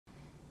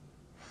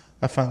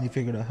I finally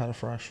figured out how to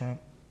fry shrimp.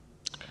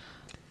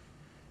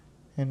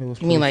 And it was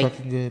pretty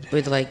fucking good.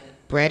 With like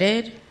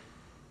breaded?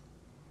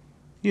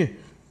 Yeah.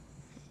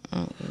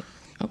 Oh,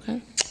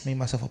 okay. Made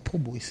myself a po'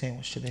 boy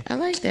sandwich today. I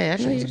like that.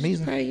 I know was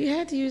amazing. You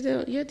had to use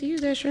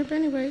that shrimp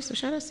anyway, so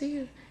shout out to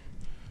you.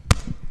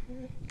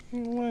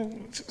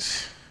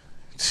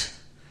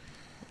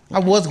 I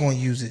was going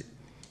to use it.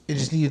 It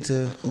just needed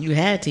to. You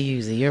had to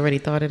use it. You already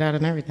thought it out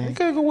and everything. You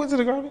could go into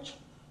the garbage.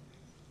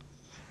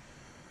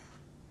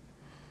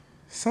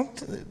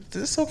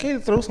 It's okay to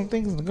throw some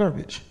things in the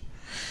garbage.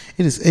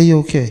 It is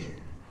A-okay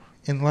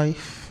in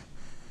life,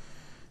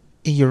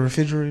 in your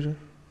refrigerator.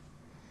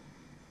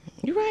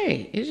 You're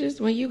right. It's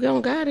just when you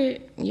don't got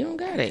it, you don't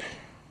got it.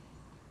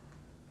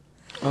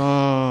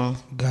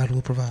 God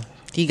will provide.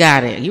 He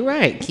got it. You're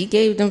right. He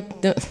gave them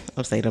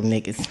I'll say them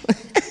niggas.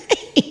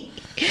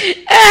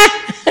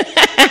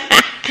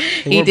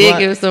 He did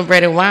give some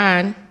bread and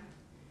wine.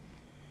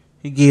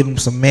 He gave them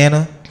some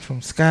manna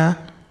from sky.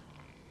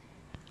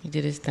 He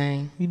did his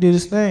thing.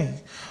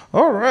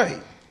 All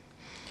right.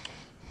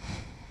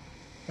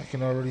 I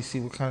can already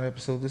see what kind of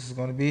episode this is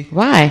going to be.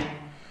 Why?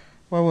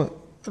 Why what?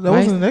 That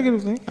wasn't a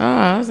negative thing. Oh,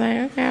 I was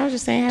like, okay. I was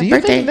just saying happy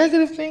birthday. birthday. Do you think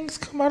negative things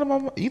come out of my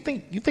mouth? You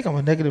think I'm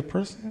a negative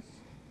person?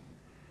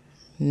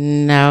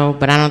 No,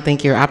 but I don't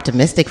think you're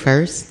optimistic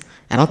first.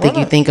 I don't think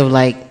you think of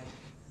like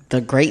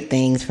the great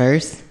things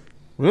first.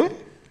 Really?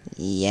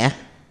 Yeah.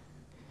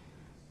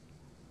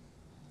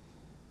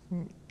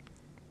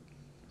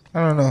 I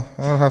don't know.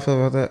 I don't know how I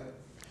feel about that.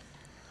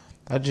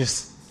 I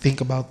just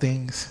think about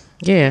things.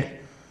 Yeah.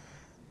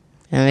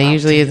 And they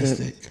usually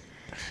isn't.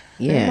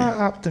 Yeah. Am I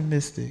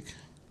optimistic?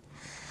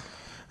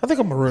 I think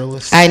I'm a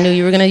realist. I knew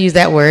you were going to use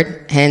that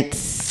word.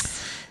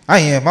 Hence. I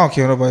am. I don't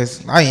care what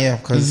nobody's. I am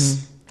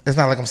because it's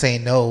not like I'm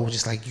saying no.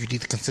 Just like you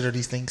need to consider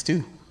these things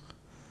too.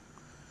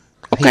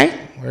 Okay.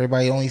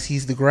 Everybody only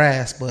sees the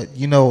grass, but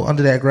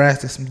under that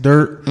grass there's some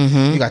dirt.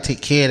 You got to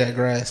take care of that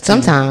grass too.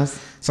 Sometimes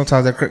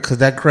because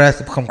that grass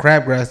will become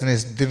crabgrass and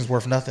it's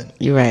worth nothing.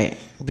 You're right.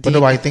 But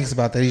nobody thinks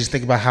about that. They just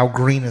think about how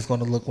green it's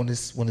going to look when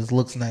it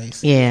looks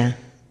nice. Yeah.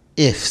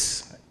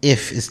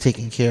 If it's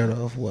taken care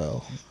of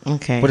well.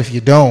 Okay. But if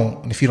you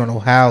don't, and if you don't know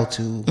how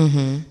to,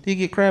 then you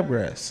get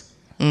crabgrass.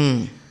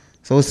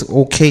 So it's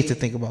okay to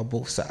think about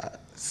both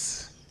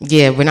sides.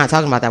 Yeah, we're not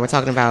talking about that. We're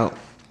talking about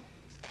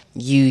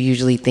you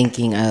usually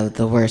thinking of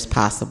the worst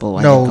possible.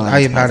 No, I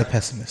am not a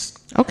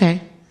pessimist.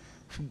 Okay.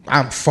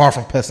 I'm far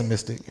from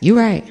pessimistic. You're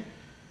right.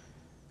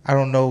 I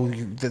don't know.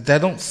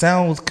 That don't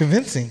sound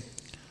convincing.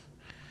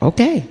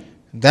 Okay.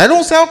 That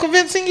don't sound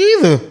convincing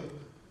either.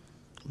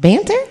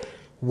 Banter?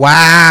 Wow.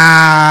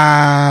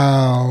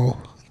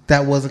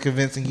 That wasn't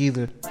convincing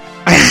either.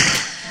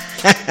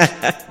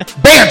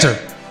 Banter.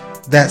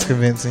 That's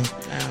convincing.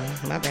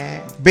 Oh, my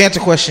bad. Banter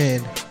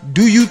question.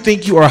 Do you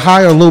think you are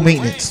high or low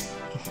maintenance?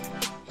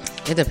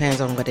 It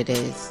depends on what it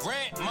is.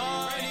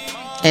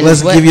 And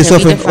let's give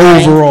yourself an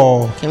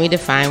overall. Can we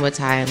define what's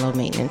high and low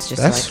maintenance?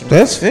 Just that's so I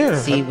can fair.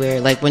 See where,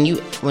 like, when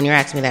you're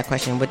asking me that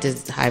question, what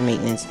does high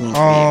maintenance mean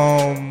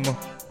for you?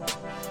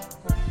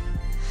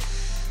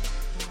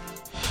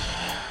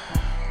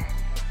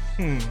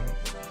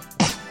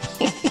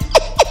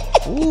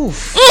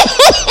 Oof.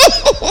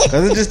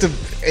 Because it just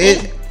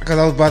because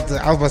I was about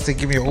to say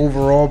give me an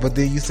overall, but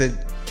then you said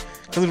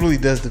because it really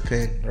does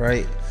depend,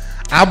 right?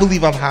 I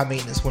believe I'm high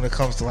maintenance when it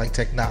comes to like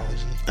technology.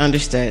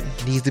 Understood.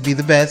 Needs to be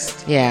the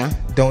best. Yeah.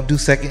 Don't do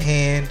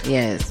secondhand.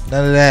 Yes.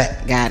 None of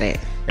that. Got it.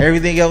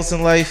 Everything else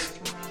in life,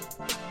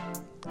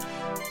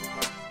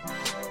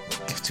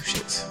 give two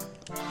shits.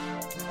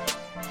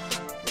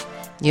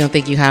 You don't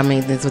think you high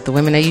maintenance with the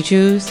women that you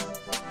choose?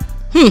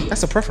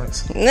 That's a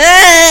preference. He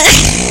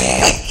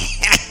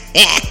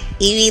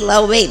be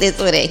low maintenance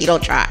with it. He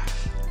don't try.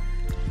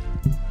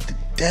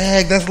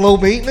 Dang, that's low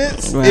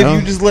maintenance? Well,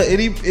 if you just let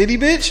any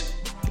bitch?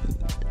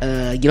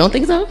 You don't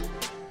think so?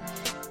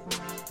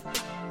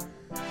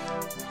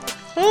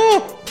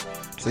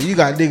 So you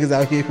got niggas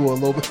out here who are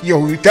low.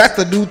 Yo, that's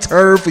the new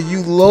term for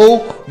you,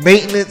 low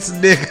maintenance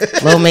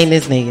niggas. Low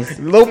maintenance niggas.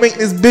 Low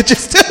maintenance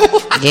bitches too.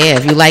 Yeah,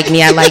 if you like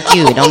me, I like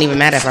you. It don't even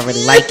matter if I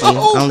really like you.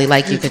 I only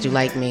like you because you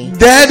like me.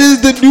 That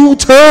is the new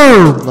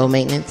term. Low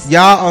maintenance.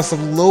 Y'all are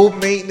some low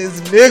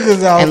maintenance niggas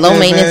out there. And low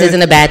maintenance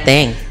isn't a bad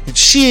thing.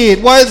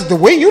 Shit, why is it the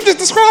way you just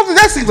described it?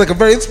 That seems like a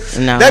very.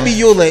 No. That means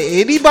you'll let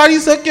anybody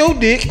suck your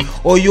dick,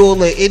 or you'll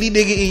let any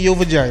nigga in your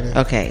vagina.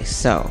 Okay,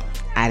 so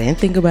I didn't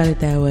think about it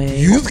that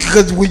way.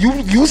 Because when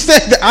you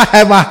said that I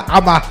have a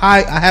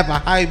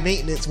high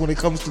maintenance when it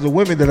comes to the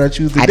women that I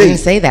choose to date. I didn't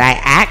say that. I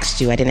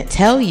asked you. I didn't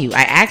tell you.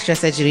 I asked you. I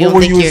said you don't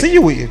think you're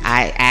insinuating?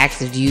 I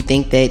asked if you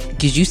think that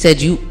because you said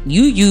you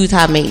use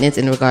high maintenance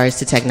in regards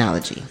to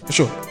technology. For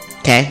sure.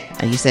 Okay,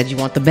 and you said you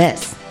want the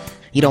best.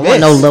 You don't want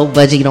no low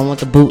budget. You don't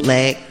want the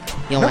bootleg.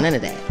 You don't want none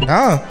of that.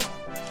 Nah.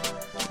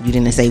 You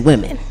didn't say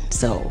women,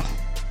 so.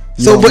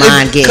 So, but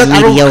mind getting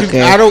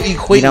mediocre. I don't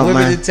equate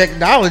women to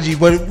technology,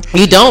 but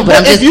you don't. But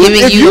I'm just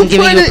giving you a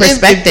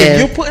perspective. If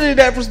you're putting it in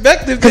that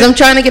perspective, because I'm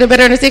trying to get a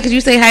better understanding. Because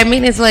you say high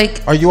maintenance,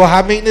 like, are you a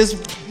high maintenance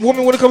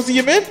woman when it comes to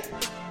your men?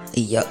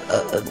 Yeah.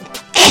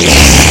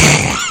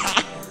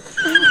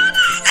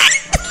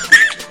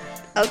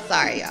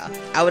 sorry, y'all.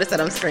 I would have said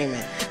I'm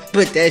screaming.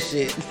 But that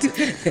shit,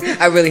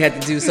 I really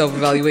had to do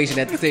self-evaluation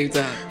at the same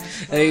time.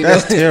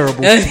 That's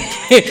terrible.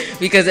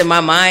 Because in my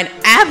mind,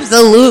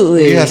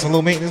 absolutely. You had some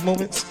low maintenance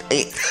moments?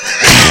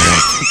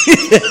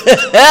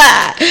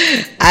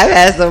 I've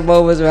had some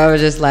moments where I was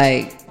just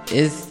like,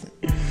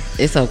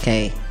 it's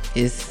okay.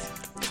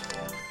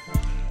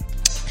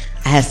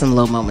 I had some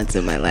low moments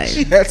in my life.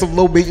 She had some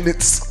low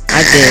maintenance.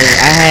 I did.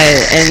 I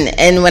had,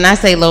 and when I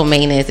say low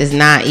maintenance, it's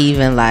not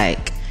even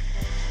like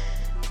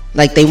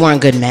they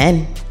weren't good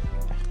men.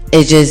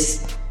 It's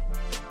just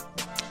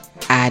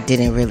I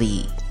didn't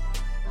really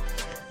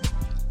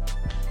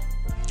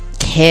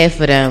care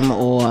for them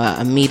or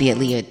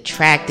immediately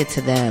attracted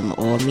to them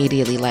or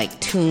immediately like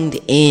tuned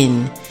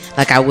in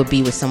like I would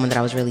be with someone that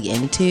I was really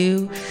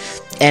into.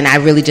 And I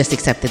really just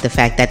accepted the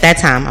fact that at that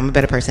time, I'm a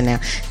better person now,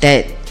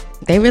 that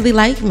they really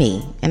like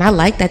me. And I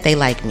like that they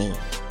like me.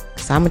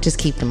 So I'm going to just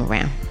keep them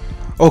around.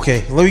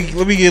 Okay, let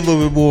me get a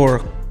little bit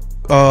more,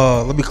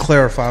 let me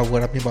clarify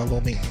what I mean by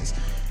low maintenance.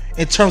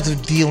 In terms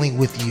of dealing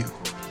with you,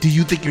 do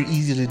you think you're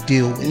easy to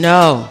deal with?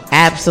 No,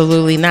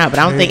 absolutely not. But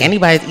I don't think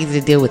anybody's easy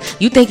to deal with.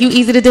 You think you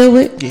easy to deal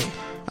with? Yeah.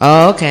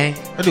 Oh, okay.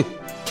 I do.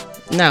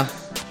 No.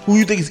 Who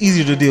you think is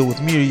easier to deal with,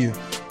 me or you?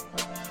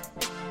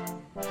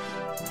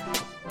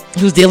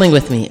 Who's dealing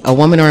with me? A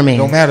woman or a man?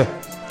 Don't matter.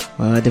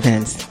 Well, it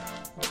depends.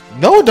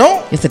 No, it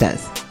don't. Yes, it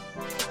does.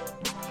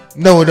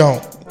 No, it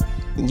don't.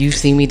 You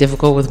see me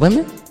difficult with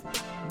women?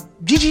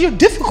 Gigi, you're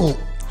difficult.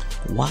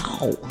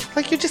 Wow.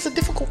 Like, you're just a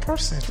difficult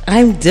person.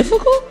 I'm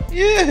difficult?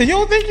 Yeah, you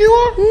don't think you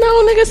are?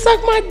 No, nigga,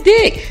 suck my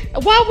dick.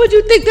 Why would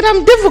you think that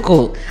I'm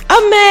difficult?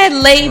 I'm mad,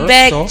 laid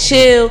back,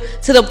 chill,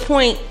 to the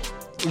point.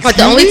 But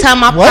the only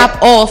time I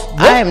pop off,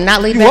 I am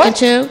not laid back and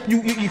chill.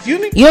 You feel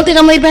me? You don't think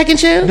I'm laid back and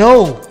chill?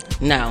 No.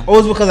 No. Oh,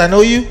 it's because I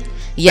know you?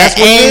 Yeah,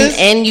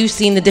 and you've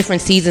seen the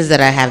different seasons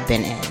that I have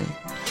been in.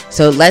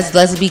 So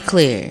let's be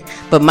clear.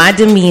 But my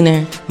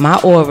demeanor,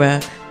 my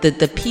aura,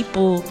 the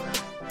people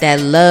that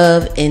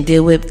love and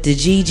deal with the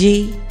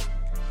GG,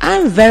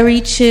 I'm very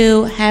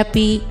chill,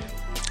 happy.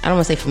 I don't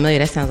want to say familiar.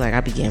 That sounds like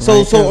I be getting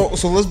so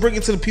let's bring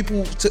it to the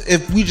people.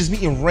 If we just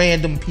meeting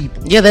random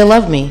people, yeah, they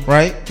love me,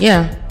 right?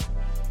 Yeah,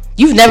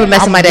 you've never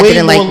met somebody that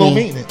didn't like me. I'm way more low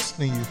maintenance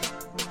than you.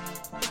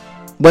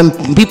 When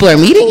people are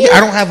meeting you, I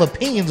don't have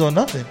opinions on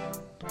nothing.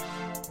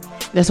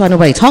 That's why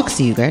nobody talks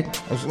to you, Greg.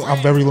 I'm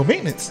very low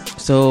maintenance.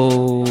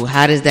 So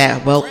how does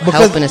that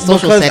help in a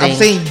social setting? I'm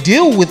saying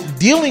dealing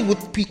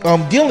with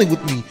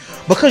me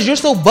because you're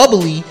so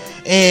bubbly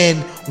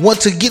and want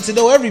to get to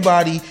know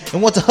everybody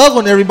and want to hug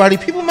on everybody.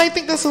 People might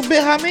think that's a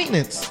bit high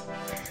maintenance.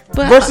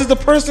 But versus the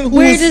person who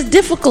where does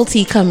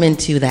difficulty come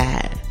into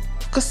that?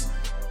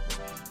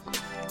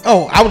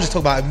 I was just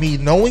talking about me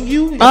knowing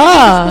you.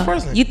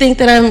 You think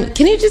that I'm?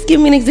 Can you just give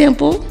me an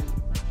example?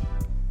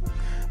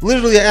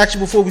 Literally, I asked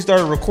you before we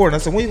started recording. I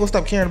said, when are you gonna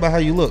stop caring about how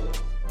you look?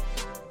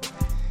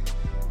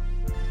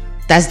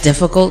 That's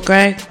difficult,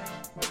 Greg.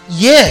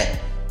 Yeah,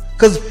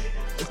 because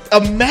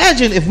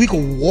imagine if we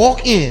could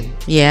walk in,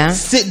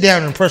 sit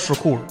down, and press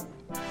record.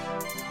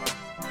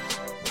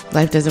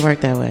 Life doesn't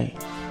work that way.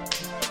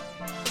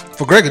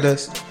 For Greg, it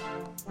does.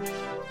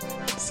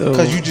 So,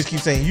 because you just keep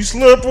saying you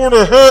slip on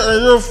the hat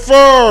and you're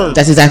fired.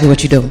 That's exactly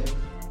what you do.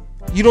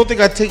 You don't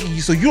think I take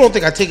it? So you don't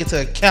think I take it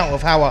to account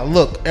of how I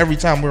look every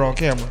time we're on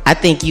camera? I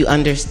think you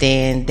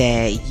understand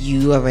that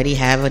you already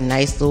have a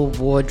nice little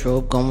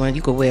wardrobe going.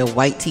 You could wear a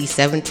white tee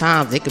 7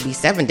 times. It could be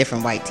 7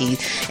 different white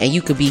tees, and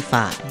you could be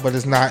fine. But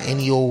it's not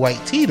any old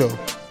white tee though.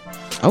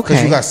 Okay.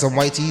 Because you got some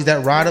white tees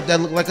that ride up that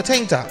look like a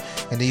tank top,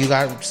 and then you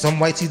got some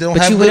white tees that don't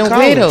have good collars. But you wouldn't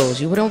wear those.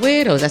 You wouldn't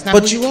wear those. That's not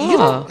who you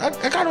are. I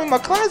got them in my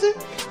closet.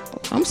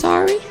 I'm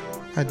sorry.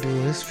 I do.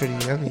 It's pretty.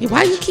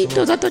 Why you keep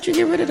those? I thought you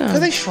get rid of them. Because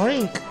they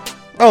shrink.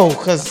 Oh,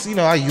 because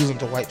I use them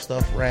to wipe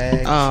stuff,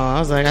 rags. Oh, I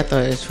was like, I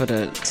thought it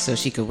was so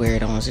she could wear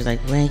it on. She's like,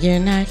 when you're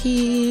not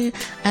here,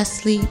 I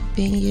sleep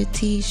in your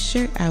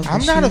t-shirt.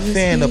 I'm not a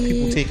fan of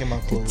people taking my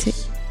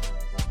clothes.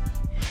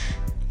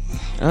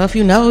 Oh, if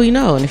you know, you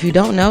know, and if you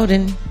don't know,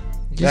 then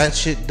that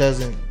shit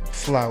doesn't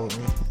fly with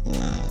me.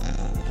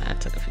 I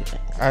took a few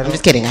things. I'm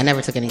just kidding. I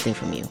never took anything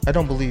from you. I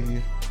don't believe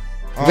you.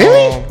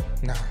 Really?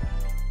 Nah.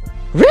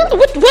 Really?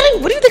 What do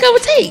you think I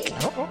would take? I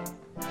don't know.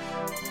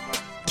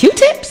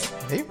 Q-tips?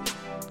 Maybe.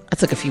 I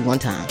took a few one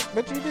time.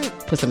 Bet you did.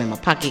 Put some in my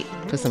pocket.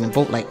 Put some in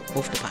both the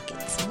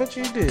pockets. Bet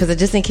you did. Because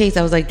just in case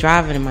I was like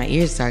driving and my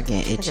ears start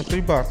getting itchy. I got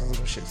 3 boxes of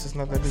them shits. It's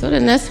not that big. So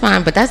then that's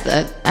fine. But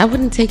I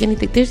wouldn't take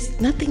anything.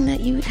 There's nothing that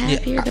you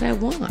have here that I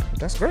want.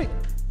 That's great.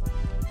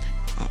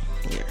 Oh,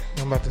 yeah.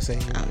 I'm about to say.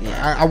 Oh,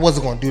 yeah. I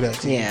wasn't going to do that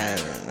to you. Yeah.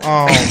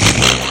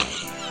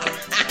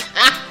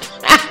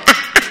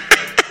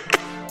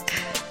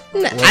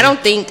 I don't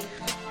think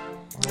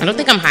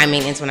I'm high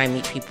maintenance when I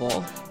meet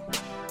people.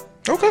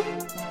 Okay.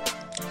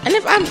 And I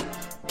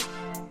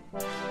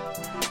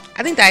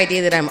think the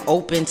idea that I'm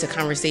open to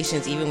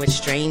conversations even with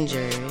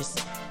strangers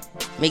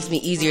makes me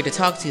easier to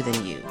talk to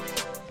than you.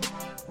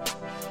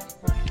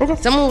 Okay.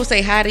 Someone will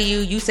say hi to you,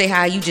 you say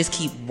hi, you just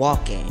keep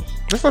walking.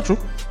 That's not true.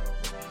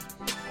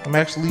 I'm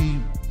actually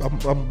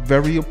I'm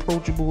very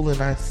approachable,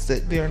 and I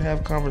sit there and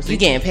have conversations. You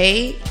getting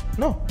paid?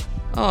 No.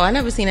 Oh, I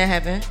never seen that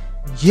happen.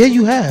 Yeah,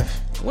 you have.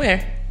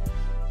 Where?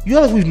 You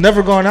act like we've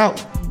never gone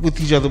out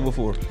with each other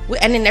before.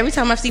 And then every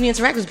time I've seen you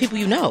interact with people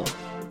you know.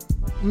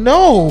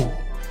 No.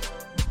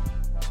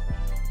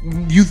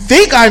 You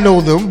think I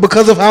know them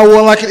because of how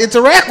well I can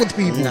interact with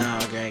people. No,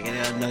 Greg.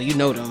 No, you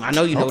know them. I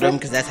know you know them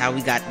because that's how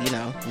we got.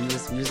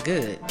 We was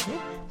good.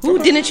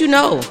 Who didn't you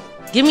know?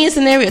 Give me a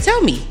scenario.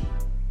 Tell me.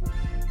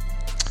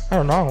 I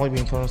don't know. I don't like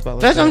being put on the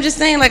spot. That's what I'm just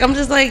saying. Like I'm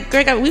just like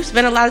Greg. We've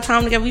spent a lot of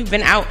time together. We've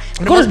been out.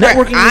 Go to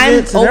networking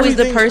events. I'm always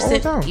the all person. the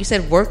time. You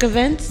said work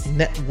events.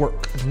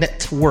 Network.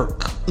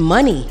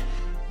 Money.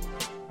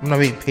 I'm not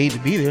being paid to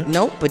be there.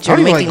 Nope, but you're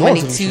making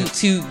money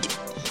to.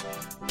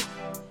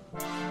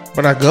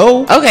 But I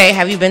go. Okay,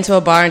 have you been to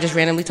a bar and just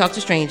randomly talked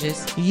to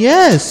strangers?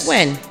 Yes.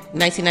 When?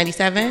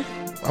 1997?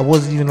 I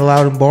wasn't even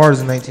allowed in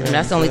bars in 1997.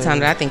 That's the only time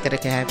that I think that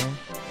it could happen.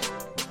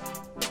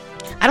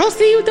 I don't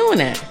see you doing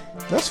that.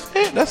 That's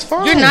fair. That's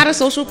fine. You're not a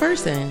social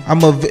person.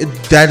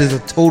 That is a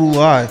total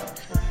lie.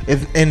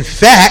 In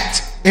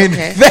fact,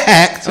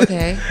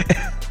 okay.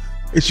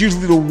 It's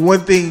usually the one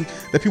thing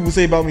that people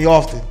say about me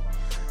often.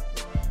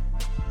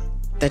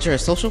 That you're a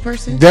social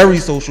person? Very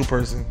social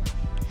person.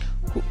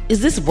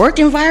 Is this work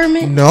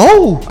environment?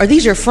 No. Are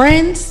these your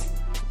friends?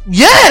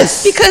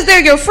 Yes. Because they're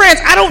your friends.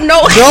 I don't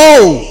know.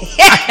 No.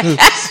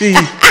 See,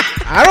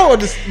 I don't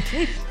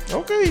understand.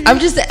 Okay. I'm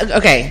just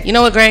okay. You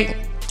know what, Greg?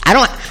 I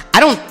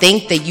don't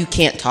think that you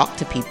can't talk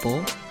to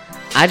people.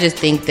 I just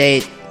think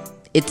that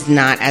it's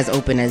not as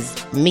open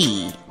as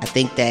me. I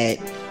think that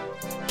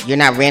you're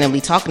not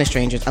randomly talking to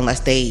strangers unless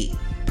they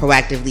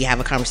proactively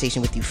have a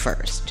conversation with you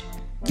first.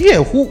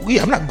 Yeah,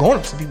 I'm not going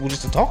up to people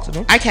just to talk to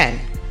them. I can.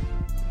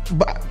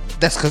 But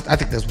that's because I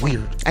think that's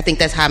weird. I think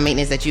that's high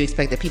maintenance that you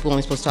expect that people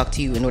only supposed to talk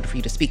to you in order for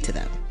you to speak to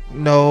them.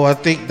 No, I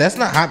think that's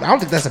not high. I don't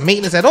think that's a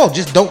maintenance at all.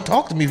 Just don't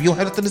talk to me if you don't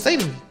have nothing to say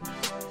to me.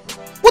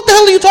 What the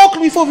hell are you talking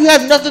to me for if you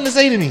have nothing to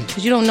say to me?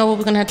 Because you don't know what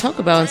we're going to have to talk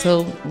about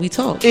until we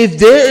talk.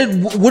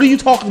 What are you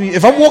talking to me?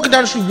 If I'm walking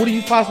down the street, what are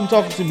you possibly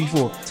talking to me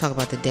for? Talk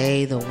about the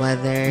day, the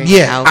weather.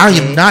 Yeah, I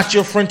am not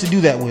your friend to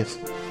do that with.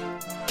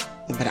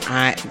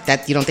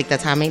 But you don't think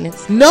that's high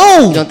maintenance?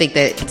 No. You don't think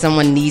that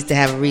someone needs to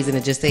have a reason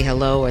to just say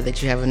hello or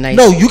that you have a nice...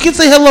 No, you can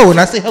say hello and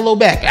I say hello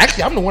back.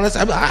 Actually, I'm the one that's...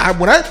 when I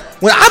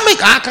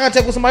make eye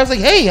contact with somebody, I say,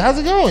 hey, how's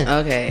it going?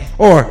 Okay.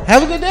 Or,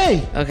 have a good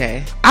day.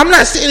 Okay. I'm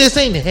not sitting there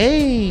saying,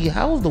 hey,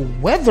 how's the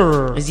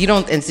weather?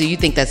 So you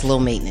think that's low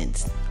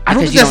maintenance? I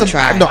don't think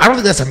I don't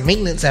think that's a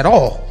maintenance at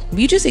all.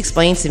 You just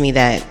explained to me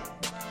that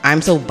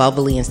I'm so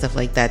bubbly and stuff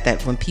like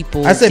that when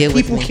people... I said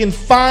people can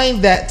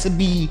find that to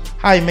be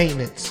high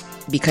maintenance.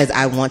 Because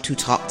I want to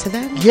talk to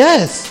them?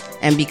 Yes.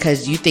 And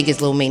because you think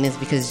it's low maintenance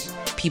because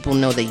people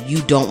know that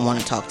you don't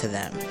want to talk to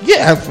them?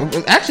 Yeah,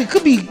 actually it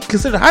could be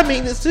considered high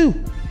maintenance too.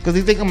 Because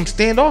they think I'm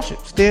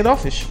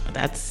standoffish.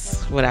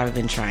 That's what I've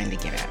been trying to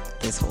get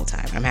at this whole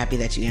time. I'm happy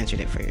that you answered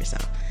it for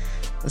yourself.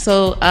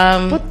 So,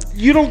 But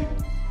you don't...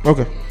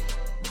 Okay.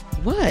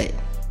 What?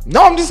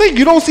 No, I'm just saying,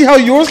 you don't see how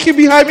yours can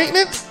be high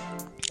maintenance?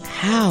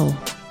 How?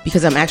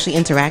 Because I'm actually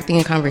interacting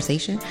in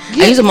conversation.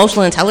 Yeah. I use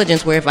emotional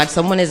intelligence where if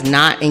someone is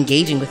not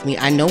engaging with me,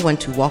 I know when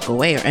to walk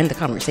away or end the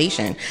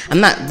conversation. I'm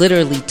not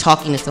literally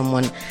talking to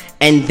someone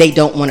and they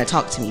don't want to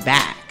talk to me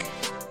back.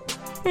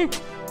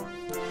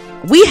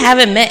 We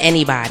haven't met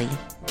anybody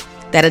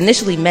that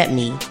initially met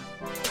me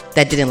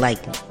that didn't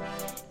like me.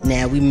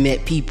 Now, we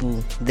met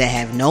people that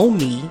have known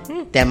me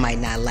that might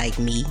not like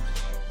me.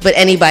 But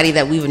anybody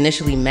that we've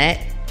initially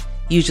met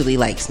usually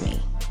likes me.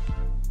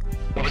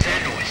 What was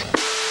that noise?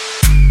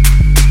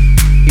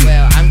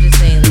 Well, I'm just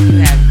saying that you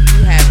have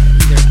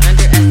either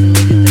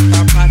underestimated the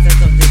thought process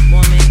of this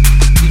woman.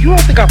 You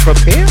don't think I'm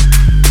prepared?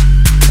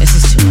 This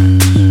is too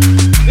much.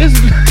 This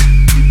is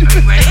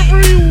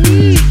every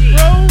week,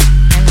 bro.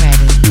 I'm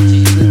ready.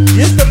 The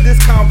gist of this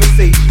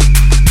conversation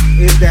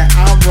is that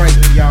I'm right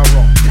and y'all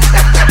wrong.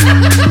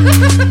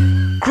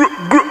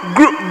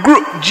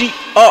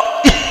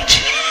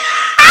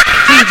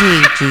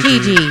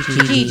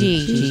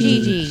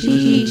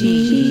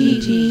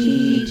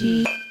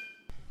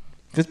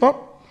 Fist bump?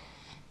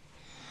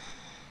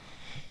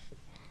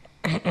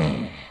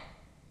 And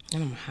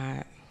I'm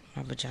hot.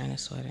 My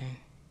vagina's sweating.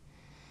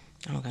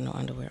 I don't got no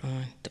underwear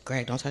on.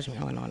 Greg, don't touch me. I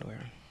don't got no underwear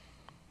on.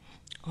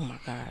 Oh my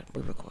God,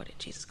 we recorded.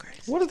 Jesus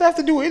Christ. What does that have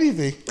to do with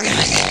anything?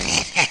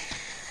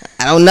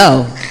 I don't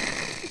know.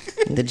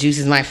 The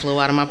juices might flow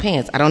out of my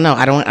pants. I don't know.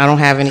 I don't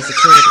have any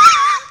security.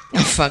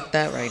 I'm fucked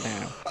up right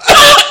now.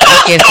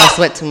 I'm scared if I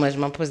sweat too much,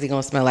 my pussy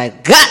gonna smell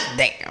like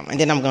goddamn, and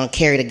then I'm gonna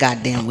carry the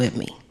goddamn with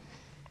me.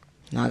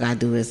 And all I gotta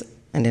do is,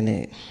 and then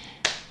it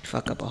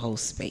fuck up a whole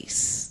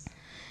space.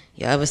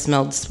 You ever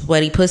smelled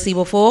sweaty pussy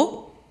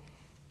before?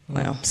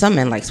 Well, some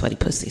men like sweaty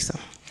pussy, so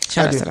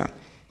shout out to them.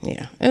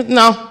 Yeah.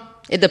 No,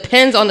 it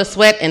depends on the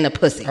sweat and the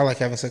pussy. I like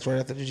having sex right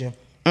after the gym.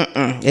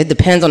 It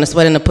depends on the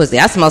sweat and the pussy.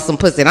 I smell some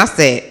pussy and I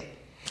said...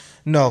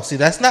 No, see,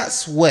 that's not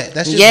sweat.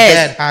 That's just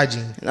bad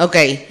hygiene.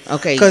 Okay.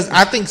 Because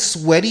I think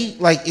sweaty,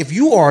 like if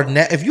you are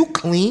if you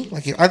clean,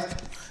 like I'm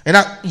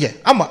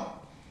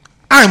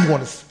going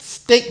to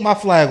stay stake my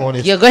flag on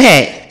this. Yeah, go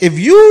ahead. If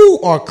you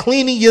are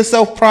cleaning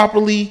yourself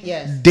properly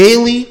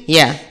daily,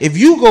 if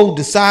you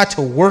decide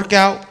to work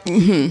out,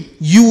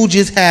 you will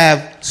just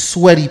have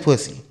sweaty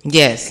pussy.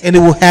 Yes. And it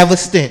will have a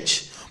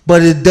stench.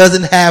 But it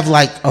doesn't have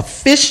like a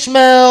fish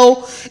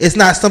smell. It's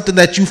not something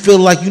that you feel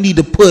like you need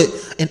to put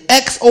an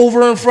X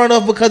over in front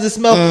of because it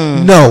smells.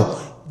 No.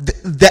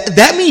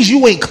 That means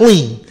you ain't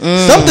clean.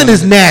 Something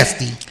is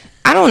nasty.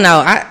 I don't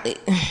know.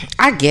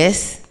 I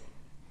guess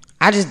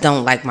I just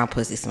don't like my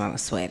pussy smelling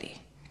sweaty.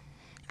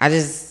 I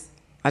just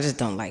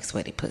don't like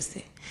sweaty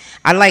pussy.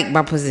 I like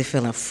my pussy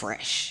feeling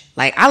fresh.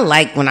 Like I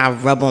like when I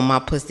rub on my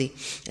pussy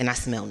and I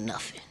smell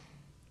nothing.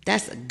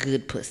 That's a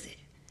good pussy.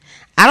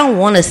 I don't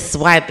want to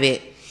swipe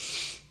it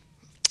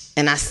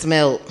and I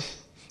smelled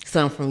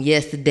something from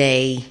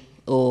yesterday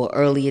or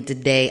earlier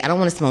today. I don't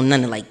want to smell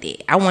nothing like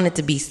that. I want it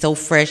to be so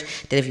fresh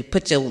that if you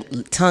put your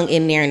tongue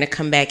in there and it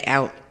come back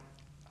out,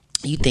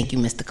 you think you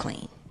missed the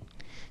clean.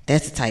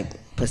 That's the type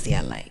of pussy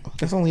I like.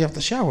 That's only after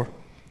shower.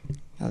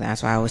 Well,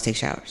 that's why I always take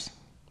showers.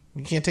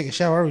 You can't take a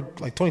shower every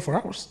like 24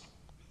 hours.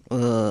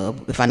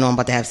 If I know I'm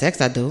about to have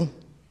sex, I do.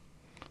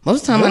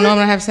 Most of the time, I know I'm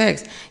gonna have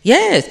sex.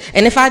 Yes,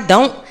 and if I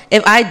don't,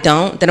 then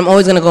I'm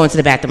always gonna go into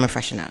the bathroom and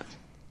freshen up.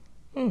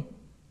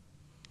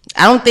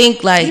 I don't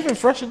think like even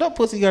freshened up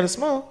pussy gotta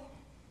smell.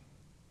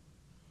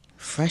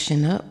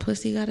 Freshen up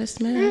pussy gotta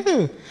smell.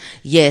 Yeah.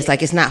 Yes,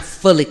 like it's not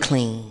fully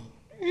clean.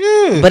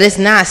 Yeah, but it's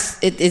not.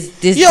 It's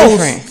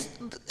different.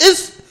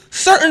 It's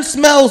certain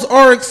smells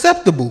are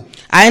acceptable.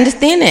 I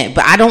understand that,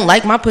 but I don't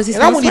like my pussy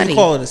smelling. And I wouldn't even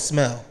call it a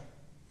smell,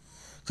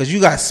 because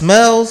you got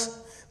smells.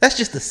 That's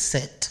just a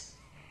scent.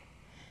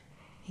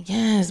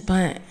 Yes,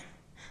 but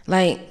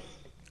like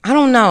I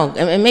don't know,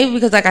 and maybe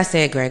because like I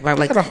said, Greg, right?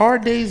 Like a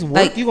hard day's work,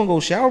 like, you gonna go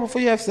shower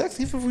before you have sex?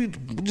 Even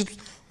if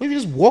we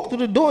just walk through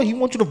the door, he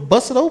wants you to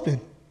bust it open.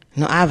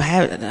 No,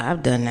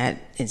 I've done that,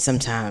 and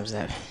sometimes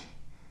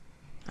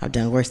I've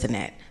done worse than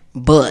that.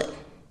 But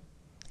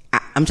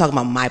I'm talking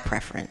about my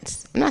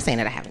preference. I'm not saying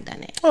that I haven't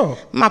done it. Oh,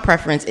 my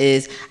preference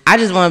is I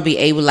just want to be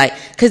able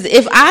because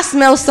if I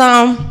smell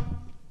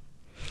some,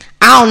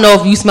 I don't know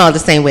if you smell it the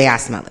same way I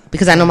smell it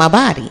because I know my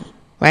body.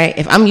 Right?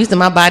 If I'm used to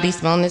my body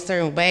smelling a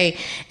certain way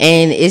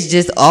and it's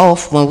just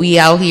off when we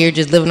out here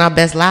just living our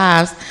best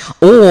lives,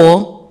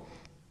 or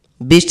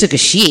bitch took a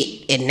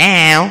shit and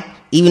now,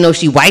 even though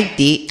she wiped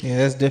it, yeah,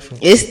 that's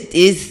different. It's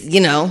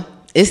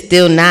it's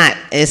still not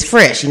as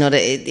fresh. That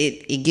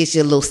it gets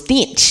you a little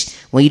stench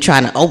when you're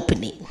trying to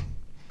open it.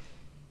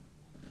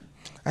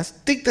 I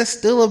think that's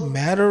still a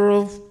matter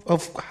of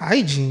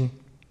hygiene.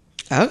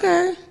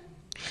 Okay.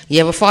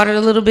 You ever farted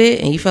a little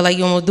bit and you feel like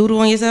you almost doodle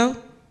on yourself?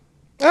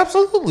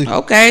 Absolutely.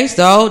 Okay,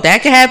 so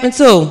that can happen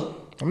too.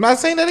 I'm not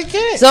saying that it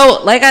can't.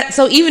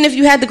 So even if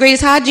you had the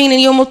greatest hygiene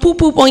and you almost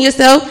poop on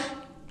yourself,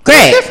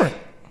 great. It's different.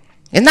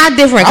 It's not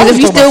different because if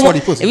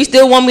you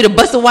still want me to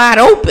bust it wide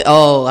open,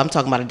 I'm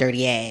talking about a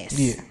dirty ass.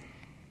 Yeah.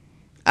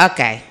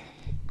 Okay,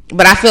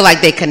 but I feel like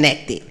they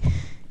connected.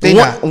 They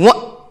not.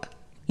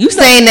 You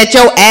saying that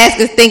your ass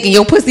is thinking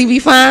your pussy be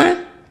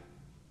fine?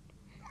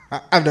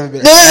 I've never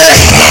been.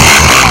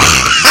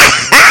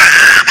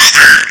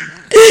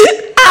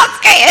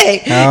 You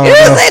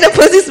say the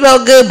pussy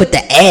smell good, but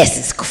the ass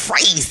is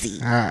crazy.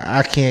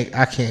 I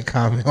can't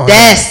comment on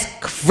That's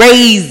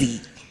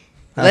crazy.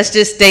 Let's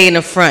just stay in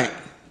the front,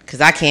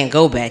 because I can't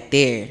go back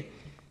there.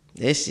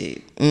 This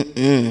shit.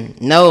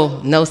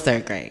 No,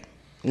 sir, Greg.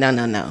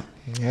 No.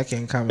 Yeah, I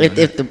can't comment on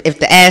that. If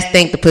the ass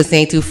think the pussy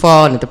ain't too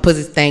far, and if the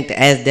pussy think the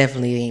ass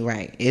definitely ain't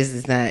right.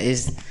 It's not.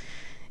 It's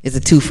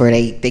a twofer.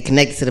 They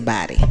connect to the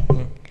body.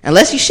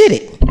 Unless you shit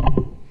it.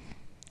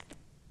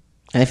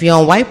 And if you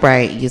don't wipe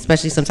right,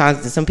 especially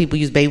sometimes some people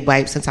use baby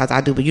wipes. Sometimes I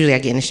do, but usually I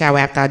get in the shower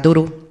after I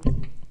doodle.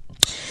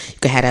 You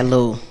can have that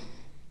little,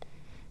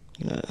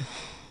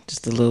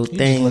 just a little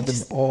thing.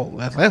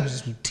 That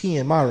was just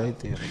TMI right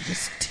there.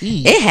 Just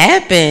tea. It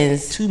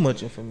happens. Too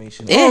much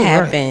information. It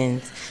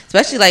happens. Right.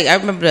 Especially like I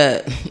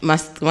remember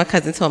my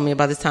cousin told me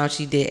about this time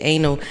she did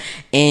anal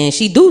and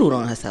she doodled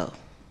on herself.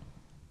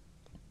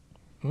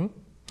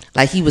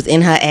 Like he was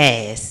in her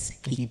ass.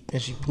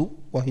 And she pooped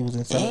while he was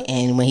inside.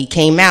 And when he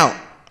came out,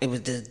 it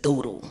was just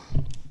doodle.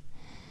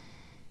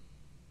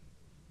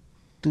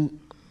 It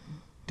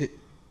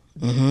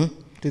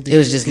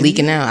was just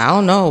leaking out. I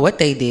don't know what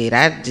they did.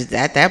 I just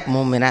at that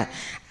moment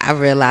I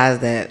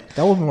realized that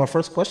would be my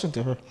first question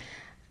to her.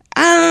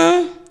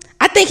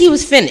 I think he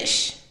was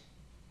finished.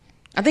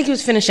 I think he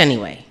was finished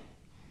anyway.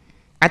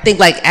 I think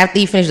like after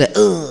he finished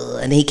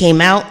and then he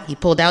came out, he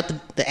pulled out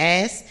the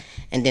ass,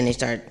 and then they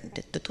started.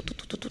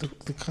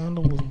 The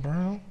condom was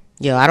brown.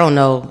 Yo, I don't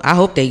know. I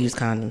hope they use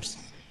condoms.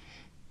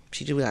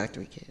 She do got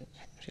 3 kids.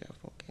 She got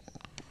 4 kids.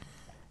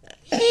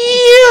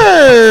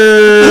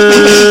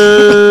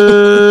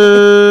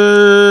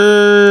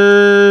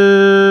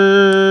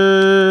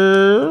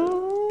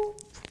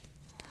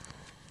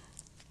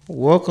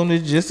 Welcome to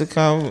Just a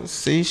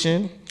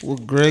Conversation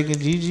with Greg and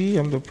Gigi.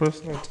 I'm the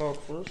person that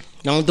talk first.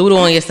 Don't doodle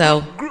on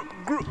yourself.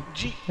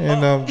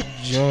 And I'm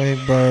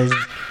joined by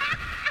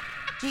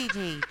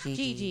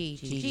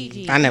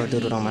I never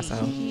doodled on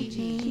myself.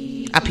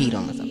 I peed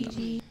on myself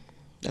though.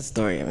 That's a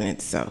story of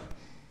it. So,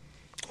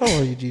 How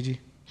are you, Gigi?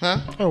 huh?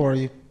 How are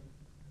you?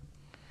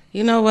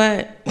 You know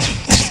what?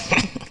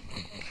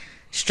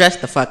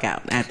 Stressed the fuck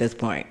out at this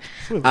point.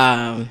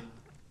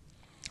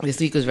 This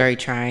week was very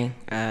trying.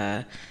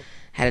 Had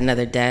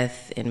another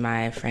death in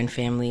my friend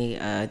family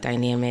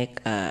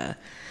dynamic.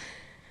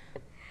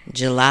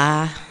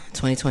 July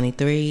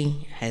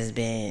 2023 has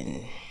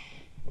been.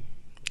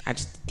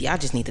 Y'all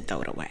just need to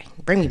throw it away.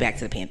 Bring me back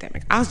to the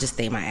pandemic. I'll just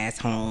stay my ass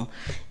home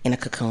in a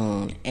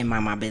cocoon and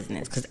mind my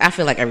business because I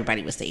feel like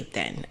everybody was safe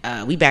then.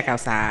 We back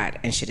outside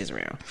and shit is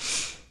real.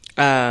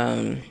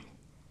 I've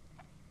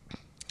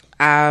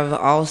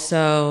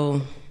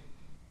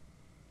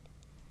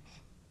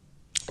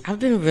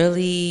been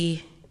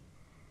really,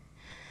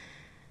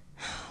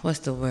 what's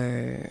the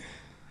word?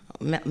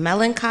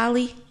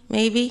 Melancholy,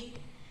 maybe?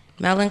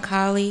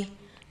 Melancholy.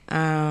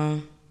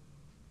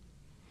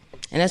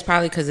 And that's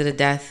probably because of the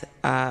death.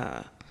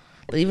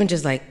 But even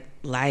just like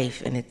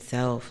life in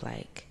itself,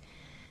 like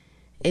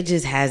it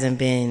just hasn't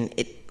been,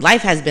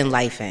 life has been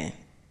life-in,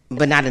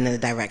 but not in the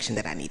direction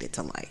that I needed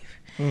to life.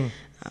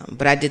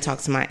 But I did talk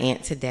to my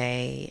aunt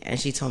today, and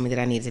she told me that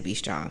I need to be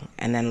strong.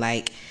 And then,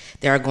 like,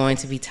 there are going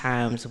to be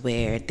times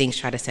where things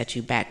try to set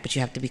you back, but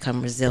you have to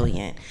become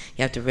resilient.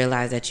 You have to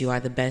realize that you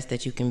are the best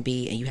that you can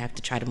be, and you have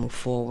to try to move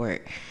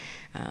forward.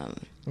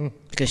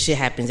 Because shit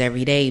happens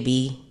every day,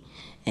 B.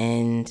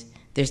 And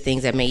there's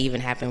things that may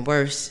even happen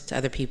worse to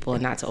other people,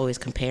 and not to always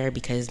compare,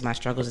 because my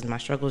struggles is my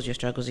struggles, your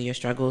struggles are your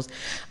struggles.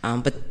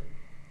 But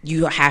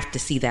you have to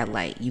see that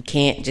light. You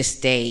can't just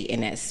stay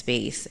in that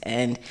space.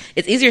 And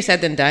it's easier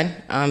said than done,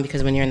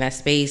 because when you're in that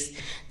space,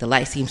 the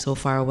light seems so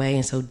far away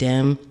and so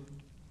dim.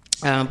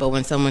 But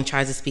when someone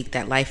tries to speak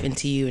that life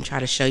into you and try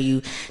to show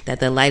you that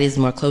the light is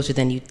more closer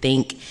than you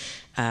think,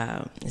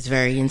 it's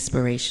very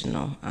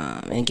inspirational,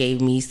 and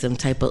gave me some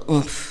type of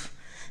oomph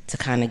to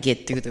kind of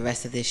get through the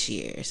rest of this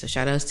year. So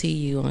shout outs to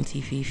you,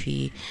 Auntie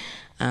Fifi.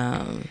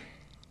 But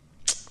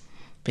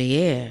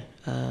yeah,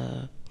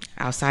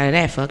 outside of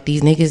that, fuck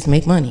these niggas,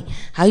 make money.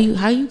 How you,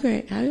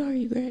 Greg? How are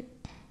you, Greg?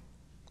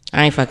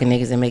 I ain't fucking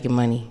niggas and making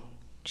money.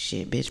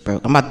 Shit, bitch,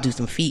 broke. I'm about to do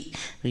some feet.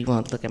 You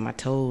want to look at my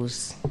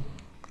toes?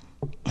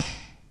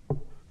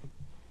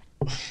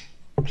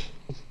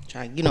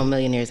 You know,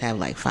 millionaires have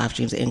like 5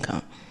 streams of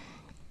income.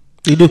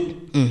 They do.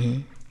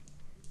 Mm-hmm.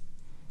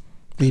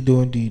 They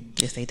do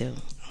indeed. Yes, they do.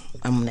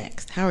 I'm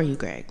next. How are you,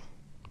 Greg?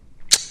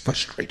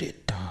 Frustrated.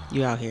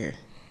 You out here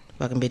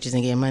fucking bitches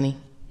and getting money?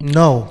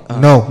 No,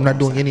 I'm not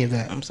doing any of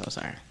that. I'm so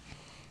sorry.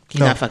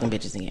 You're not fucking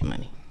bitches and getting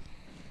money.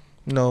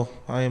 No,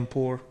 I am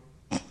poor.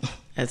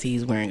 As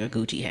he's wearing a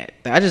Gucci hat.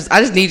 I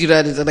just need you to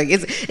understand. Like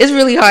it's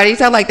really hard. You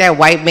sound like that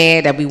white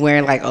man that be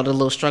wearing like all the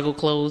little struggle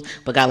clothes,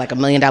 but got like $1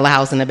 million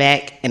house in the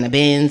back, and a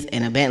Benz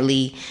and a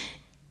Bentley.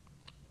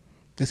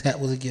 This hat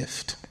was a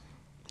gift.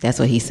 That's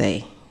what he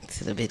say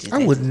to the bitches.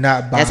 I would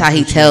not buy. That's how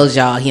he tells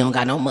y'all he don't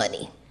got no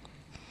money.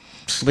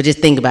 But just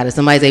think about it.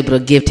 Somebody's able to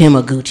gift him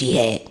a Gucci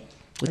hat.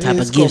 What type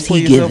of gifts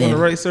he give him? In the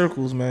right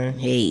circles, man.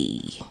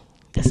 Hey,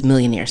 that's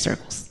millionaire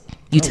circles.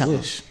 You tell him.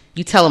 Wish.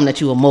 You tell him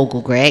that you a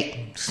mogul,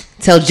 Greg.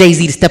 Tell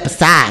Jay-Z to step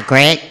aside,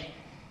 Greg.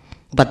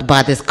 About to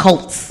buy this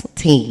Colts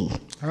team.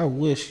 I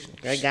wish.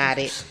 Greg got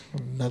it.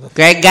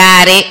 Greg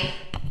got it.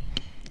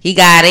 He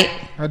got it.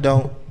 I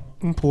don't.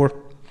 I'm poor.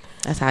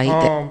 That's how he.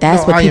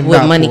 That's what people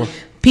with money. Poor.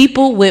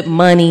 People with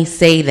money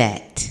say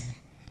that.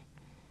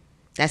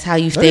 That's how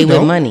you stay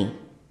with money.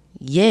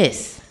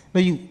 Yes. No,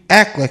 you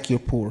act like you're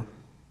poor.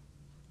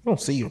 You don't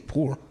say you're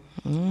poor.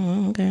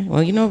 Okay.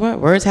 Well, you know what?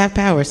 Words have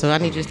power, so I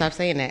need you to stop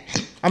saying that.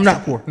 I'm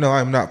not poor. No,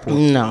 I'm not poor.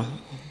 No.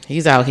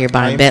 He's out here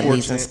buying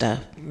Bentleys and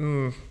stuff.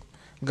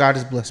 God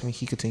has blessed me.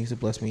 He continues to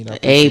bless me.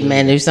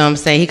 Amen. You know what I'm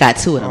saying? He got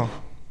 2 of them.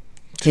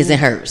 His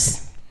and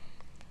hers.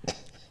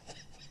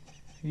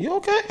 You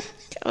okay?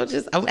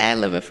 I'm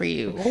ad-libbing for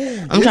you.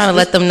 I'm trying to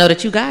let them know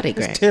that you got it,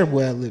 Greg.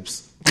 Terrible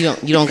ad-libs. You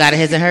don't got it,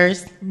 his and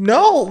hers?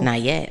 No.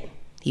 Not yet.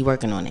 He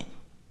working on it.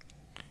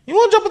 You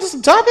want to jump into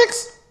some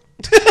topics?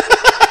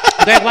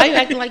 Greg, why you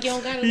acting like you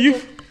don't got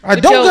it? I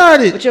don't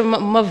got it. With your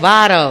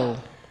Movado.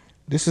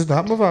 This is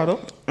not Movado.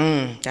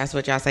 That's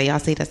what y'all say. Y'all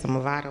say that's a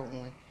Movado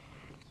one.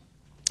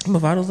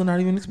 Movados are not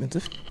even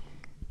expensive.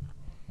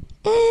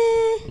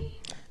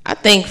 I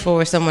think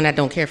for someone that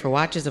don't care for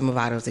watches, a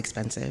Movado is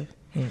expensive.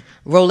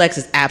 Rolex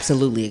is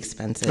absolutely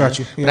expensive. Got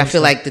you. But I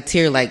feel like the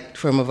tier, like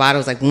for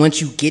Movados, like once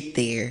you get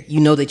there,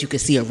 you know that you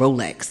could see a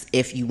Rolex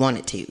if you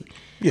wanted to.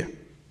 Yeah.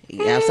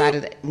 Outside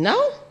of that, no,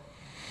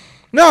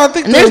 I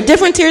think. And there's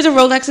different tiers of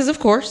Rolexes, of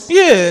course.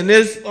 Yeah, and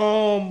there's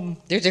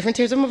different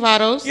tiers of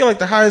Movados. Yeah, like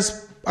the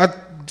highest.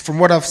 From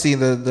what I've seen,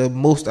 the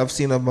most I've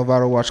seen a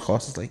Movado watch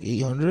cost is like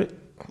 $800.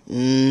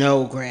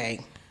 No,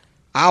 Greg.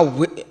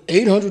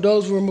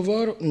 $800 for a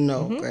Movado?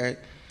 No, Greg.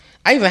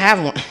 I even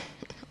have one.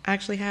 I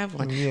actually have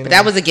one, but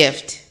that was a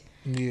gift.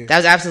 Yeah, that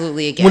was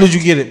absolutely a gift. When did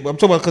you get it? I'm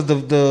talking about because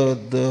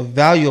the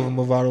value of a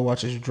Movado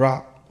watch has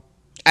dropped.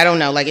 I don't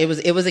know. Like it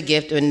was a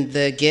gift, and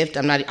the gift.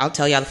 I'll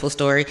tell y'all the full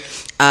story.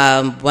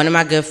 One of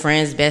my good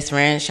friends, best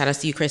friend, shout out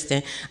to you,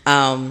 Kristen.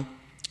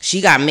 She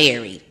got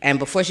married, and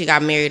before she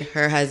got married,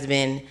 her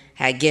husband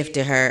had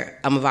gifted her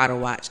a Movado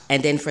watch,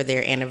 and then for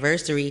their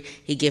anniversary,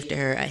 he gifted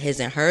her a his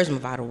and hers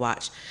Movado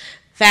watch.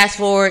 Fast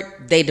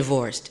forward, they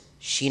divorced.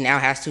 She now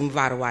has 2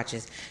 Movado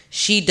watches.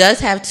 She does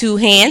have 2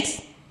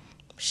 hands.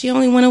 She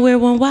only want to wear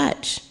 1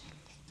 watch,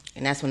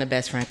 and that's when the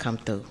best friend come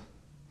through.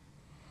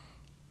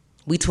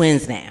 We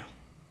twins now.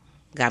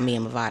 Got me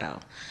a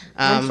Movado.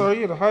 I'm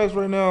sorry, the highest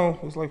right now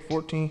is like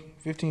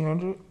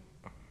 1,500.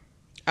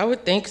 I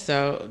would think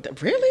so.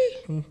 Really?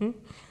 Mm-hmm.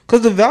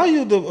 Because the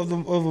value of the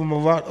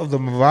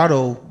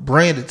Movado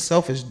brand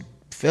itself has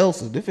fell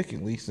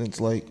significantly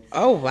since like.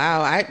 Oh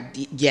wow!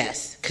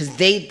 Yes, because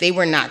they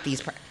were not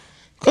these.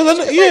 Because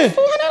like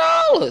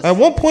 $400. At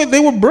one point they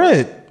were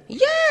bread.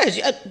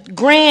 Yes,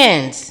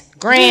 grands.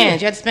 Yeah. You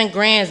had to spend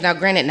grands. Now,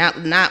 granted,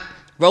 not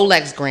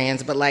Rolex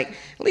grands, but like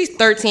at least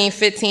 13,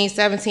 15,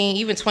 17,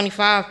 even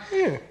 25.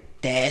 Yeah,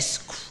 that's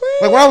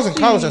crazy. Like when I was in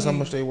college, that's how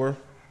much they were.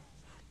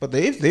 But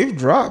they've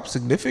dropped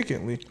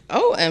significantly.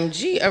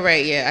 OMG! All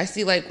right, yeah, I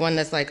see like one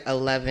that's like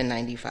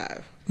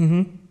 $11.95.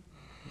 Mm-hmm.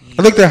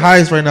 I think their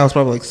highest right now is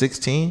probably like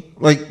 16.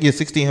 Like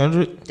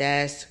 1,600.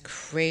 That's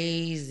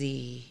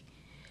crazy.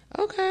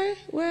 Okay,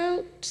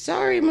 well,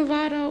 sorry,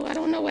 Movado. I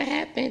don't know what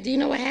happened. Do you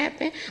know what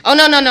happened? Oh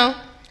no!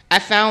 I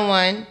found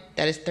one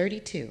that is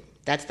 32.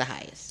 That's the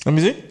highest. Let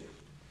me see.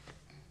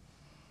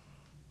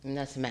 And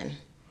that's men.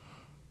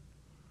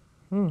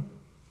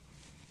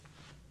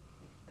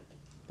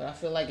 But I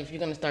feel like if you're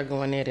gonna start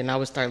going there, then I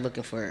would start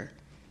looking for.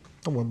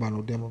 I wouldn't buy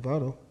no damn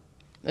Movado.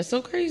 That's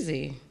so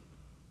crazy.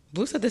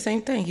 Blue said the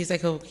same thing. He's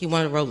like, he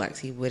wanted a Rolex.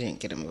 He wouldn't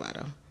get a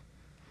Movado.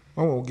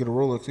 I won't get a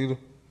Rolex either.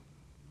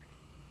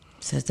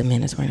 Says the man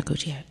that's wearing a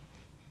Gucci hat.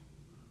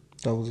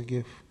 That was a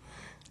gift.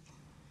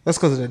 That's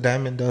because of the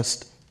diamond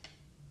dust.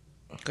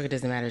 It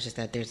doesn't matter. It's just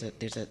that there's a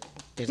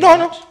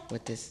no.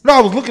 With this. No,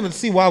 I was looking to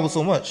see why it was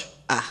so much.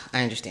 I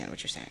understand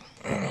what you're saying.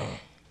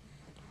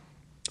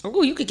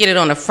 Oh, you could get it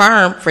on a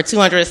firm for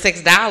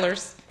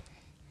 $206.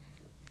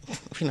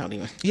 You know,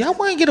 even. Yeah, I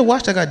wouldn't get a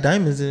watch that got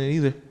diamonds in it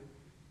either.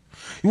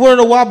 You want to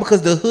know why?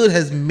 Because the hood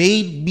has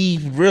made me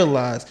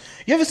realize.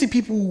 You ever see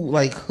people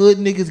like hood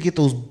niggas get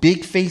those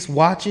big face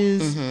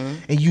watches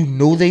and you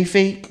know they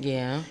fake?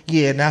 Yeah.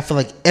 Yeah, and I feel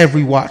like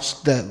every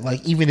watch that,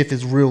 like, even if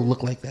it's real,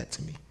 look like that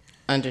to me.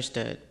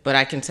 Understood. But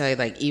I can tell you,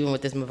 like, even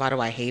with this Movado,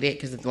 I hate it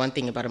because the one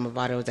thing about a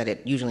Movado is that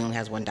it usually only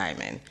has 1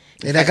 diamond.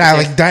 And that guy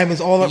like diamonds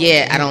all up.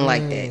 Yeah, I don't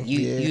like that.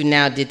 You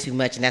now did too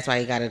much, and that's why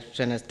you got to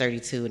spend us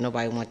 32.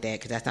 Nobody want that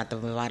because that's not the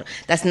Movado.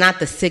 That's not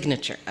the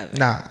signature of it.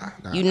 Nah.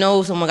 You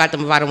know someone got the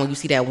Movado when you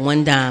see that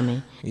 1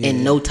 diamond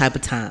in no type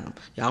of time.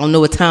 Y'all don't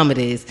know what time it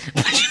is,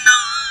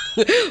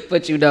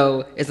 but you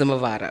know it's a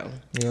Movado.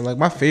 Yeah, like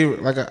my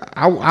favorite. Like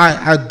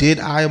I did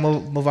eye a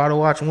Movado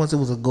watch once. It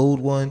was a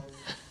gold one.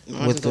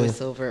 With the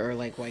silver or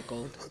like white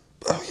gold.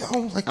 I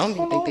don't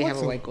think they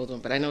have a white gold one,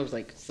 but I know it was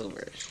like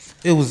silver.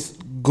 It was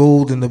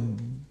gold and the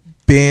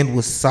band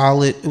was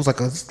solid. It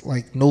was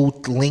like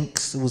no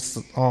links. It was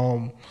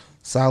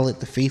solid.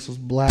 The face was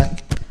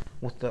black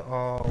with the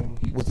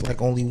with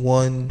like only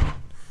 1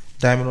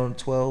 diamond on the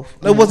 12.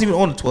 Mm-hmm. It wasn't even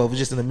on the 12. It was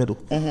just in the middle,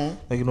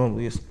 like it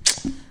normally is.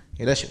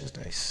 Yeah, that shit was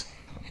nice.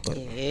 But,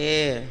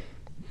 yeah.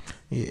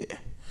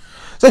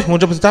 So, you want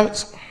to jump into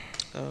topics?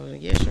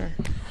 Yeah, sure.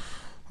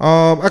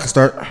 I can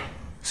start.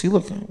 See,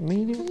 look,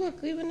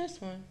 leaving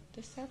this one.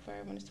 This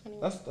sapphire one is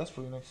 21. That's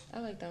pretty nice. I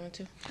like that one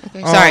too.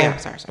 Okay, sorry.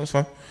 That's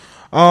fine.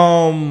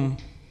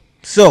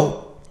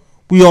 So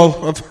we all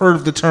have heard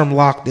of the term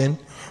locked in,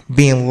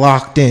 being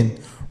locked in,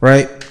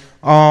 right?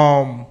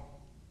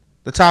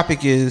 The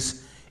topic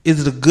is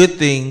it a good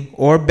thing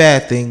or a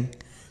bad thing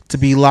to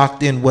be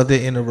locked in, whether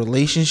in a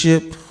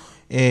relationship,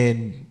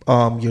 in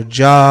your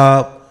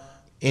job,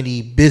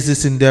 any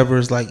business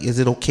endeavors? Like, is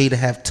it okay to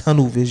have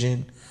tunnel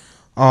vision?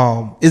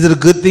 Is it a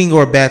good thing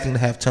or a bad thing to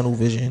have tunnel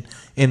vision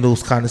in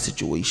those kind of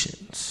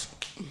situations?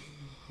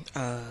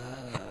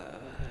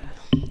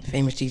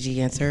 Famous GG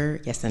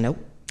answer, yes and no.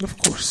 Of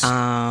course.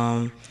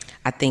 I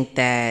think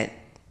that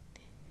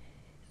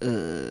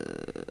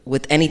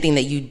with anything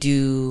that you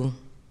do,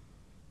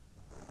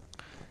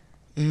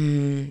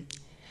 I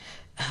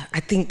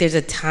think there's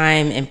a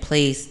time and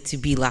place to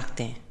be locked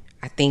in.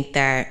 I think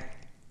that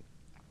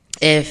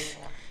if,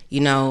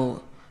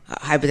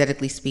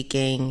 hypothetically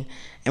speaking,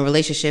 in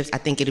relationships, I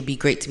think it'd be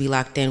great to be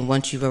locked in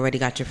once you've already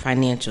got your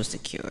financial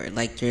secured,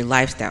 like your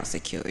lifestyle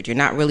secured. You're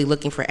not really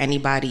looking for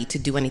anybody to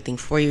do anything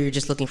for you. You're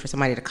just looking for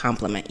somebody to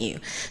compliment you.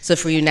 So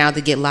for you now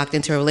to get locked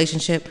into a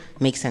relationship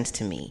makes sense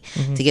to me.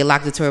 Mm-hmm. To get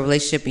locked into a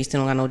relationship, you still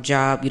don't got no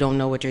job, you don't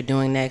know what you're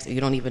doing next, or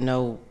you don't even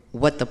know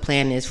what the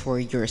plan is for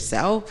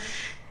yourself,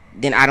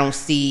 then I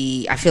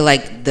feel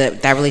like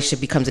that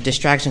relationship becomes a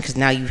distraction because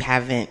now you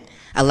haven't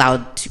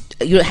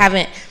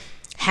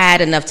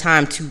had enough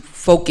time to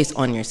focus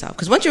on yourself.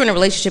 Because once you're in a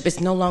relationship, it's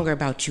no longer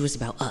about you, it's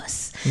about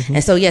us. Mm-hmm.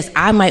 And so, yes,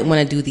 I might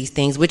want to do these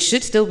things, which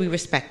should still be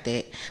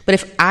respected. But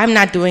if I'm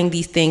not doing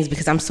these things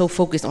because I'm so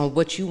focused on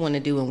what you want to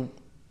do and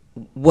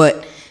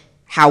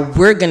how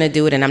we're gonna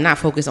do it, and I'm not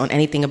focused on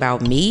anything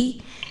about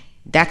me,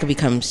 that could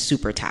become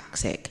super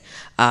toxic.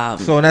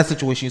 So in that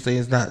situation, you say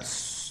it's not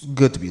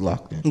good to be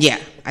locked in. Yeah,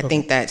 I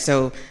think that.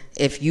 So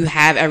if you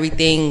have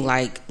everything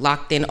like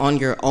locked in on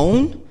your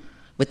own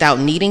without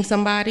needing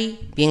somebody,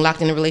 being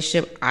locked in a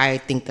relationship, I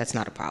think that's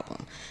not a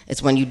problem.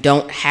 It's when you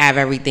don't have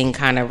everything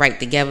kind of right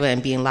together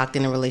and being locked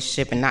in a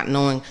relationship and not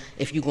knowing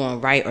if you're going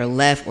right or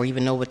left or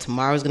even know what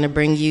tomorrow's going to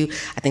bring you.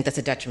 I think that's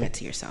a detriment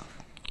to yourself.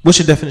 What's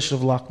your definition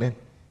of locked in?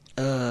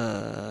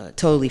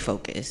 Totally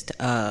focused.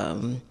 I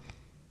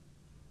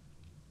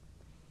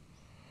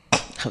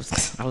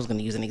was going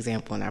to use an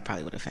example and I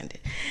probably would offend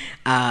it.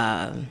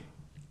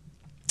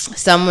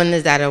 Someone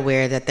is that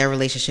aware that their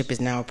relationship is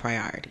now a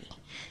priority.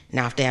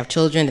 Now, if they have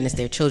children, then it's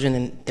their children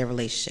and their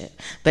relationship.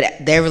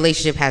 But their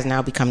relationship has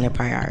now become their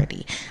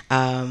priority.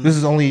 This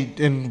is only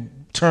in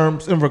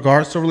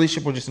regards to a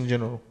relationship or just in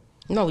general?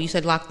 No, you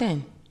said locked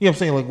in. Yeah, I'm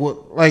saying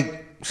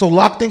so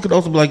locked in could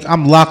also be like,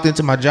 I'm locked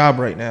into my job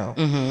right now.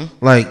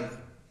 Mm-hmm. Like,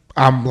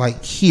 I'm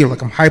like here,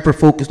 like I'm hyper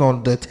focused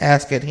on the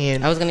task at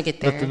hand. I was going to get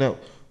there. Nothing else.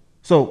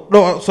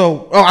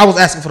 I was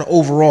asking for the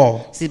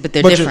overall. See, but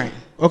they're different.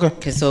 Okay.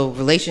 Because so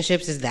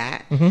relationships is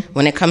that. Mm-hmm.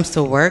 When it comes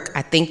to work,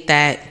 I think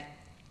that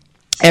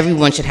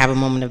everyone should have a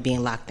moment of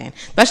being locked in,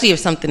 especially if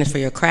something is for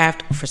your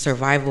craft, or for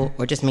survival,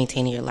 or just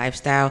maintaining your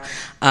lifestyle.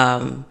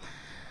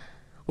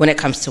 When it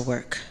comes to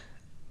work,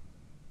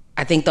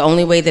 I think the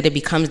only way that it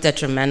becomes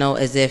detrimental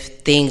is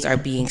if things are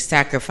being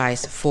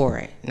sacrificed for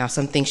it. Now,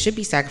 some things should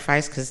be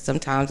sacrificed because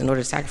sometimes in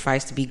order to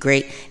sacrifice to be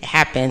great, it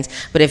happens.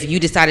 But if you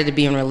decided to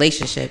be in a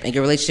relationship and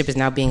your relationship is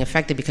now being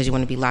affected because you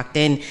want to be locked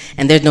in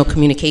and there's no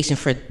communication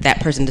for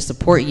that person to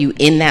support you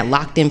in that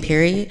locked in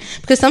period,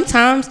 because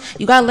sometimes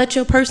you got to let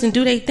your person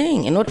do their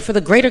thing in order for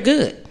the greater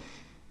good.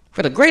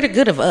 For the greater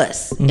good of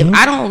us. Mm-hmm. If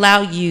I don't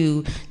allow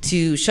you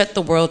to shut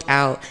the world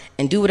out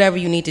and do whatever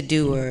you need to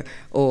do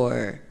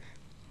or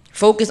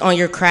focus on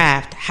your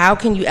craft, how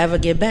can you ever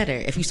get better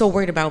if you're so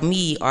worried about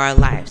me or our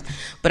lives?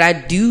 But I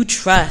do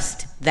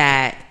trust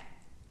that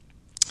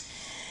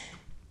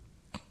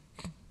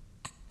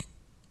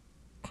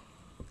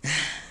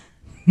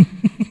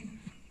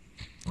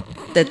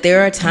that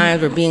there are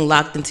times where being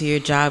locked into your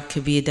job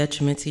could be a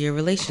detriment to your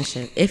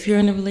relationship. If you're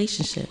in a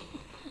relationship.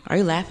 Are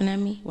you laughing at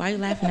me? Why are you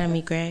laughing at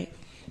me, Greg?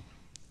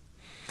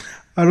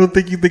 I don't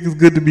think you think it's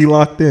good to be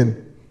locked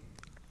in.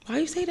 Why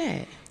you say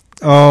that?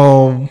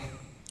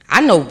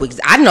 I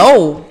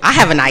know. I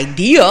have an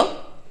idea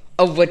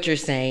of what you're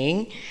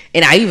saying,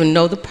 and I even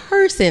know the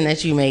person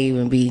that you may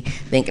even be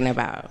thinking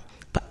about.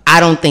 But I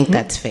don't think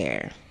that's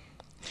fair,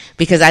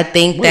 because I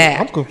think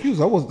that I'm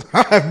confused. I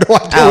have no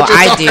idea. Oh,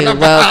 I do.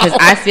 Well, because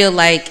I feel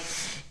like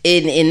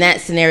in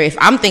that scenario, if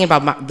I'm thinking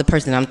about the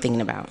person I'm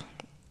thinking about,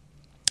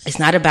 it's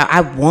not about,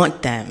 I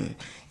want them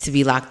to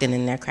be locked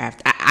in their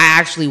craft. I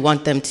actually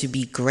want them to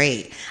be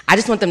great. I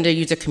just want them to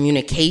use their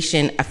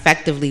communication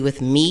effectively with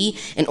me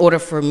in order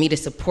for me to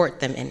support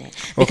them in it.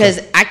 Because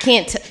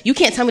okay. You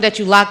can't tell me that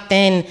you locked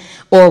in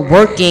or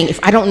working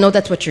if I don't know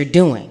that's what you're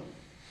doing.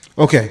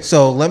 Okay,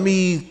 so let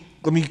me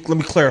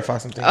clarify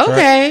something.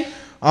 Okay. Right?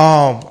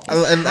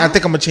 And I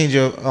think I'm gonna change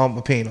your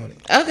opinion on it.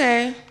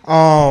 Okay.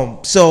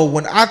 So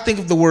when I think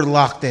of the word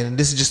locked in, and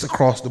this is just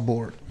across the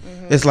board,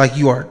 it's like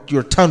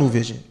you're tunnel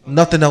vision.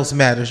 Nothing else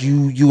matters.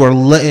 You are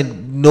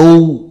letting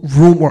no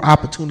room or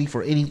opportunity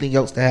for anything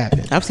else to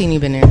happen. I've seen you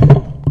been there.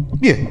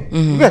 Yeah,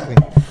 exactly.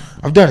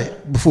 I've done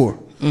it before.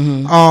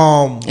 In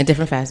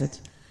different facets.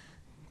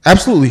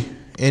 Absolutely,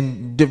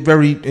 in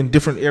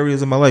different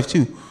areas of my life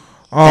too.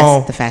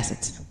 That's the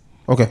facets.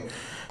 Okay.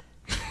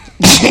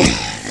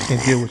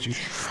 Can't deal with you.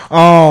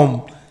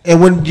 And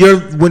when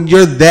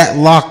you're that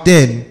locked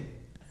in,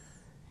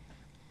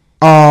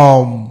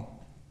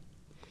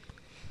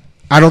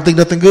 I don't think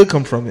nothing good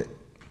comes from it.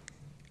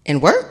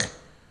 In work,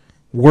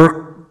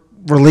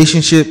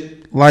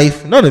 relationship,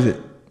 life, none of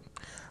it.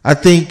 I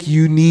think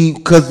you need,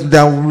 because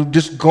now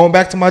just going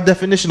back to my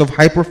definition of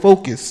hyper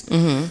focus,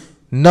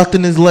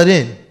 nothing is let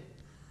in,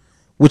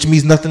 which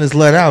means nothing is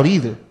let out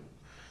either.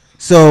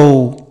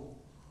 So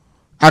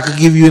I could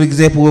give you an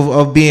example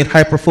of being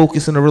hyper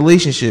focused in a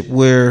relationship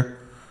where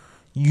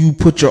you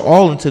put your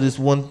all into this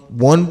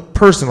one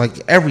person,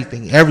 like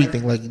everything,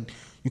 like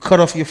you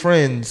cut off your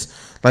friends.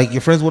 Like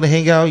your friends want to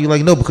hang out, you're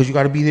like, no, because you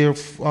got to be there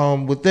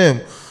with them.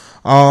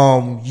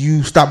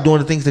 You stop doing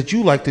the things that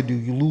you like to do.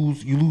 You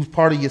lose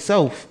part of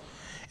yourself,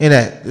 and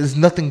that there's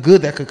nothing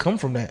good that could come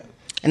from that.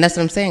 And that's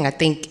what I'm saying. I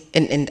think,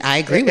 and I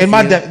agree with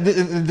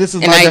you. This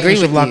is my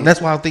definition of lock. That's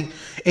why I think,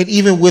 and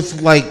even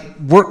with like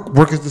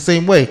work is the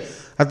same way.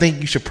 I think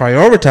you should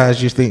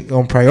prioritize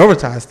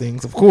prioritize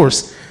things, of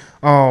course.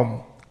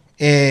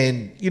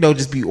 And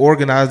just be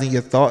organizing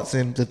your thoughts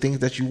and the things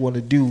that you want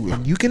to do, and I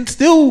think you can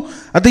still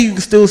achieve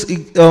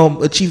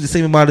the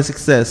same amount of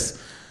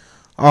success,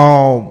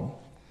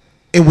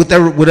 in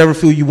whatever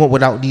field you want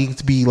without needing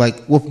to be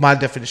like with my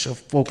definition of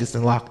focused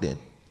and locked in.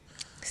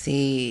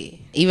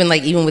 See, even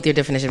with your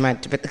definition,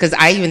 because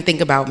I even think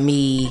about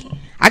me,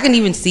 I can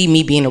even see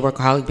me being a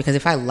workaholic, because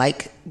if I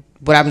like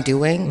what I'm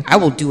doing, I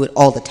will do it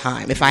all the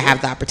time if I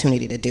have the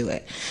opportunity to do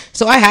it.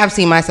 So I have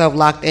seen myself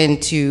locked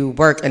into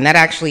work, and that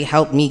actually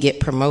helped me get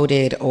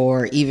promoted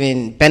or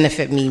even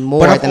benefit me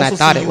more than I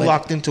thought it would.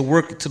 Locked into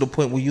work to the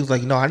point where you was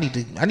like, no, I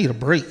need a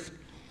break.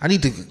 I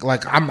need to,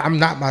 like, I'm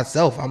not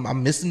myself.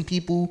 I'm missing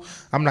people.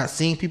 I'm not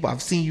seeing people.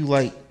 I've seen you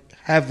like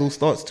have those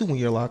thoughts too when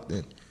you're locked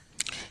in.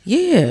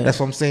 Yeah, that's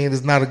what I'm saying.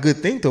 It's not a good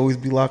thing to always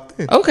be locked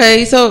in.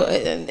 Okay, so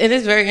it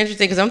is very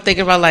interesting because I'm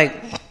thinking about like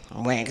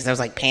when, because there was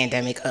like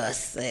pandemic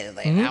us.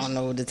 Like, I don't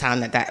know the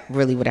time that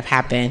really would have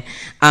happened.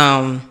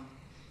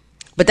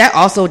 But that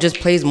also just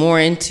plays more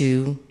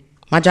into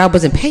my job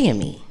wasn't paying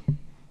me.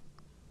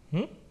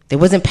 It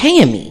wasn't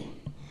paying me.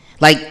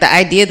 Like the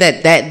idea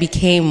that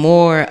became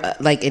more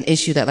like an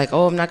issue that like,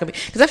 oh, I'm not going to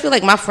be, because I feel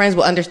like my friends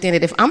will understand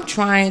that if I'm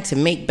trying to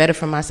make better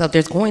for myself,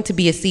 there's going to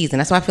be a season.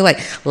 That's why I feel like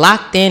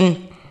locked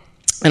in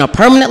a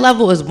permanent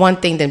level is one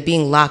thing than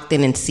being locked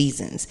in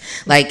seasons.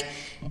 Like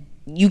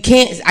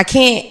I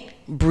can't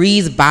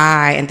breeze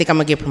by and think I'm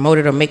going to get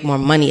promoted or make more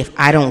money if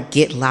I don't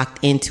get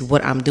locked into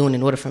what I'm doing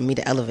in order for me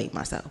to elevate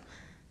myself.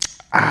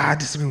 I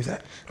disagree with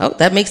that. Oh,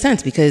 that makes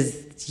sense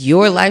because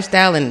your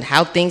lifestyle and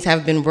how things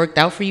have been worked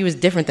out for you is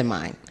different than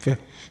mine. Okay.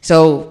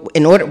 So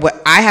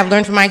what I have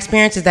learned from my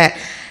experience is that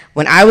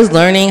when I was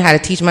learning how to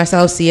teach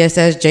myself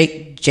CSS,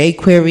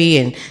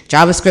 jQuery, and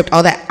JavaScript,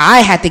 all that,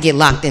 I had to get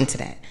locked into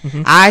that.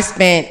 I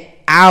spent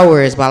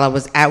hours while I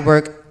was at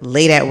work,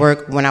 late at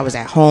work, when I was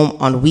at home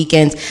on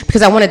weekends,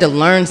 because I wanted to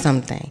learn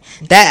something.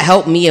 That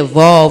helped me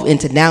evolve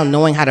into now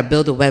knowing how to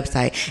build a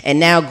website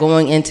and now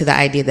going into the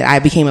idea that I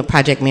became a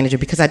project manager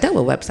because I dealt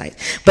with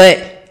websites.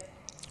 But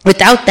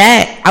without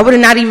that, I would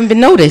have not even been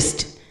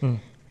noticed.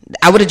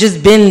 I would have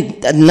just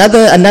been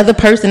another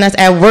person that's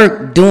at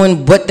work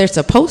doing what they're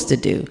supposed to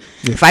do.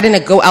 Yeah. If I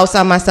didn't go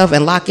outside myself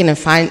and lock in and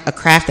find a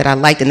craft that I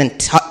liked and then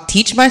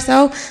teach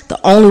myself, the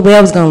only way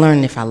I was going to learn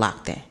is if I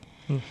locked in.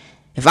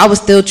 If I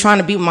was still trying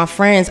to be with my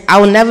friends, I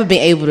would never be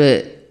able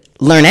to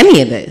learn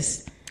any of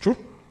this. True.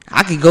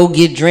 I could go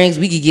get drinks,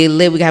 we could get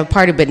lit, we could have a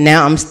party, but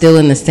now I'm still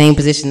in the same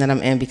position that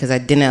I'm in because I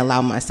didn't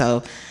allow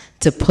myself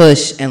to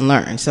push and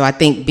learn. So I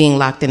think being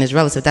locked in is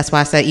relative. That's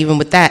why I said even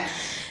with that,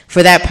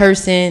 for that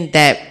person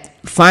that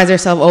finds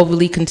herself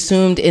overly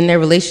consumed in their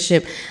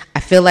relationship, I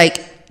feel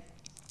like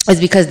it's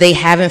because they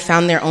haven't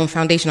found their own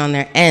foundation on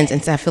their ends.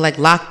 And so I feel like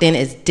locked in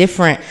is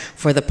different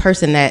for the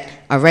person that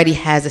already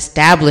has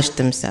established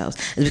themselves.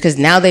 It's because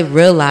now they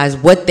realize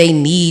what they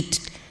need,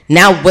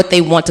 now what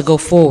they want to go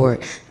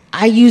forward.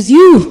 I use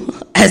you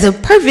as a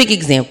perfect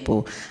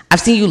example. I've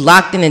seen you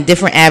locked in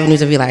different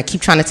avenues of your life. I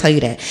keep trying to tell you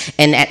that.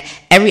 And at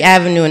every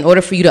avenue, in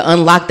order for you to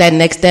unlock that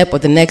next step or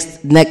the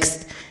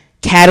next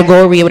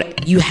category,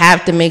 you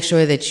have to make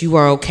sure that you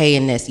are okay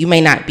in this. You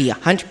may not be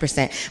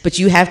 100%, but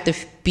you have to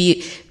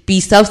be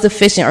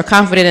self-sufficient or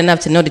confident enough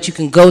to know that you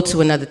can go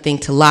to another thing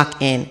to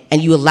lock in,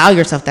 and you allow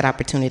yourself that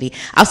opportunity.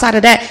 Outside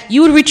of that,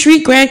 you would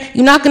retreat, Greg.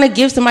 You're not going to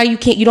give somebody you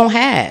don't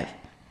have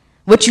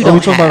what you don't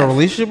have. Are we talking about a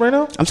relationship right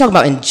now? I'm talking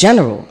about in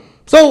general.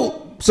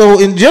 So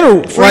in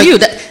general, for like, you,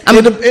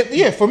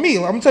 for me,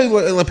 I'm gonna tell you,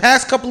 in the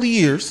past couple of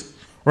years,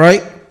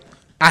 right,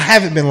 I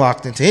haven't been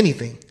locked into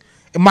anything.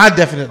 In my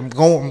definition,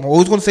 I'm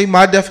always going to say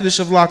my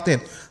definition of locked in.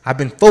 I've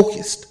been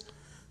focused.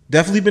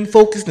 Definitely been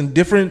focused in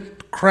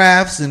different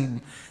crafts and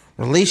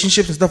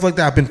relationships and stuff like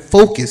that. I've been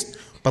focused.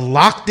 But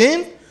locked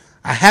in,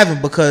 I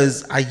haven't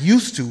because I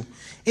used to.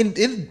 And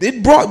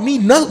it brought me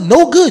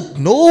no good,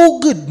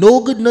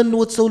 none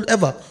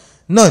whatsoever.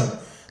 None.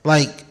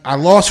 Like, I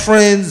lost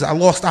friends. I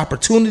lost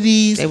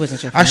opportunities. They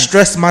wasn't your friends. I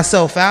stressed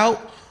myself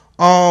out.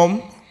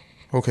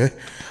 Okay.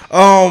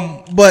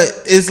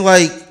 But it's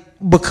like,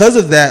 because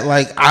of that,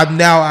 like I'm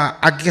now,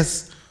 I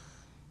guess,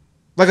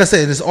 like I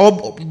said, it's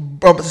all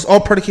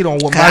predicated on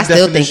what my definition. I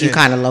still think you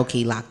kind of low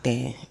key locked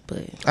in,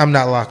 but I'm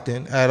not locked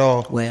in at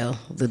all. Well,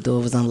 the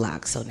door was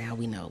unlocked, so now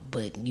we know.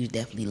 But you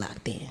definitely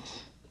locked in.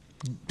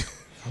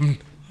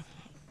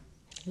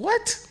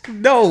 What?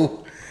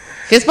 No.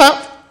 Fist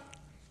pump.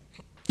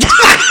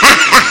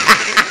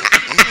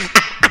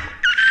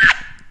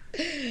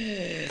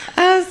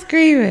 I was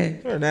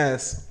screaming. You're an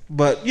ass.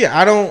 But yeah,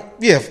 I don't.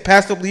 Yeah, for the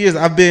past couple of years,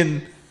 I've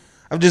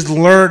just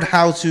learned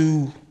how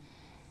to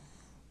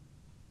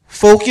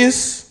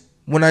focus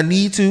when I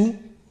need to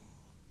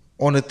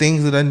on the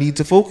things that I need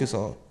to focus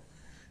on,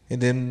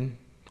 and then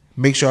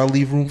make sure I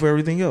leave room for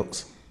everything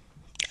else.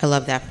 I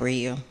love that for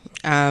you.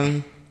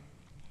 I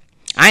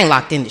ain't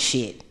locked into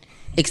shit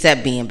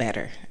except being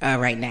better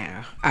right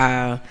now.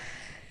 I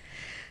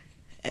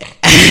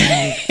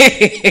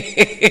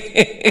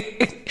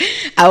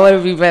want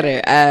to be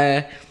better.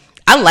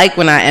 I like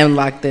when I am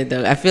locked in,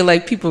 though. I feel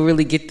like people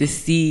really get to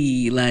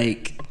see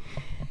like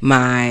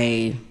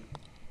my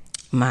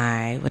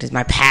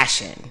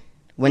passion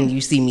when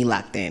you see me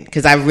locked in,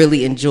 because I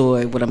really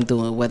enjoy what I'm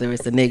doing, whether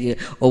it's a nigga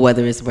or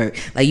whether it's work.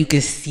 Like, you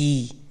can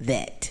see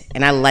that,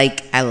 and I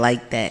like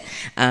that.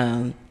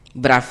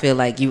 But I feel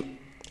like to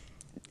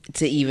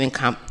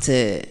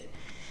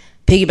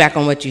piggyback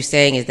on what you're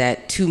saying is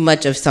that too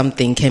much of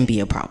something can be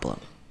a problem.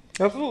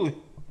 Absolutely.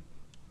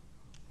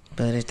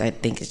 But I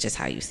think it's just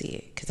how you see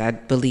it. Because I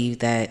believe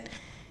that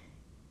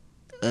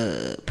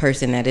a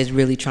person that is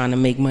really trying to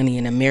make money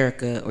in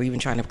America or even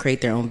trying to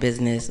create their own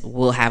business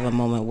will have a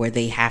moment where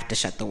they have to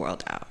shut the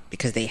world out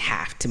because they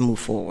have to move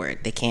forward.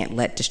 They can't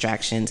let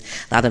distractions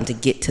allow them to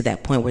get to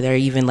that point where they're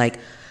even like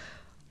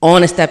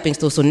on a stepping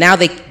stool. So now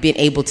they've been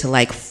able to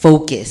like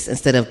focus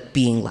instead of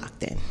being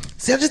locked in.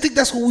 See, I just think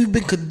that's what we've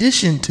been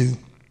conditioned to.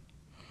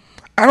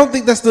 I don't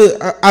think that's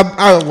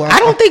I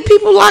don't think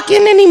people lock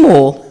in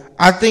anymore.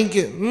 I think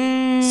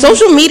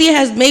social media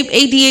has made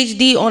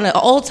ADHD on an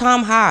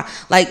all-time high.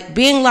 Like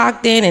being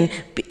locked in and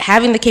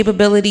having the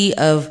capability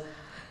of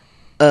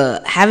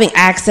having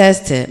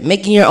access to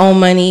making your own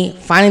money,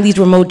 finding these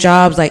remote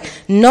jobs. Like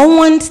no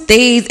one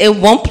stays in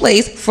one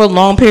place for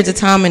long periods of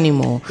time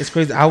anymore. It's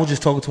crazy. I was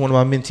just talking to one of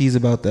my mentees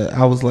about that.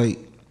 I was like,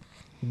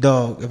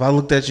 dog, if I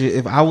looked at you,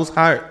 if I was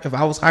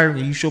hiring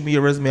you, you showed me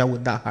your resume, I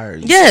would not hire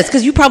you. Yes,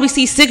 because you probably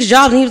see 6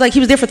 jobs, and he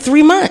was there for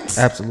 3 months.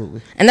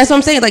 Absolutely. And that's what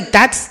I'm saying. Like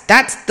that's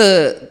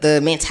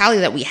the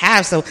mentality that we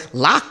have. So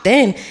locked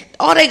in,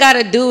 all they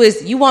gotta do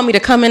is, you want me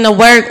to come into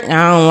work?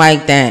 I don't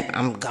like that.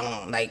 I'm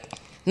gone. Like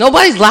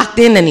nobody's locked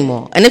in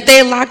anymore. And if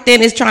they're locked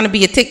in, it's trying to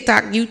be a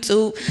TikTok,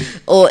 YouTube,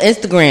 or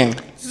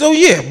Instagram. So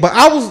yeah, but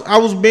I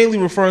was mainly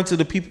referring to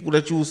the people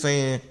that you were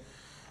saying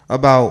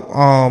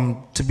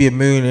about to be a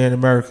millionaire in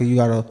America, you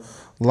gotta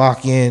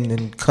lock in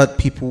and cut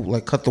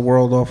the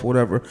world off or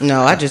whatever.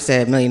 No, I just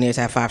said millionaires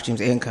have 5 streams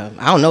of income.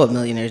 I don't know what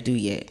millionaires do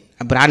yet,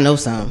 but I know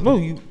some. No,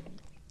 you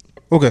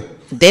okay?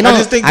 They don't. I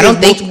just think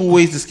there's multiple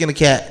ways to skin a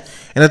cat,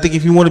 and I think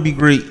if you want to be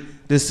great,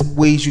 there's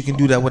ways you can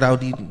do that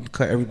without needing to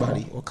cut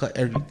everybody or cut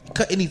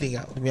anything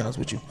out. To be honest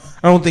with you,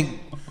 I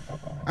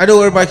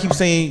know everybody keeps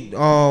saying,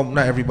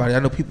 not everybody. I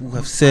know people who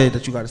have said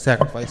that you got to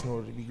sacrifice in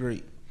order to be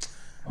great.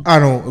 I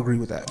don't agree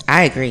with that.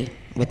 I agree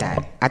with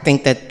that. I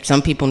think that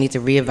some people need to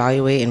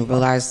reevaluate and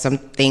realize some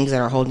things that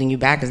are holding you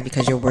back is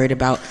because you're worried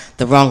about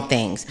the wrong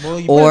things. Well,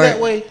 you put it that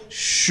way,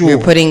 sure.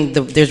 You're putting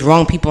there's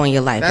wrong people in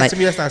your life. To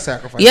me, that's not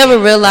sacrifice. You ever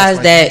realize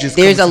that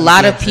there's a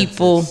lot of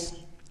people?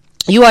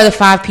 You are the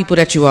 5 people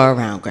that you are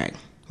around, Greg.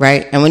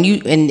 Right? And when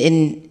you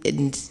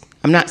and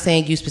I'm not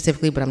saying you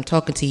specifically, but I'm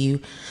talking to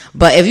you.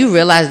 But if you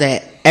realize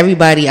that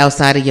everybody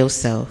outside of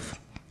yourself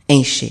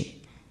ain't shit,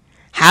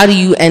 how do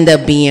you end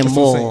up being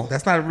more?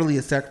 That's not really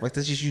a sacrifice.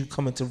 That's just you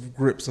coming to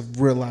grips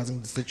of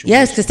realizing the situation.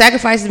 Yes, the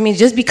sacrifices mean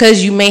just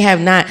because you may have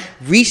not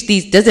reached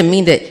these doesn't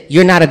mean that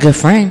you're not a good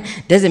friend.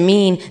 Doesn't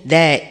mean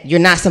that you're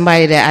not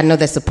somebody that I know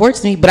that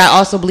supports me. But I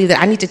also believe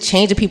that I need to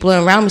change the people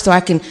around me so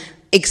I can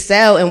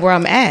excel in where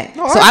I'm at.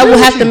 So I will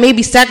have to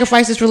maybe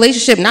sacrifice this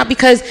relationship, not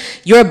because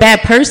you're a bad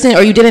person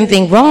or you did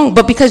anything wrong,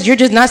 but because you're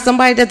just not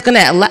somebody that's going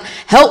to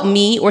help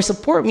me or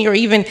support me or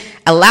even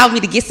allow me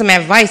to get some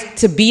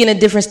advice to be in a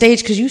different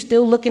stage because you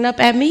still looking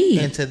up at me.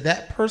 And to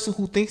that person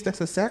who thinks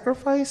that's a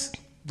sacrifice,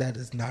 that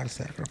is not a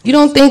sacrifice. You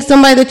don't think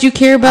somebody that you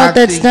care about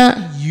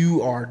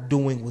you are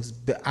doing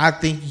I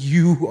think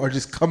you are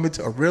just coming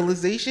to a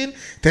realization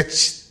that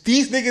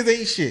these niggas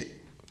ain't shit.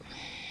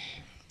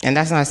 And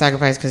that's not a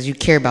sacrifice because you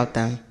care about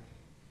them.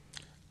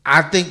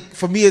 I think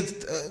for me,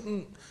 it's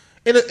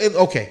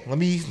okay. Let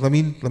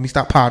me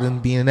stop pouting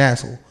and being an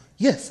asshole.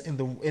 Yes, in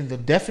the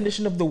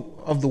definition of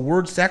the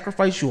word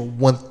sacrifice, you're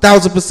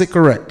 1,000%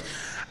 correct.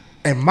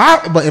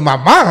 But in my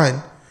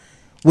mind,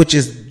 which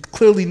is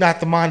clearly not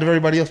the mind of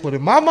everybody else, but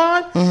in my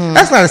mind,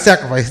 that's not a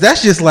sacrifice.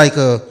 That's just like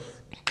a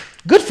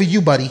good for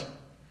you, buddy.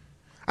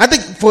 I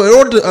think in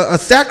order to a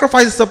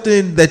sacrifice is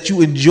something that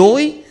you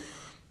enjoy.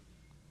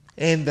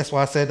 And that's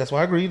why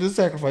I agree to the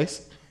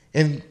sacrifice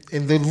in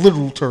the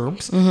literal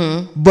terms.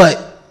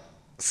 But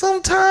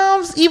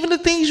sometimes even the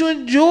things you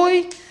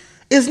enjoy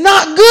is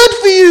not good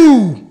for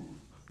you.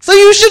 So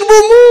you should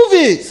remove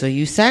it. So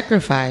you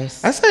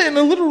sacrifice. I said in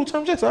the literal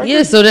terms, yes. I agree.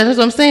 Yeah, so that's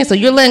what I'm saying. So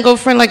you're letting go of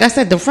a friend. Like I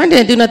said, the friend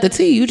didn't do nothing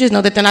to you. You just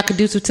know that they're not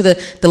conducive to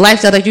the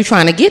lifestyle that you're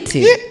trying to get to.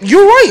 Yeah,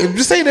 you're right. I'm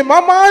just saying in my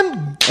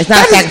mind. It's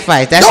not a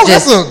sacrifice. That's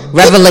just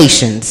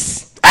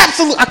revelations.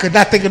 Absolutely. I could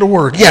not think of the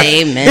word. Yes.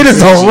 Amen. It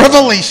is a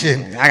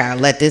revelation. I gotta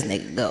let this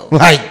nigga go.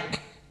 Like,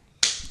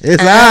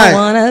 it's I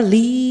wanna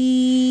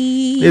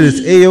leave. It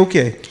is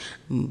A-okay.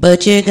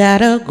 But you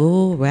gotta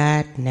go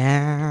right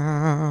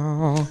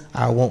now.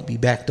 I won't be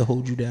back to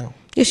hold you down.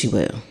 Yes, you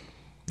will.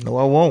 No,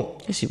 I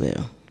won't. Yes, you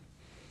will.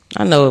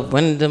 I know if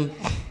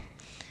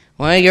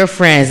one of your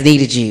friends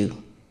needed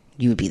you,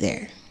 you would be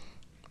there.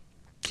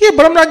 Yeah,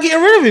 but I'm not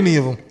getting rid of any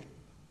of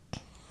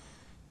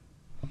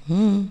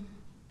them.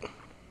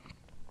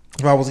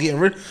 If I was getting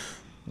rid,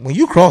 when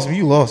you crossed me,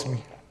 you lost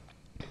me.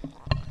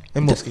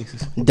 In most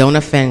cases. Don't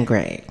offend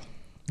Greg.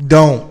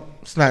 Don't.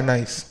 It's not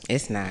nice.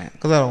 It's not.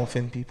 Because I don't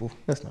offend people.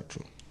 That's not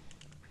true.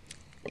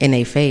 In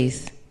their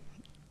face.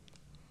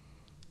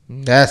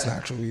 That's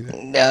not true either.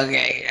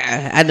 Okay.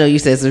 I know you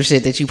said some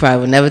shit that you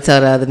probably would never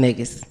tell the other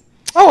niggas.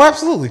 Oh,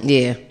 absolutely.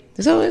 Yeah.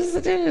 So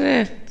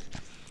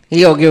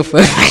he don't give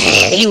a fuck.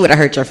 He would have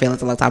hurt your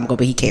feelings a long time ago,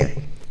 but he cared.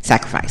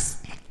 Sacrifice.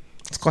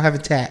 It's called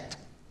having tact.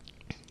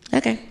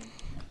 Okay.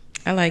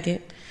 I like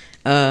it.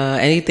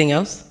 Anything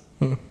else?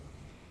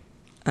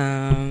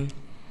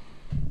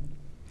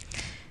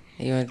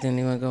 You want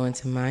to go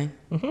into mine?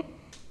 Mm-hmm.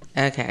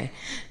 Okay.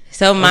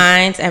 So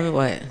mine's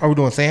what? Are we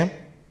doing Sam?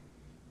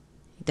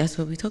 That's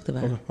what we talked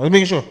about. Okay. I was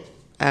making sure.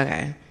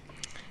 Okay.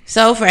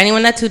 So for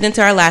anyone that tuned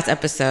into our last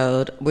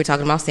episode, we're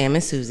talking about Sam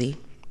and Susie.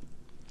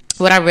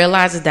 What I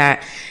realized is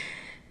that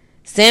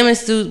Sam and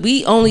Susie,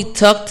 we only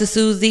talk to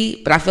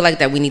Susie, but I feel like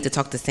that we need to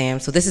talk to Sam.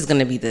 So this is going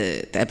to be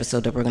the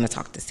episode that we're going to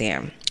talk to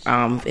Sam.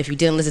 If you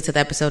didn't listen to the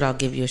episode, I'll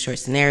give you a short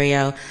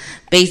scenario.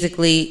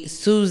 Basically,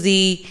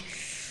 Susie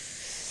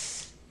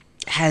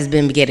has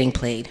been getting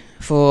played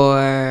for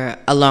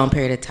a long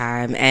period of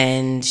time,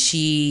 and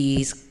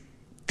she's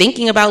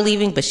thinking about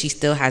leaving, but she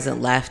still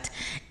hasn't left.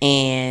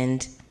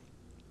 And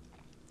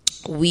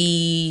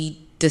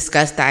we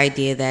discussed the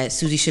idea that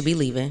Susie should be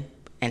leaving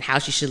and how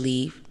she should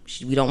leave.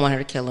 We don't want her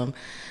to kill him.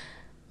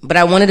 But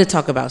I wanted to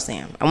talk about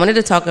Sam. I wanted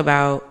to talk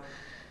about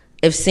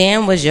if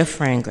Sam was your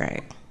friend,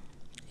 Greg,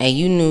 and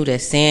you knew that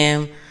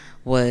Sam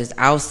was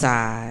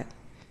outside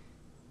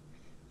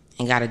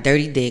and got a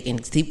dirty dick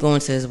and keep going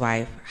to his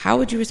wife, how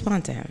would you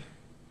respond to him?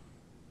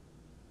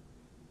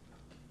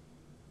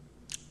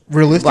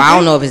 Realistically? Well, I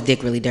don't know if his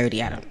dick really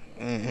dirty. I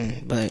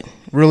don't. But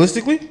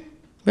realistically,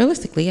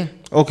 yeah.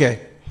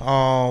 Okay.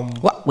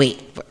 What?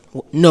 Wait.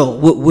 No.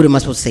 What am I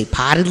supposed to say?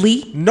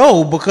 Pottedly?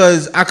 No,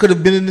 because I could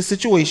have been in the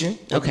situation.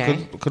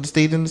 Okay. Could have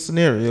stayed in the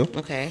scenario.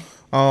 Okay.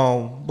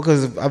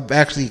 Because I've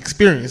actually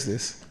experienced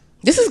this.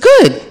 This is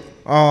good.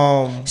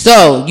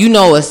 So you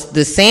know,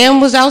 the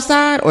Sam was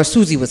outside or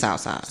Susie was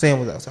outside? Sam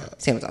was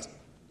outside. Sam was outside.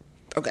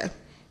 Okay.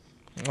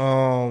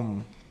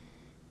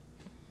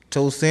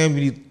 Told Sam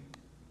you need to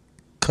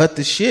cut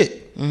the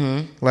shit.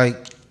 Mm-hmm.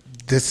 Like,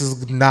 this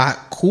is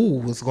not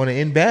cool. It's going to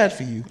end bad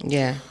for you.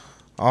 Yeah.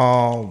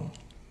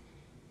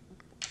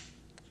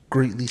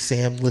 Greatly,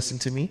 Sam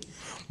listened to me.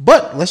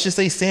 But let's just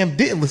say Sam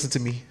didn't listen to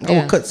me. I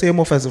would cut Sam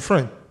off as a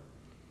friend.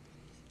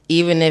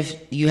 Even if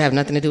you have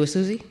nothing to do with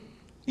Susie?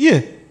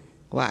 Yeah.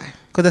 Why?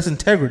 Because that's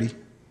integrity.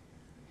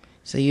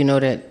 So you know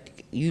that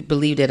you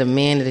believe that a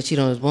man that cheated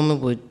on his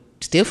woman would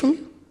steal from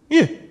you?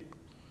 Yeah.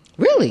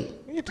 Really?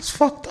 Yeah, that's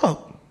fucked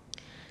up.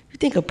 You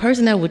think a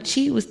person that would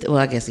cheat was... Well,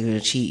 I guess if you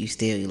would cheat, you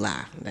steal, you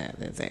lie.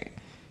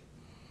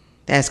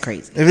 That's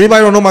crazy. If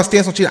anybody don't know my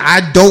stance on cheating,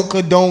 I don't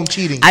condone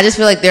cheating. I just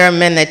feel like there are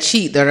men that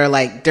cheat that are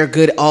like, they're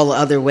good all the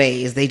other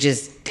ways. They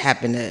just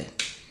happen to...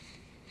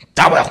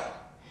 Well.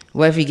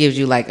 What if he gives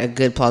you like a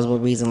good plausible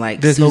reason, like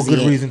there's Susie no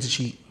good reason to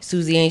cheat.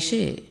 Susie ain't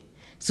shit.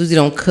 Susie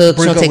don't cook.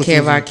 She don't take care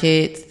of our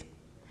kids.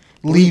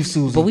 Leave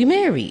Susie. But we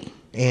married.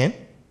 And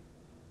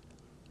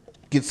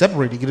get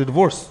separated, get a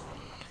divorce.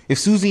 If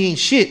Susie ain't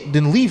shit,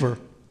 then leave her.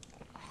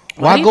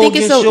 Why do you think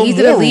it's so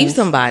easy to leave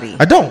somebody?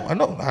 I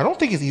don't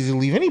think it's easy to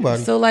leave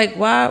anybody. So like,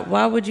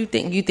 why would you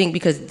think? You think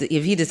because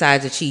if he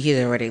decides to cheat, he's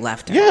already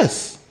left her.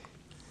 Yes.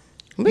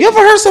 You ever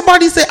heard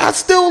somebody say, "I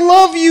still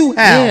love you"?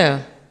 How?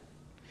 Yeah.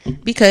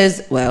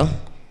 Because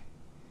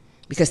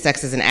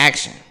sex is an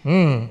action,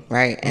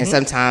 right? And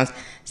sometimes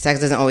sex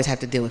doesn't always have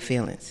to deal with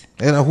feelings.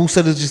 And who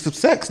said it's just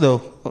sex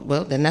though?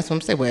 Well, then that's what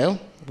I'm saying. Well,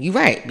 you're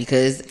right,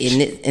 because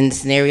in the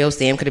scenario,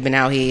 Sam could have been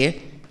out here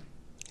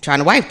trying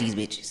to wife these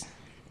bitches.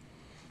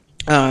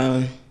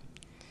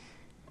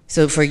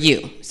 So for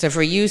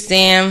you,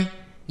 Sam,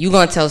 you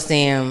gonna tell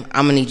Sam,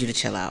 I'm gonna need you to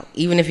chill out,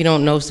 even if you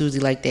don't know Susie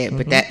like that.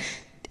 But that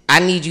I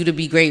need you to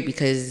be great,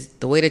 because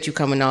the way that you're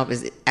coming off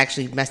is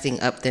actually messing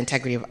up the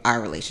integrity of our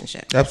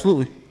relationship.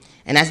 Absolutely.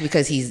 And that's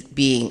because he's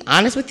being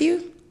honest with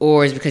you,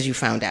 or is because you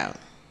found out?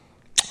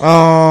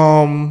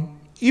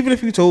 Even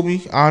if you told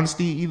me,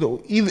 honesty, either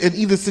in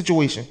either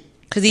situation.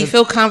 Because he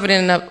felt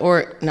confident enough,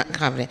 or not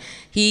confident.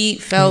 He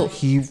felt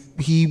he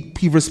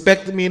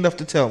respected me enough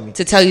to tell me,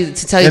 to tell you and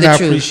the I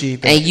truth,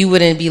 appreciate that. and you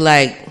wouldn't be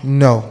like,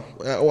 no,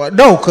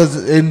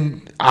 because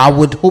I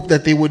would hope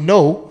that they would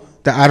know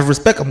that out of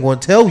respect, I'm going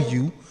to tell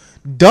you,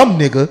 dumb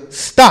nigga,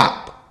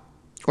 stop,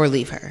 or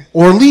leave her,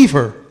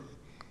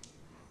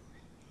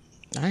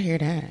 I hear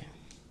that.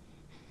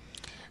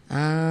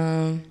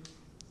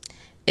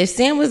 If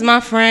Sam was my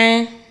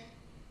friend,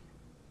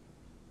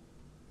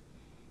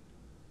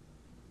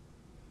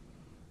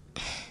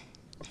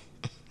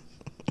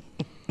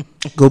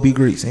 go be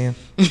great, Sam.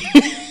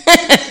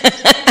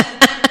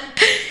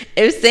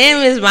 If Sam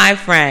is my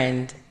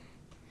friend,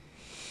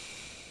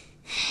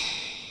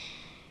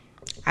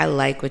 I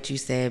like what you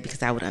said,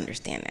 because I would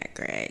understand that,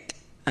 Greg.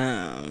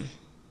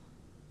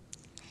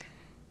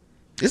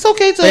 It's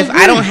okay to. But if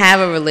I don't have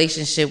a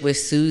relationship with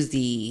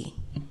Susie,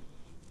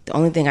 the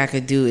only thing I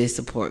could do is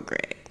support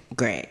Greg.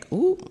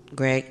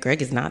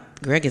 Greg is not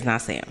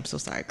Sam. So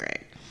sorry,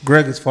 Greg.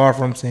 Greg is far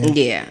from Sam.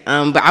 Yeah,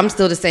 but I'm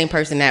still the same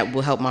person that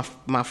will help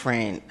my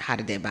friend hide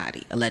a dead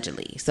body,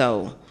 allegedly.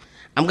 So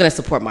I'm gonna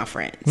support my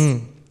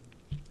friends.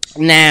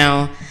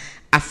 Now,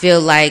 I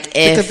feel like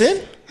if thick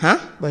or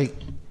thin, like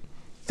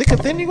thick or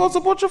thin, you gonna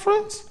support your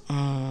friends?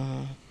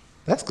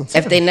 That's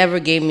concerning. If they never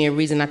gave me a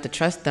reason not to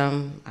trust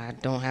them, I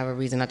don't have a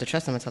reason not to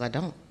trust them until I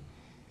don't.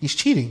 He's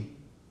cheating.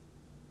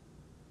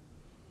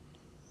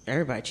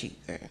 Everybody cheat.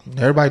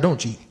 Everybody don't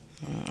cheat.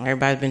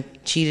 Everybody's been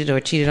cheated or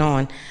cheated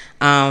on.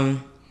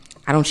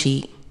 I don't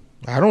cheat.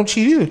 I don't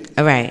cheat either.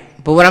 All right.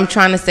 But what I'm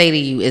trying to say to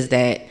you is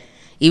that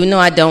even though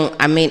I'll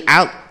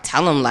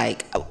tell him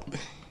like, oh,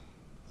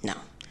 no.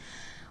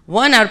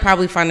 One, I would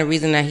probably find a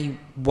reason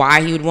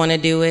why he would want to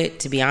do it,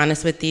 to be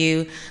honest with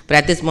you. But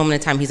at this moment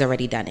in time, he's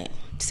already done it.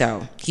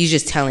 So he's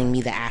just telling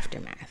me the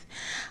aftermath.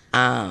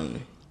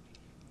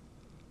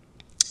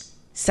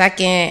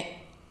 Second,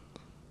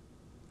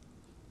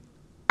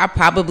 I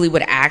probably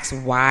would ask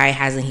why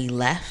hasn't he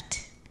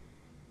left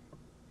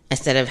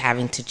instead of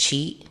having to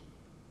cheat.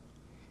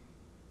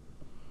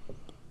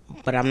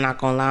 But I'm not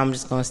gonna lie. I'm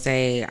just gonna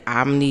say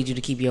I need you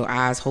to keep your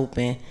eyes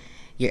open,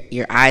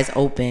 your eyes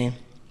open,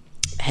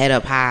 head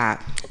up high,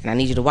 and I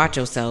need you to watch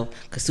yourself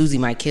because Susie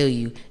might kill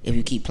you if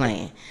you keep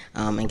playing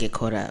and get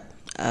caught up.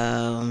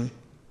 Can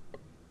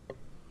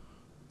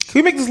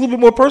we make this a little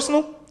bit more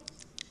personal?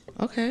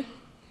 Okay.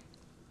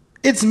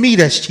 It's me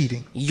that's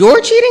cheating.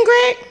 You're cheating,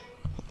 Greg?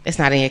 It's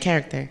not in your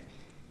character.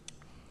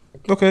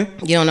 Okay.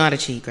 You don't know how to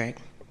cheat, Greg.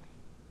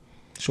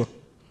 Sure.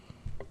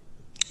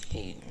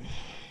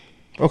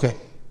 Okay.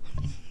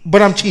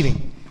 But I'm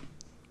cheating.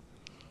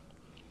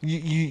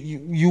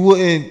 You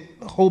wouldn't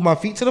hold my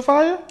feet to the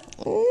fire?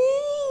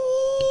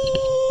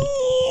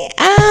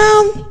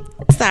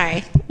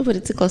 Sorry. I put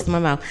it too close to my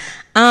mouth.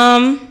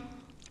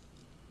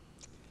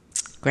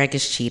 Greg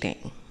is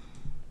cheating.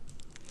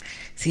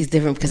 See, it's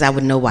different because I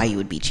would know why you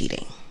would be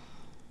cheating.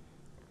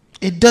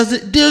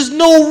 There's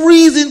no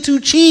reason to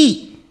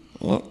cheat.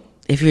 Well,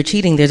 if you're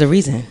cheating, there's a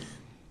reason.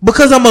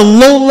 Because I'm a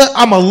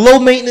low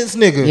maintenance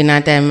nigga. You're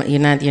not that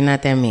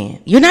man.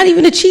 You're not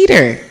even a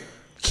cheater.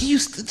 Can you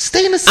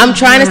stay in the scenario? I'm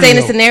trying to stay in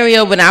the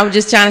scenario, but I was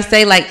just trying to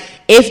say, like,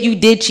 if you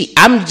did cheat,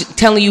 I'm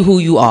telling you who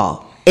you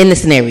are in the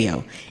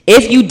scenario.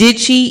 If you did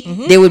cheat,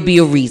 there would be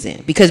a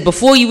reason. Because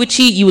before you would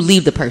cheat, you would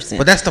leave the person.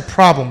 But that's the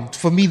problem.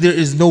 For me, there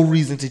is no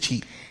reason to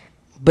cheat.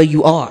 But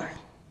you are.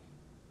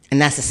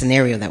 And that's the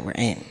scenario that we're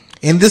in.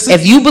 And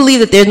if you believe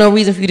that there's no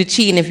reason for you to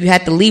cheat, and if you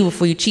had to leave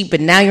before you cheat,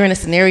 but now you're in a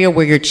scenario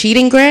where you're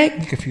cheating, Greg?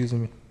 You're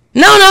confusing me.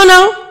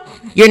 No.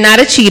 You're not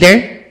a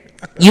cheater.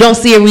 You don't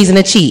see a reason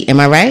to cheat. Am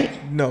I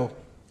right? No.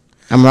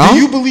 I'm wrong? Do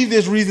you believe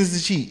there's reasons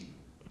to cheat?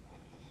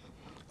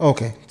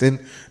 Okay.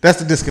 Then that's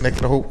the disconnect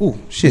of the whole... Ooh,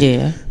 shit.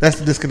 Yeah. That's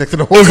the disconnect of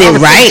the whole Is it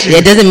right? conversation.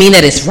 It doesn't mean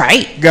that it's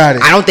right. Got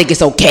it. I don't think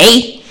it's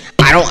okay.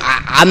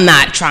 I'm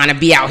not trying to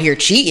be out here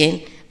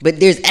cheating, but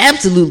there's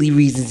absolutely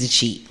reasons to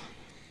cheat.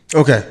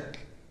 Okay.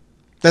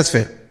 That's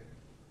fair.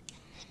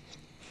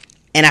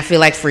 And I feel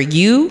like for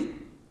you,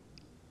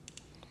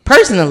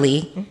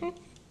 personally,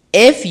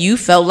 if you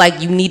felt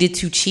like you needed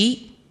to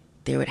cheat,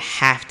 there would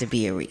have to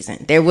be a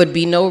reason. There would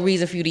be no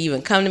reason for you to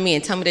even come to me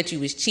and tell me that you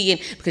was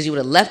cheating because you would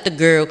have left the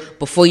girl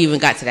before you even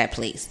got to that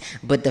place.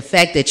 But the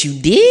fact that you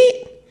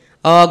did,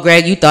 oh,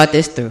 Greg, you thought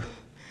this through.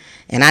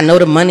 And I know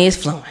the money is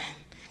flowing.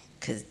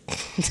 Because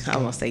I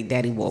won't say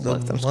Daddy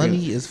Warbucks. The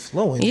money is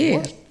flowing. Yeah.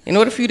 What? In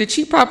order for you to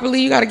cheat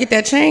properly, you got to get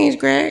that change,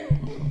 Greg.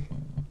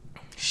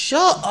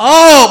 Shut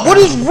up. What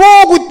is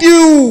wrong with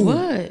you?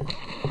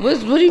 What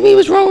do you mean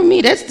what's wrong with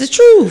me? That's the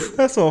truth.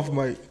 That's off,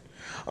 Mike.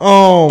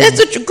 That's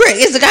the truth. Greg,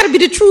 it's got to be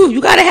the truth. You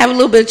got to have a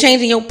little bit of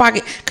change in your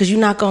pocket because you're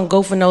not going to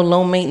go for no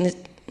low maintenance.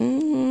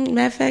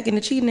 Matter of fact, in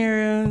the cheating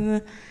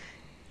area,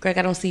 Greg,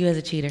 I don't see you as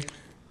a cheater.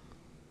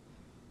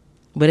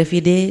 But if you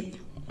did,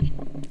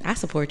 I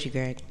support you,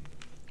 Greg.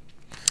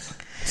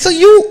 So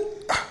you...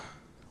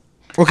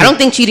 Okay. I don't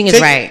think cheating is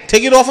right.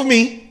 Take it off of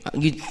me.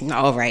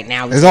 Right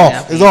now. It's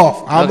off. It's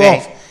off. I'm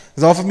off.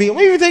 It's off of me. Let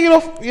me even take it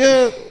off.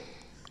 Yeah.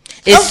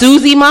 Is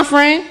Susie my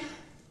friend?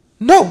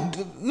 No.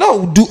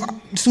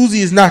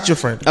 Susie is not your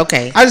friend.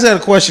 Okay. I just had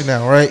a question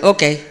now, right?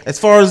 Okay. As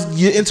far as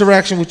your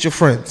interaction with your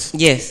friends.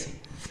 Yes.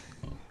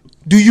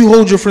 Do you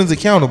hold your friends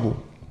accountable?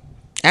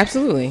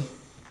 Absolutely.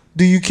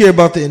 Do you care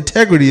about the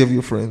integrity of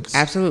your friends?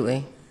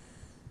 Absolutely.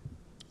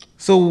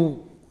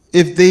 So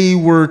if they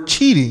were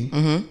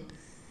cheating,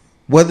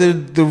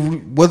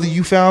 whether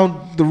you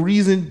found the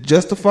reason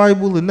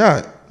justifiable or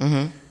not,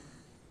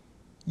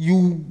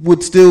 you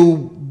would still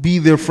be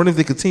their friend if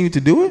they continue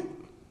to do it?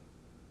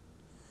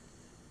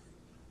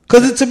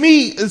 Because to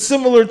me, it's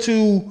similar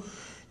to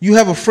you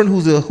have a friend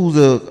who's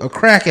a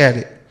crack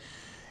addict,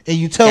 and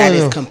you tell that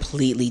him is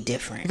completely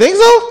different. You think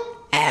so?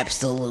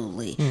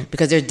 Absolutely,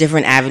 because there's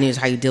different avenues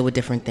how you deal with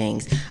different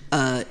things.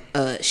 A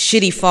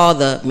shitty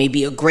father may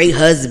be a great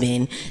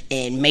husband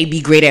and may be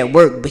great at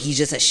work, but he's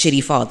just a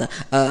shitty father.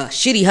 A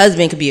shitty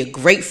husband could be a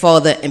great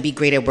father and be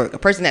great at work. A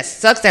person that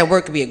sucks at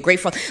work could be a great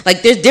father.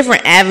 Like there's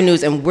different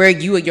avenues and where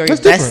you are your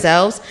That's best different.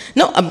 selves.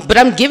 No, but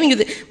I'm giving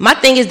you my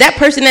thing is that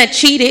person that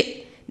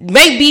cheated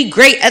may be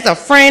great as a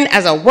friend,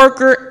 as a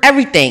worker,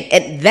 everything,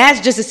 and that's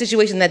just a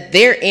situation that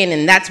they're in,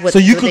 and that's what. So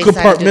you what could they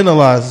decided to do.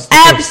 compartmentalize.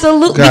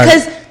 Absolutely,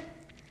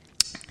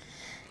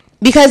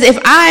 because if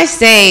I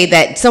say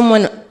that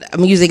someone, I'm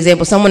gonna use the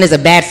example, someone is a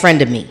bad friend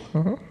to me,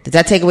 does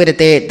that take away that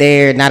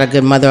they're not a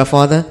good mother or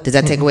father? Does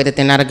that take away that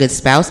they're not a good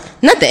spouse?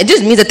 Nothing. It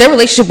just means that their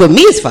relationship with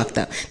me is fucked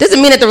up.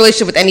 Doesn't mean that the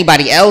relationship with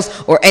anybody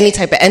else or any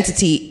type of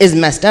entity is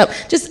messed up.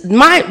 Just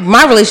my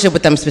relationship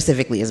with them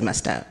specifically is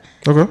messed up.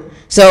 Okay.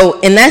 So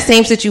in that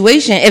same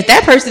situation, if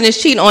that person is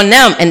cheating on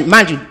them, and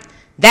mind you,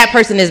 that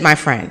person is my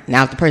friend.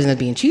 Now, if the person that's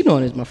being cheated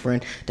on is my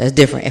friend, that's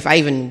different. If I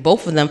even knew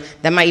both of them,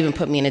 that might even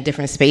put me in a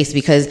different space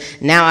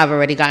because now I've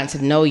already gotten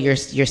to know your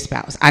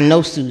spouse. I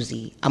know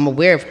Susie. I'm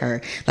aware of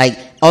her. Like,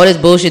 all this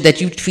bullshit that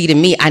you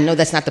feeding me, I know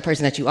that's not the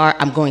person that you are.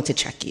 I'm going to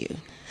check you.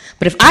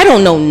 But if I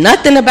don't know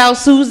nothing about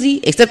Susie,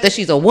 except that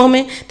she's a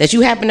woman that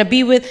you happen to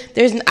be with,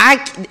 I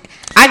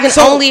can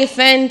only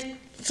offend.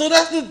 So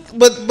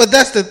but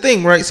that's the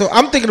thing, right? So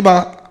I'm thinking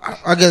about,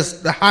 I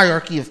guess, the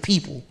hierarchy of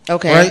people.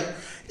 Okay. Right?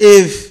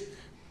 If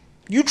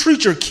you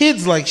treat your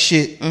kids like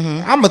shit,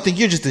 I'm gonna think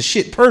you're just a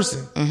shit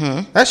person.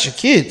 That's your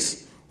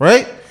kids,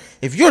 right?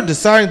 If you're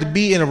deciding to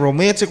be in a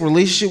romantic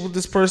relationship with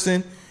this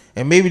person,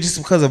 and maybe just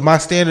because of my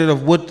standard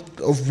of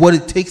what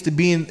it takes to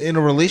be in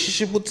a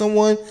relationship with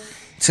someone,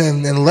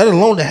 and let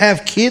alone to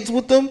have kids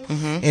with them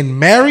and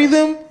marry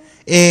them,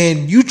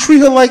 and you treat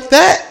her like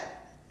that,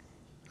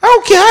 I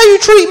don't care how you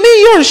treat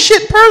me. You're a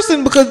shit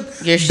person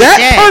because you're a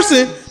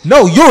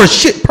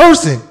shit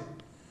person.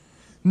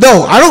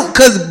 No, I don't,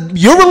 because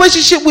your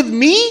relationship with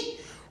me,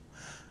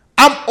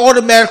 I'm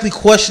automatically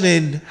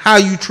questioning how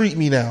you treat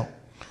me now.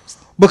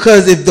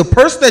 Because if the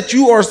person that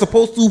you are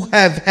supposed to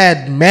have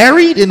had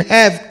married and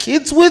have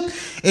kids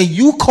with, and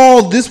you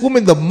call this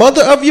woman the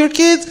mother of your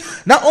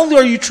kids, not only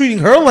are you treating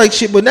her like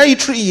shit, but now you're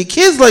treating your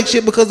kids like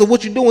shit because of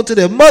what you're doing to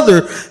their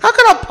mother. How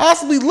can I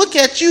possibly look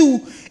at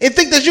you and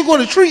think that you're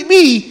going to treat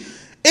me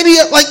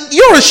like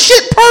you're a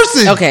shit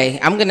person? Okay,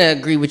 I'm going to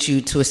agree with you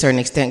to a certain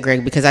extent,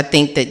 Greg, because I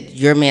think that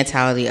your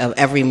mentality of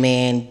every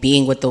man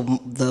being with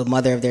the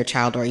mother of their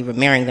child or even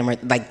marrying them,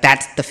 like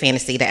that's the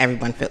fantasy that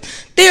everyone feels.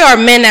 There are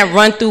men that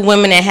run through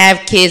women and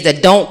have kids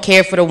that don't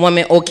care for the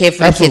woman or care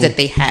for the kids that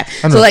they have.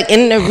 So like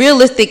in a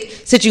realistic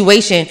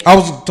situation, I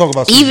was talking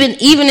about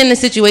even in a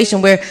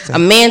situation where a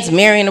man's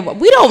marrying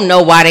we don't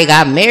know why they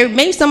got married.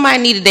 Maybe somebody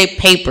needed their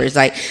papers.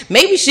 Like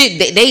maybe shit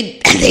they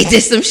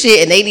did some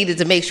shit and they needed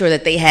to make sure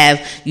that they have,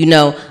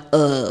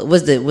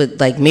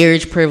 with like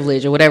marriage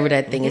privilege or whatever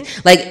that thing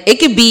is. Like it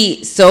could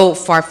be so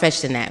far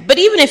fetched in that. But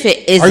even if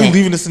it isn't, are you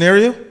leaving the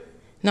scenario?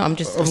 No, I'm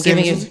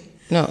giving you.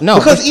 No.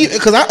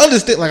 Because I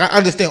understand. Like I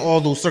understand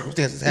all those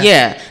circumstances happening.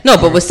 Yeah. No,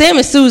 but with Sam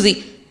and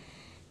Susie,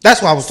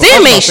 that's why I was.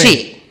 Sam ain't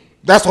shit.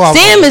 That's why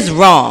Sam is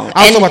wrong.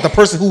 I was talking about the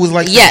person who was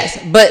like. Yes,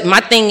 but my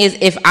thing is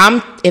if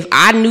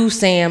I knew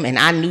Sam and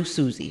I knew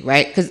Susie,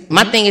 right? Because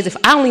my thing is if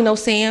I only know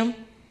Sam,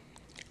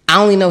 I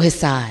only know his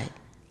side.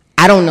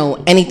 I don't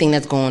know anything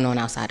that's going on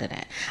outside of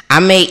that.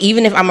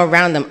 Even if I'm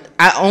around them,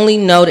 I only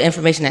know the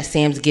information that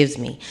Sam's gives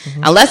me.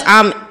 Unless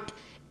I'm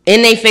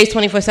in their face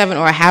 24/7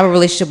 or I have a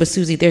relationship with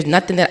Susie, there's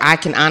nothing that I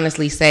can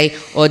honestly say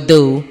or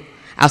do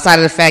outside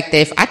of the fact that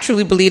if I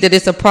truly believe that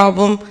it's a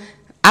problem,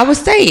 I would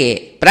say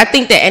it. But I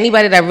think that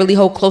anybody that I really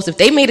hold close, if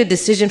they made a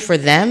decision for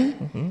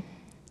them,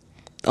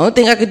 the only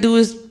thing I could do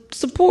is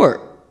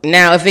support.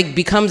 Now, if it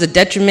becomes a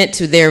detriment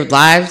to their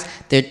lives,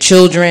 their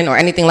children, or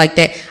anything like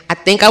that, I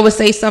think I would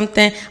say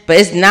something. But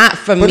it's not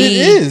for me. But it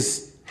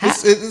is.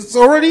 It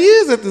already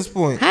is at this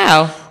point.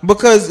 How?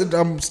 Because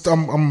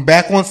I'm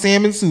back on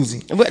Sam and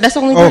Susie. That's the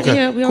only part. Okay,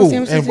 yeah, we cool. on Sam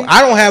and Susie. And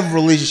I don't have a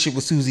relationship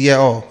with Susie at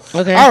all.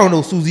 Okay. I don't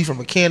know Susie from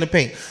a can of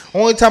paint.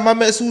 Only time I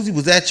met Susie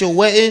was at your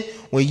wedding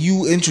when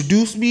you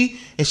introduced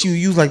me, and she would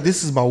use like,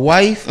 "This is my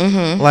wife."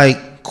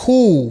 Like,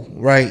 cool,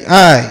 right? All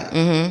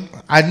right.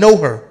 I know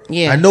her.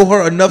 Yeah. I know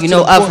her enough. I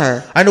know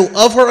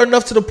of her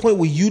enough to the point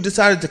where you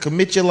decided to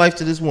commit your life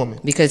to this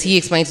woman. Because he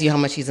explains to you how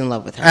much he's in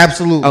love with her.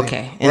 Absolutely.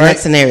 Okay. In that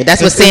scenario.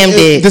 That's what Sam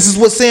did. This is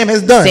what Sam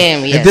has done.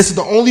 Sam, yes. And this is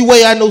the only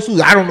way I know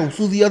Susie. I don't know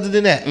Susie other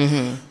than that.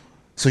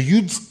 So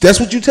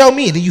that's what you tell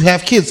me. And then you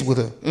have kids with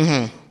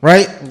her.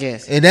 Right?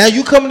 Yes. And now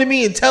you coming to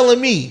me and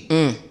telling me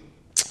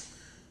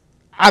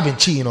I've been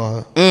cheating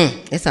on her.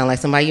 It sounds like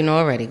somebody you know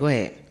already. Go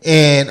ahead.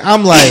 And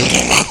I'm like...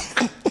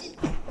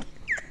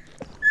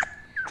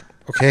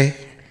 Okay.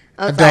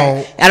 I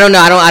don't know.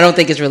 I don't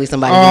think it's really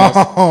somebody.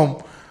 I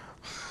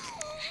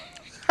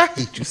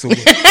hate you so much.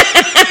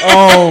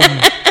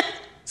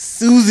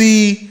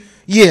 Susie.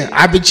 Yeah,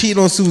 I've been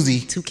cheating on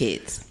Susie. 2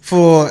 kids.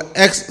 For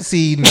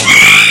See, no.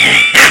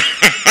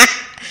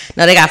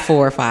 No, they got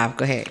 4 or 5.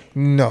 Go ahead.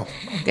 No.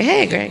 Go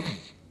ahead, Greg.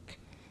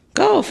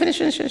 Go.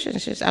 Finish. I was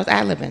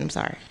ad-libbing. I'm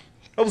sorry.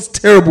 That was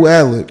terrible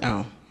ad-lib.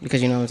 Oh,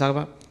 because you know what I'm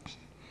talking about?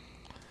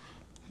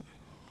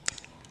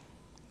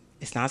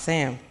 It's not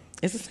Sam.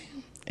 Is it Sam?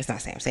 It's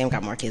not Sam. Sam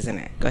got more kids than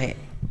that. Go ahead.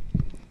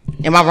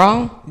 Am I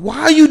wrong?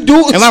 Why are you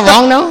doing? Am I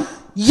wrong though?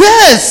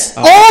 Yes,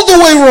 all the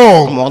way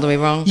wrong. I'm all the way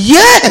wrong.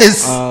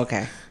 Yes. Oh,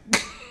 okay.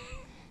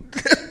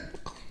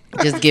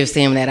 Just give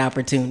Sam that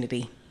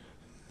opportunity.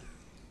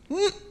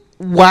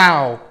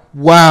 Wow.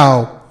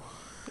 What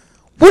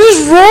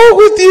is wrong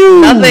with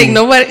you? Nothing.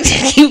 Nobody.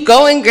 Keep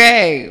going,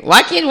 Greg.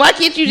 Why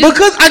can't you just?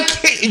 Because I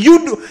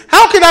can't.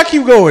 How can I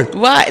keep going?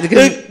 Why?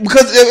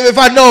 Because if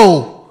I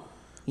know.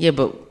 Yeah,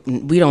 but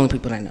we the only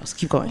people that know. So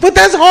keep going. But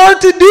that's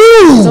hard to do.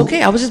 It's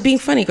okay. I was just being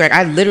funny, Greg.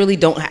 I literally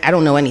don't. I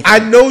don't know anything. I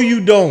know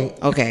you don't.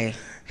 Okay.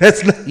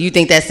 That's not. You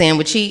think that Sam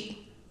would cheat?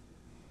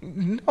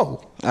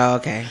 No. Oh,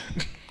 okay.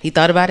 He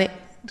thought about it.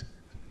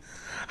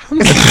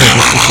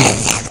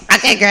 I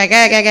Okay, Greg.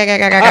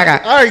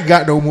 I ain't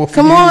got no more. For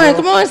Come you, on, yo.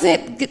 come on,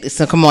 Sam.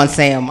 So come on,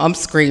 Sam. I'm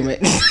screaming.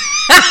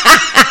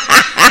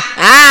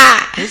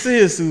 Listen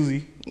here,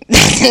 Susie.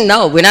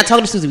 No, we're not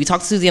talking to Susie. We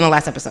talked to Susie in the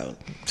last episode.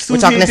 Susie, we're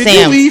talking to did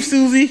Sam. you leave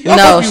Susie? I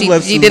No, hope you she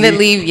left Susie. didn't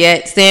leave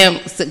yet. Sam,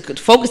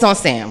 focus on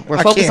Sam. We're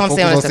I focused can't on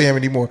focus Sam. on Sam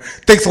anymore.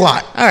 Thanks a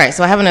lot. All right,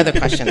 so I have another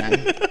question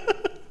then.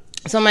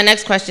 So my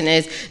next question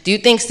is, do you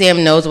think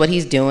Sam knows what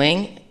he's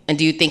doing, and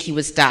do you think he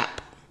would stop?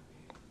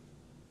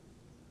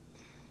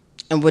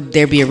 And would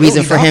there be a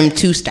reason for him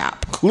to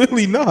stop?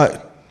 Clearly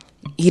not.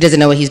 He doesn't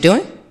know what he's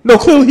doing? No,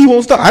 clearly he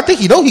won't stop. I think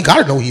he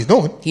gotta know what he's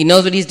doing. He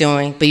knows what he's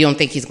doing, but you don't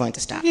think he's going to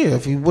stop? Yeah,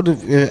 if he would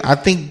have, I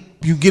think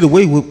you get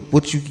away with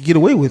what you can get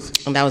away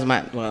with. And that was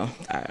my,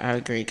 I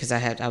agree, because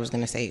I was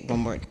going to say one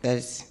more.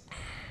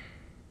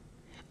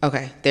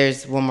 Okay,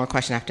 there's one more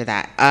question after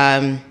that.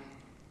 I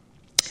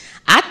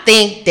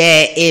think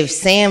that if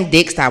Sam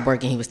did stop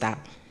working, he would stop.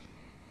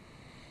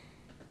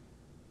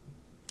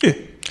 Yeah.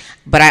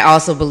 But I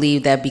also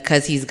believe that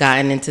because he's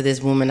gotten into this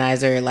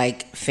womanizer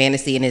like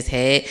fantasy in his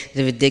head, that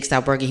if his dick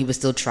stopped working, he would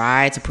still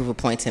try to prove a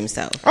point to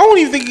himself. I don't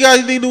even think he got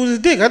anything to do with his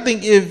dick. I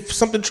think if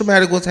something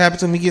traumatic was to happen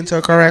to him, he get into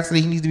a car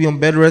accident, he needs to be on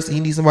bed rest, and he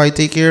needs somebody to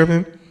take care of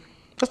him.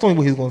 That's the only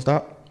way he's gonna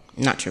stop.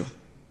 Not true.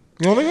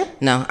 You don't think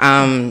that? No.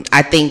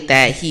 I think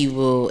that he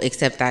will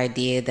accept the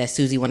idea that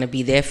Susie want to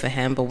be there for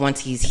him, but once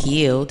he's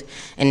healed,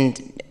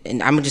 and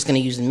I'm just gonna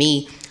use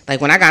me. Like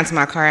when I got into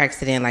my car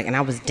accident, like, and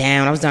I was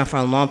down for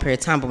a long period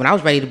of time. But when I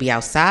was ready to be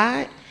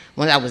outside,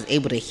 when I was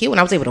able to heal, when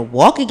I was able to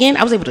walk again,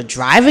 I was able to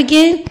drive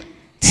again.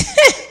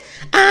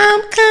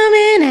 I'm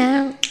coming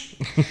out.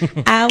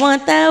 I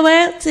want the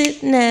world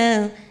to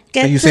know.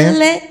 Got to Sam?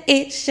 let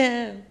it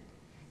show.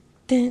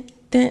 Dun,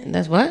 dun.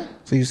 That's what?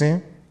 So you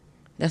Sam?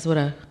 That's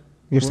what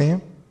You're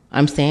Sam?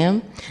 I'm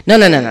Sam? No.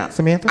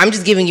 Samantha? I'm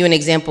just giving you an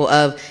example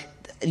of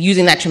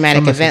using that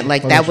traumatic event.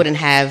 Like that wouldn't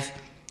have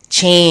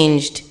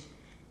changed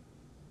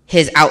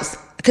his outs,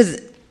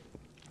 because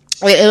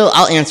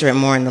I'll answer it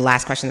more in the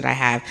last question that I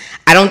have.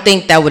 I don't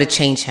think that would have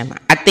changed him.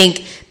 I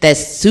think that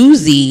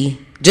Susie,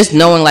 just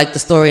knowing like the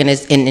story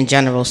in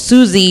general,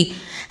 Susie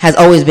has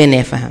always been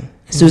there for him.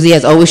 Mm-hmm. Susie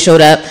has always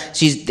showed up.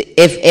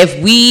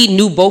 If we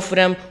knew both of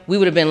them, we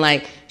would have been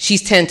like,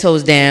 she's 10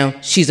 toes down,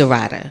 she's a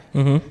rider.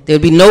 Mm-hmm. There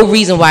would be no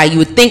reason why you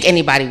would think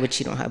anybody would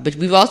cheat on her. But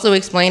we've also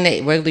explained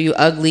that whether you're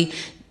ugly,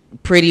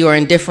 pretty, or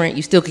indifferent,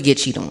 you still could get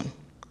cheated on.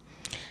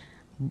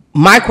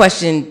 My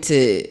question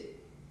to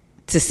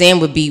Sam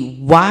would be,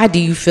 why do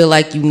you feel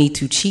like you need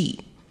to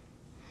cheat?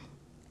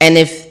 And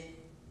if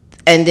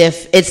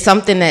it's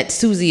something that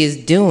Susie is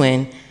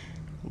doing,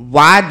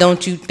 why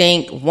don't you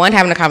think, one,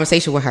 having a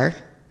conversation with her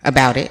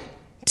about it,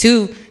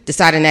 two,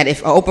 deciding that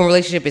if an open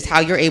relationship is how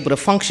you're able to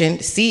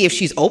function, see if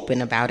she's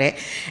open about it,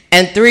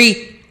 and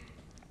three,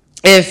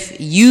 if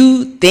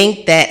you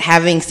think that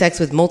having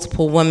sex with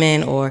multiple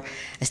women or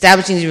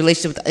establishing these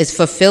relationships is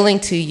fulfilling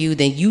to you,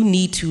 then you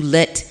need to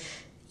let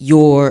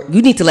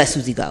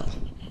Susie go.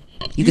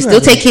 You can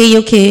still take care of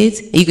your kids,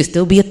 and you can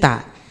still be a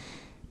thought.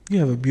 You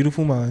have a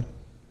beautiful mind.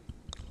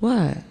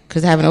 What?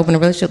 Because having an open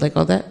relationship like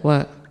all that?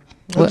 What?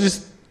 I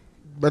just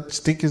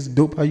think it's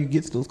dope how you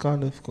get to those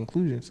kind of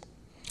conclusions.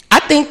 I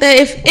think that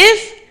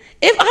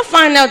if I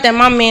find out that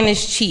my man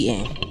is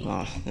cheating,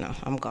 oh no,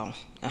 I'm gone.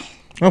 Oh.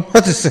 I'm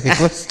about to say,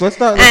 let's not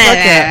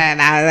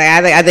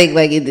that. I think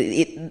like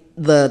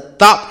the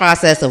thought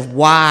process of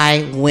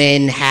why,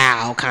 when,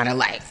 how, kind of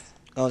like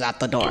goes out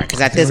the door. Because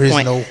at this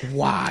point, no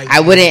why.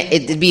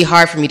 It'd be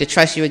hard for me to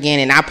trust you again,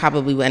 and I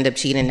probably would end up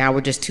cheating. Now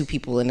we're just two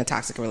people in a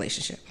toxic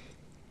relationship.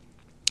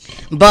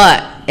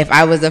 But if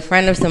I was a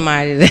friend of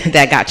somebody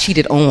that got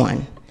cheated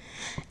on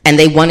and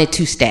they wanted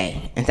to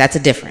stay, and that's a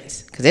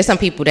difference. Because there's some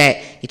people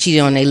that get cheated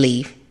on, they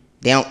leave.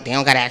 They don't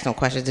got to ask no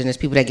questions. And there's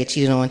people that get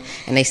cheated on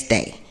and they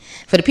stay.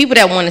 For the people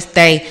that want to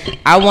stay,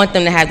 I want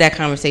them to have that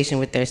conversation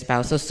with their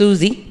spouse. So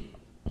Susie,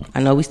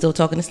 I know we still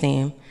talking to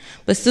Sam,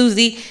 but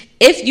Susie,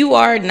 if you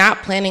are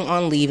not planning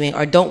on leaving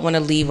or don't want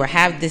to leave or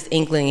have this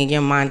inkling in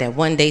your mind that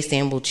one day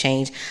Sam will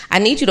change, I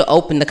need you to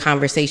open the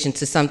conversation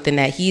to something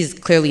that he's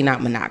clearly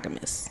not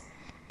monogamous.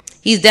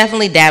 He's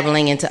definitely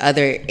dabbling into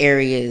other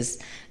areas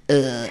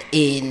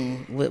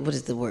in, what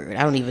is the word?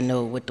 I don't even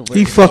know what the word is.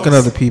 He fucking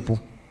other people.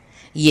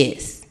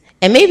 Yes.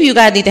 And maybe you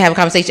guys need to have a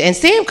conversation. And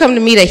Sam come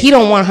to me that he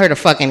don't want her to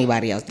fuck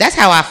anybody else. That's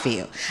how I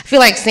feel. I feel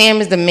like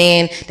Sam is the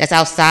man that's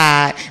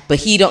outside, but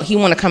he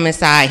want to come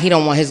inside. He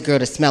don't want his girl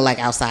to smell like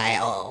outside.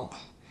 Oh,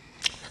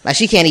 like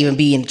she can't even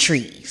be in the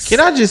trees.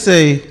 Can I just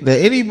say that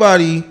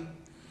anybody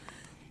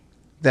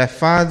that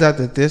finds out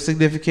that their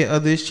significant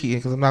other is cheating,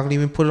 because I'm not going to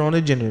even put it on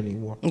the gender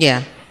anymore.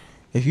 Yeah.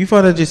 If you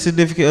find out your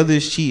significant other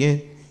is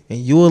cheating and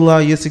you allow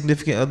your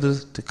significant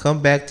others to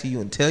come back to you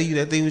and tell you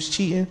that they was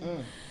cheating,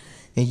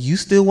 and you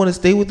still want to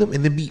stay with them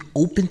and then be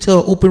open to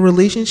an open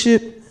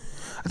relationship,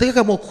 I think I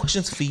got more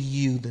questions for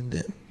you than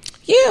them.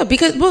 Yeah,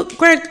 because, look,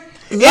 Greg,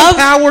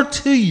 power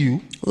to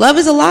you. Love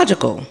is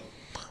illogical.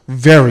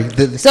 Very.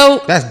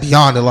 So that's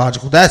beyond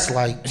illogical. That's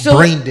like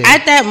brain dead.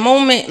 At that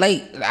moment,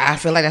 like, I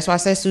feel like that's why I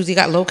said Susie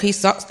got low-key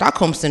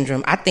Stockholm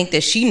syndrome. I think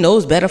that she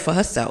knows better for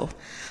herself.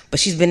 But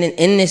she's been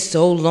in this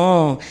so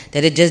long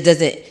that it just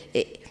doesn't.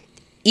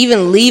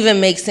 Even leaving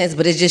makes sense,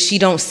 but it's just she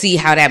don't see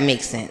how that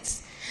makes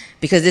sense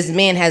because this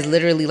man has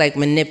literally like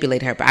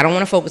manipulated her. But I don't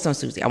want to focus on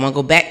Susie. I want to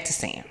go back to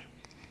Sam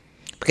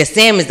because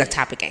Sam is the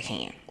topic at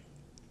hand.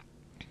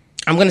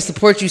 I'm going to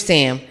support you,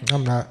 Sam.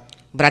 I'm not.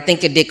 But I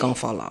think your dick going to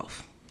fall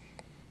off.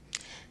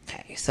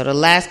 Okay, so the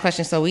last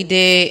question. So we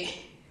did,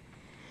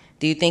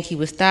 do you think he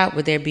would stop?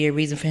 Would there be a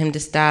reason for him to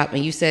stop?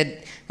 And you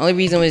said the only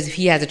reason was if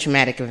he has a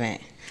traumatic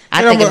event.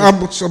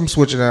 I'm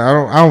switching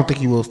that. I don't think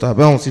he will stop.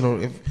 I don't see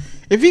no...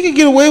 If he could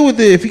get away with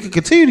it, if he could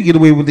continue to get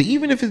away with it,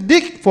 even if his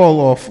dick fall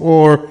off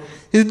or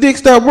his dick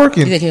stop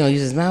working. You think he gonna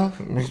use his mouth?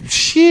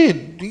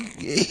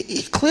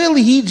 Shit.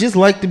 Clearly, he just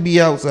like to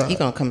be outside. He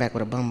gonna come back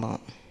with a bum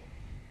bump.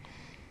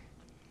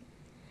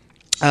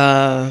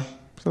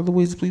 Other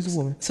ways to please a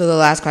woman. So the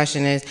last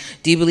question is,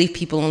 do you believe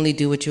people only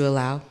do what you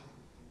allow?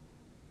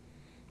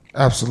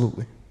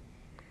 Absolutely.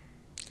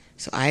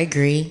 So I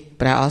agree,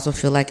 but I also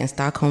feel like in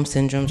Stockholm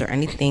syndromes or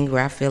anything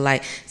where I feel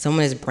like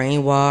someone is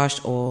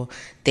brainwashed or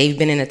they've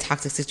been in a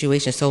toxic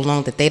situation so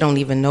long that they don't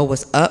even know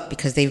what's up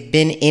because they've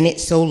been in it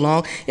so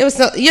long. You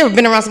ever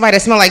been around somebody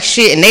that smell like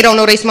shit and they don't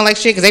know they smell like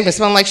shit because they've been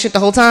smelling like shit the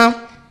whole time?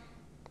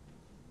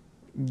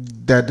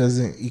 That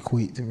doesn't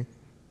equate to me.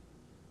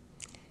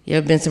 You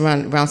ever been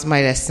around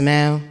somebody that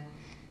smell?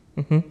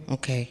 Mm-hmm.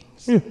 Okay.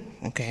 Yeah.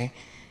 Okay.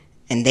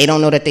 And they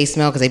don't know that they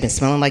smell because they've been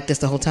smelling like this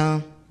the whole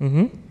time?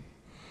 Mm-hmm.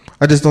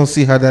 I just don't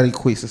see how that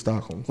equates to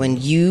Stockholm. When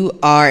you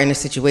are in a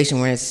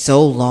situation where it's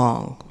so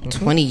long,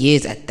 20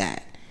 years at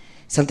that,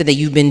 something that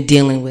you've been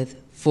dealing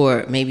with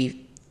for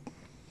maybe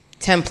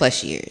 10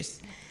 plus years,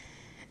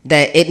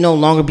 that it no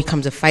longer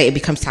becomes a fight, it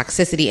becomes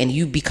toxicity, and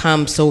you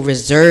become so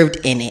reserved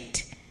in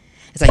it.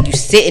 It's like you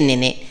sitting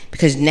in it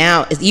because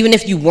now, even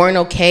if you weren't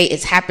okay,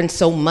 it's happened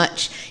so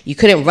much. You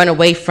couldn't run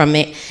away from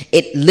it.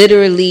 It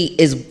literally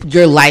is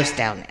your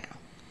lifestyle now.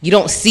 You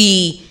don't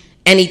see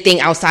anything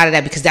outside of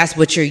that because that's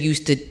what you're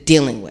used to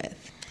dealing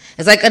with.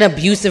 It's like an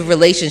abusive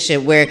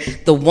relationship where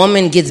the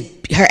woman gets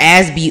her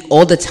ass beat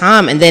all the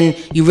time and then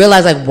you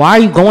realize like, why are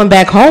you going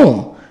back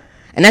home?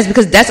 And that's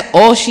because that's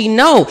all she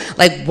know.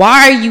 Like,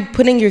 why are you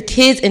putting your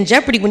kids in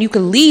jeopardy when you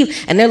could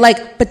leave? And they're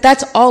like, but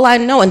that's all I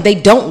know. And they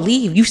don't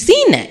leave. You've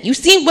seen that. You've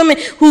seen women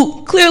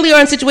who clearly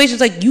are in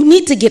situations like, you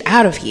need to get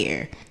out of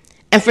here.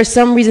 And for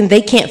some reason,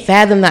 they can't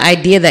fathom the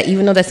idea that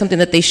even though that's something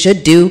that they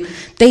should do,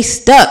 they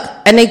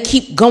stuck and they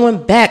keep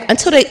going back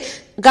until they,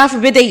 God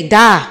forbid, they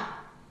die.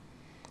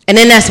 And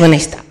then that's when they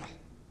stop.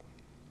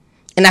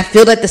 And I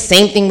feel that the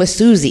same thing with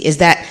Susie is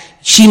that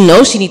she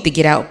knows she needs to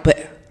get out,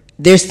 but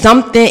there's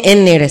something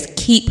in there that's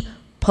keep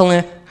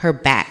pulling her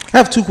back. I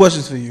have two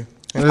questions for you.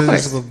 And Of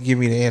this is course. going to give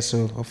me the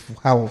answer of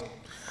how.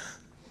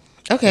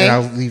 Okay. And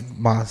I'll leave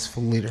mine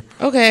for later.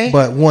 Okay.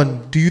 But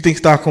one, do you think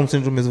Stockholm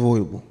Syndrome is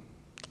avoidable?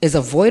 Is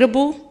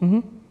avoidable? Mm-hmm.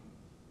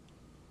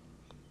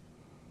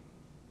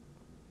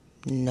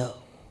 No.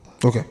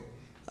 Okay.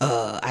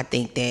 I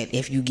think that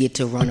if you get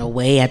to run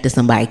away after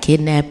somebody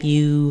kidnap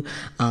you,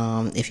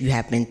 if you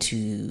happen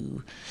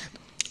to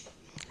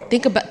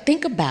think about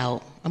think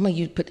about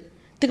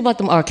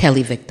them R.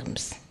 Kelly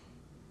victims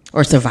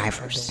or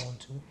survivors.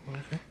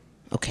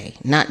 Okay,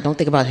 don't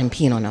think about him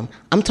peeing on them.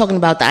 I'm talking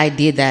about the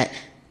idea that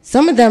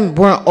some of them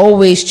weren't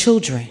always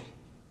children.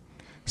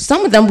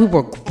 Some of them we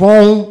were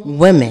grown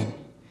women,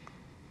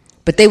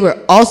 but they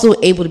were also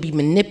able to be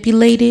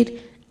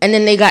manipulated, and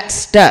then they got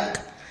stuck.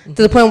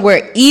 To the point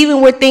where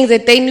even with things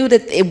that they knew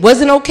that it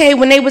wasn't okay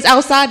when they was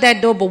outside that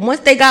door, but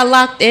once they got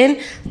locked in,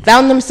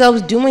 found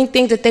themselves doing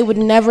things that they would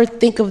never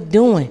think of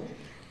doing.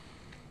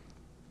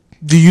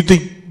 Do you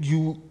think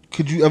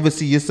could you ever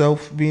see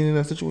yourself being in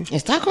that situation? In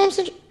Stockholm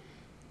Syndrome?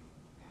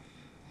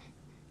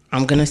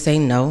 I'm going to say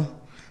no.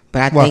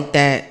 But I Why? think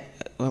that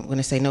I'm going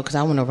to say no because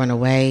I want to run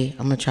away.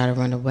 I'm going to try to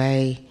run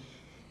away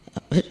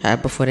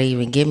before they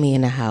even get me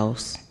in the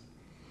house.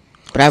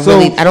 But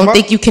I don't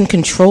think you can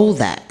control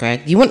that,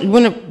 Greg. You want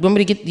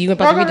me to get you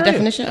about to read the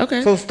definition?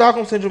 Okay. So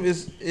Stockholm Syndrome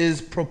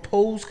is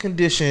proposed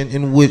condition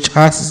in which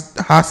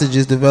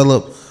hostages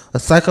develop a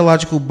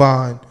psychological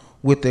bond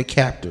with their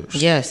captors.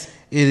 Yes.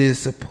 It is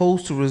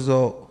supposed to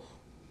result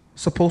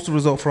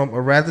from a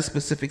rather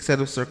specific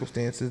set of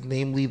circumstances,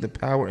 namely the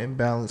power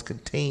imbalance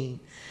contained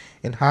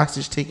in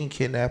hostage-taking,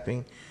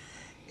 kidnapping,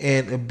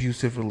 and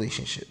abusive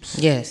relationships.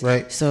 Yes.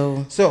 Right?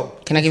 So So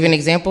can I give you an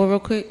example real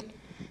quick?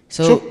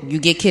 So Sure. you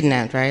get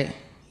kidnapped, right?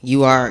 You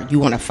want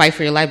to fight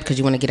for your life because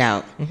you want to get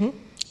out. Mm-hmm.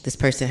 This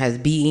person has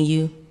beaten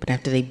you, but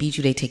after they beat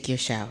you, they take your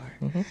shower.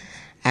 Mm-hmm.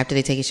 After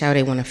they take your shower,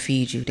 they want to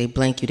feed you. They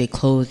blank you. They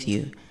clothe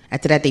you.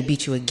 After that, they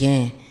beat you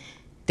again.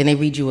 Then they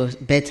read you a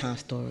bedtime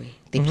story.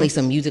 They play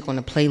some music on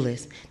the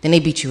playlist. Then they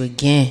beat you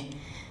again.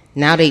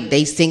 Now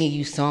they singing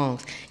you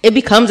songs. It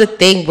becomes a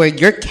thing where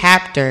your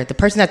captor, the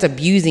person that's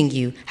abusing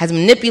you, has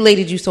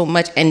manipulated you so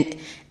much. And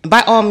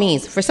by all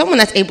means, for someone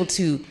that's able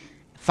to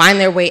find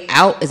their way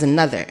out is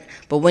another.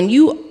 But when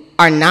you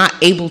are not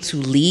able to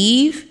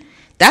leave,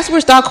 that's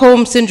where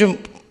Stockholm Syndrome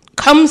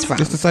comes from.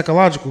 it's the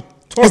psychological.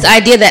 It's the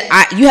idea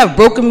that you have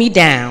broken me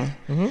down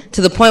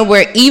to the point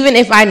where even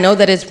if I know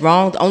that it's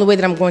wrong, the only way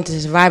that I'm going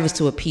to survive is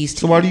to appease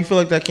to So you. why do you feel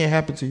like that can't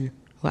happen to you?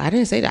 Well, I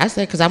didn't say that. I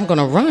said because I'm going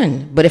to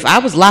run. But if I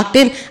was locked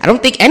in, I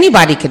don't think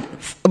anybody could.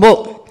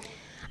 Well,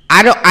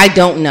 I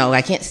don't know.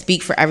 I can't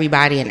speak for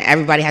everybody, and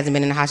everybody hasn't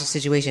been in a hostage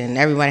situation, and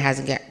everybody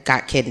hasn't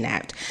got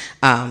kidnapped.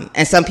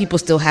 And some people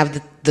still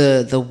have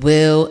the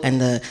will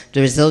and the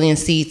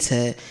resiliency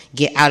to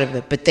get out of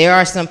it. But there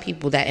are some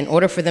people that, in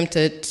order for them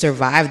to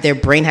survive, their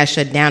brain has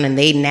shut down, and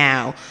they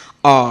now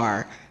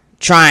are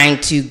trying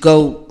to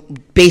go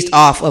based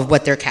off of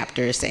what their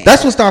captor is saying.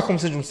 That's what Stockholm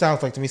Syndrome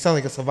sounds like to me. It sounds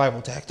like a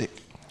survival tactic.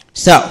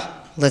 So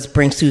let's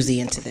bring Susie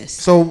into this.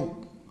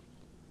 So,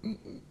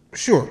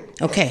 sure.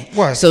 Okay.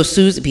 Why? So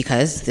Susie,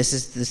 because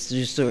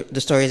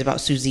the story is about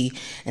Susie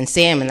and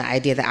Sam, and the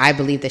idea that I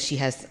believe that she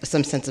has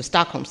some sense of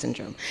Stockholm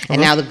Syndrome.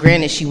 And now,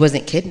 granted, she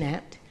wasn't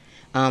kidnapped.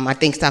 I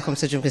think Stockholm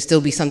Syndrome could still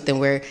be something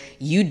where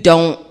you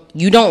don't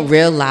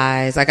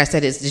realize, like I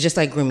said, it's just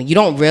like grooming. You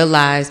don't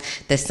realize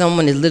that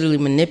someone is literally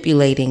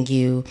manipulating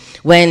you.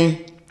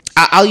 When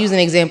I'll use an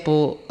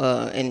example,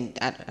 and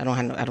I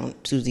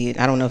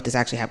don't know if this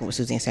actually happened with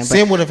Susie and Sam.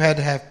 Sam would have had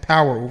to have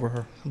power over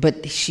her.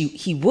 But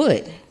he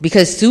would,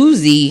 because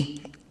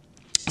Susie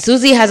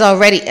has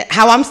already,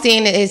 how I'm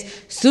seeing it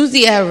is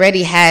Susie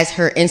already has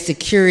her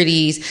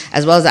insecurities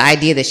as well as the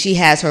idea that she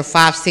has her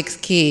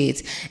 5-6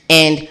 kids,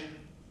 and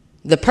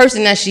the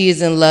person that she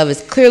is in love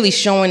is clearly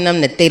showing them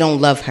that they don't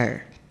love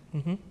her.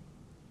 Mm-hmm.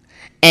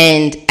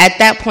 And at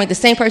that point, the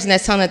same person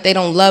that's telling that they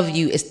don't love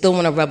you is still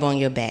want to rub on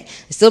your back.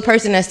 The still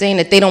person that's saying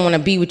that they don't want to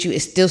be with you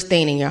is still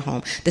staying in your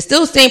home. The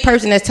still same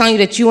person that's telling you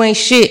that you ain't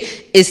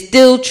shit is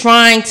still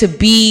trying to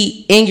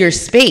be in your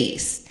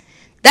space.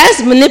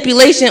 That's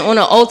manipulation on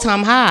an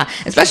all-time high,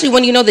 especially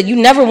when you know that you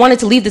never wanted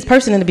to leave this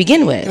person to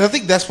begin with. And I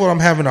think that's what I'm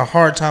having a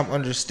hard time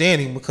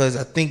understanding, because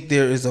I think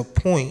there is a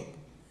point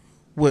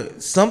where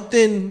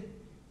something,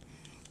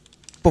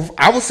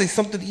 I would say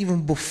something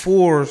even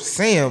before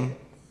Sam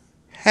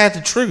had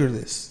to trigger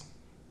this.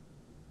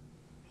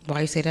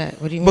 Why you say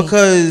that? What do you mean?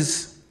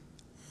 Because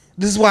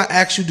this is why I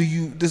asked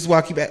you, that's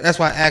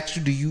why I asked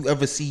you, do you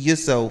ever see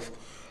yourself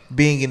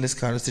being in this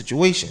kind of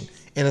situation,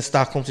 in a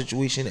Stockholm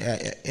situation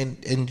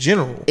in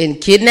general? In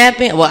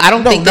kidnapping? Well, I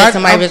don't think that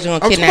somebody was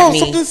going to kidnap me.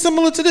 Something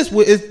similar to this.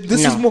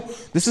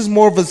 This is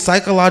more of a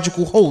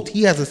psychological hold.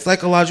 He has a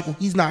psychological,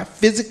 he's not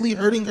physically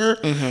hurting her.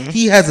 Mm-hmm.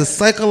 He has a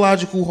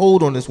psychological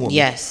hold on this woman.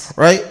 Yes.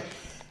 Right?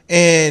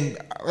 And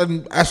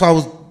that's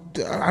why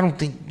I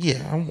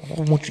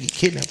don't want you to get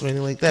kidnapped or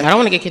anything like that. I don't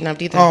want to get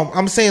kidnapped either.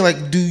 I'm saying,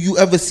 like, do you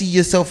ever see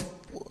yourself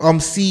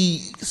see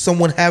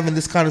someone having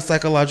this kind of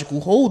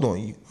psychological hold on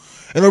you?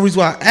 And the reason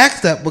why I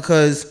asked that,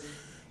 because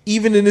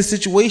even in this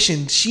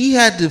situation, she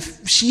had to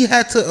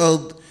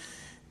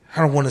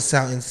I don't want to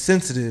sound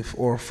insensitive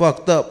or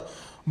fucked up,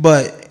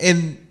 but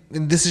and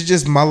this is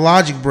just my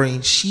logic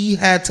brain, she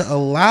had to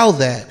allow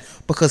that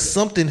because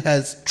something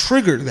has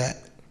triggered that.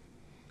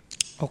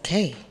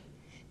 Okay.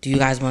 Do you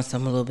guys want a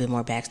little bit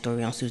more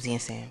backstory on Susie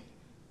and Sam?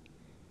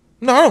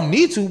 No, I don't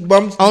need to.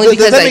 But only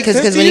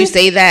because when you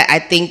say that, I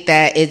think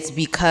that it's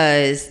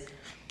because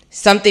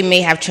something may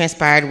have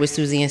transpired with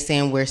Susie and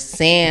Sam where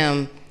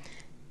Sam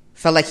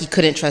felt like he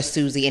couldn't trust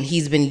Susie, and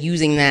he's been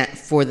using that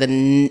for the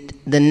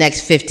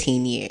next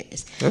 15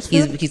 years.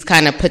 He's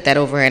kind of put that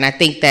over her, and I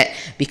think that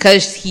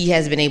because he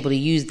has been able to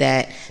use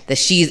that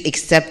she's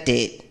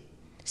accepted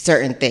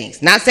certain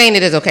things. Not saying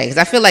it is okay, because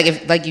I feel like,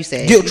 if, like you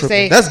said, guilt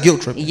tripping. That's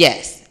guilt tripping.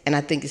 Yes. And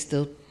I think it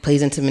still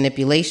plays into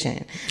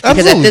manipulation. Because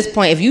Absolutely. at this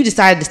point, if you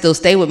decide to still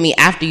stay with me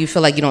after you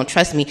feel like you don't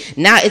trust me,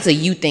 now it's a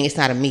you thing. It's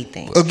not a me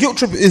thing. A guilt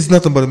trip is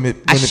nothing but a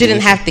manipulation. I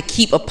shouldn't have to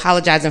keep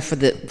apologizing for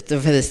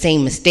the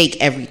same mistake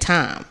every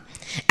time.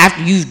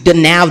 After you've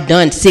now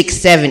done 6,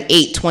 7,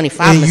 8,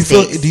 25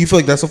 mistakes. Do you feel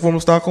like that's a form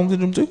of Stockholm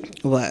Syndrome too?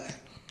 What?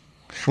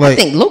 Like, I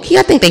think, low-key,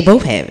 I think they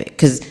both have it.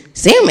 Because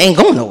Sam ain't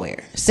going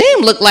nowhere.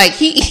 Sam looked like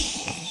he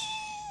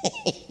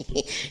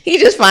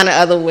just finding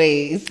other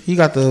ways. He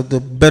got the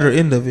better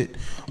end of it.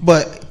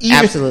 But even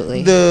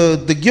absolutely,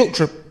 the guilt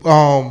trip.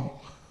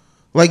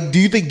 Like, do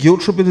you think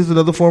guilt tripping is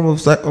another form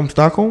of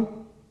Stockholm?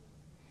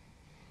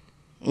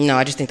 No,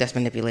 I just think that's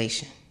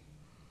manipulation.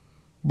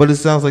 But it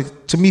sounds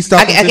like, to me,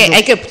 Stockholm.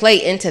 I could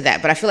play into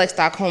that, but I feel like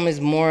Stockholm is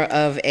more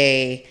of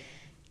a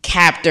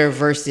captor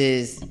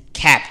versus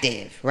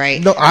captive,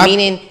 right? No,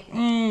 meaning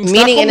in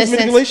a sense,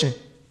 manipulation.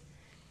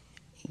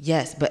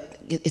 Yes, but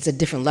it's a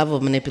different level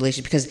of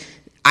manipulation, because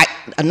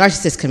a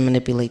narcissist can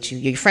manipulate you.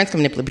 Your friends can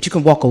manipulate, but you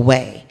can walk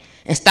away.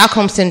 In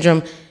Stockholm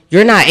Syndrome,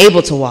 you're not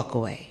able to walk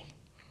away.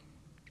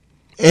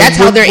 That's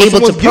how they're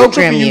able to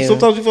program you.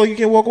 Sometimes you feel like you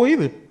can't walk away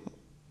either.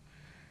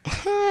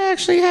 I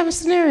actually have a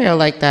scenario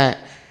like that.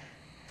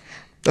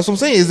 That's what I'm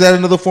saying. Is that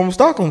another form of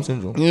Stockholm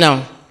Syndrome?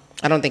 No,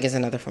 I don't think it's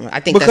another form. I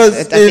think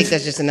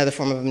that's just another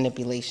form of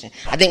manipulation.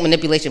 I think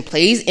manipulation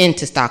plays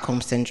into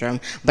Stockholm Syndrome,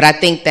 but I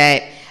think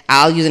that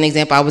I'll use an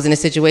example. I was in a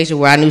situation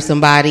where I knew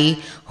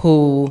somebody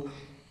who,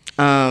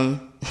 all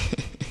I'm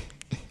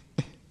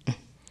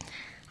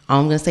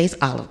going to say is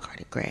Olive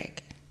Garden,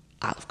 Greg.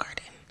 Olive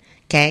Garden.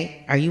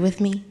 Okay? Are you with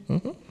me?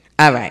 Mm-hmm.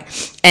 All right.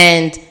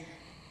 And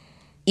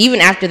even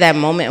after that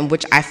moment in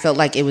which I felt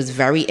like it was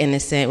very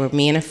innocent, where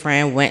me and a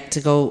friend went to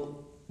go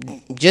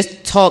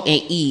just talk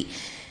and eat,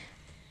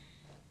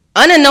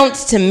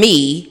 unbeknownst to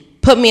me,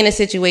 put me in a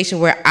situation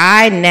where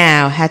I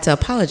now had to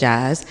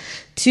apologize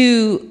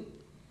to,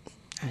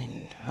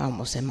 I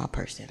almost said my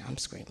person, I'm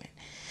screaming.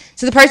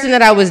 So the person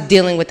that I was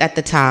dealing with at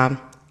the time,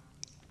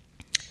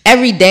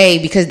 every day,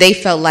 because they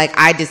felt like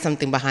I did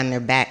something behind their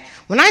back,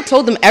 when I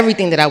told them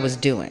everything that I was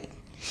doing.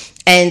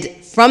 And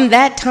from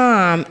that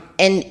time,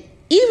 and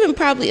even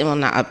probably, well,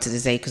 not up to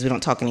this day because we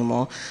don't talk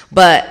anymore,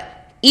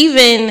 but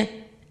even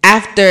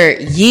after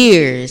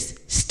years,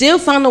 still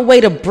found a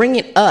way to bring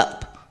it up.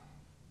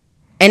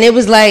 And it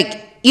was like,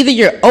 either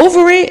you're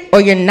over it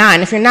or you're not.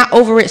 And if you're not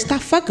over it,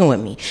 stop fucking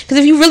with me. Because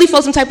if you really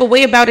feel some type of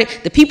way about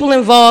it, the people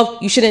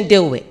involved, you shouldn't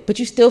deal with. But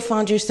you still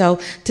found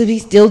yourself to be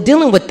still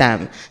dealing with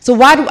them. So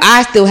why do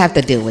I still have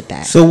to deal with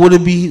that? So would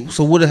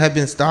it have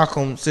been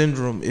Stockholm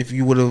Syndrome if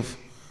you would have,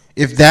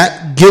 if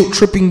that guilt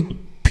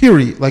tripping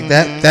period, like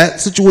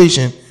that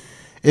situation,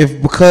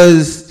 if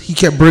because he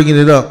kept bringing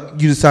it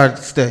up, you decided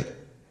to stay?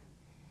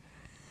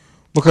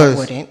 Because I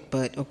wouldn't,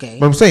 but okay.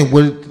 But I'm saying,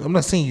 I'm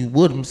not saying you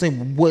would. I'm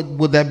saying,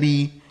 would that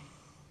be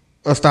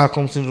a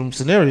Stockholm Syndrome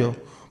scenario?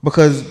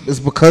 Because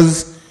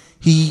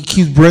he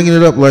keeps bringing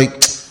it up,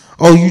 like,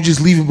 oh, you just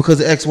leaving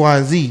because of X, Y,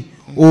 and Z,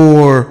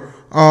 or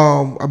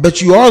I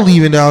bet you are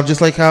leaving now,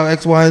 just like how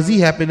X, Y, and Z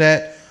happened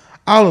at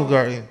Olive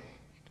Garden,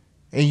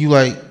 and you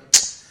like,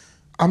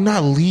 I'm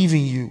not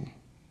leaving you,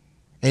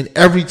 and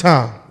every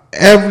time,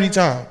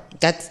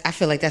 I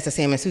feel like that's the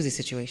same as Susie's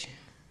situation.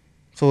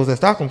 So is that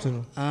Stockholm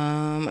Syndrome?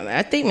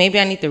 I think maybe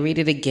I need to read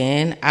it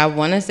again. I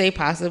want to say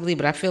possibly,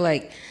 but I feel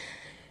like,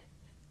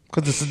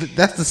 because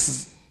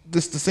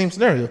this the same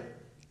scenario.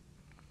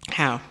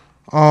 How?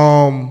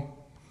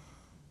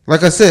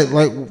 Like I said,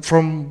 like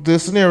from the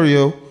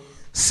scenario,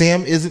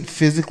 Sam isn't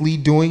physically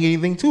doing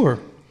anything to her.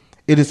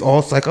 It is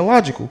all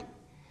psychological.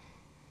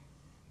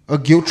 A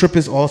guilt trip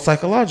is all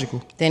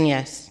psychological. Then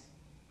yes.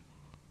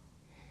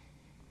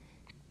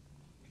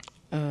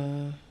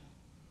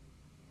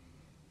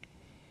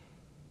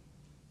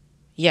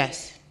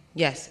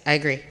 Yes, I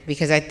agree.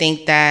 Because I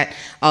think that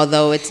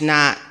although it's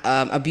not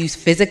abuse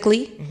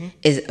physically,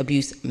 is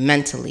abuse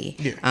mentally.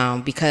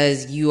 Yeah.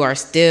 Because you are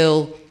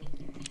still,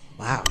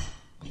 wow,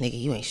 nigga,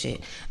 you ain't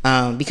shit.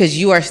 Because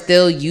you are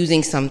still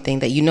using something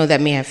that you know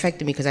that may have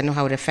affected me, because I know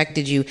how it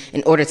affected you,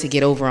 in order to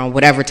get over on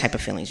whatever type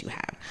of feelings you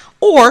have.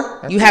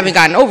 Or you haven't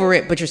gotten over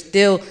it, but you're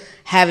still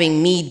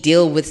having me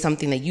deal with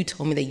something that you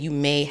told me that you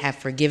may have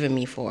forgiven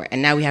me for.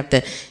 And now we have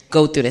to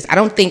go through this. I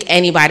don't think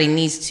anybody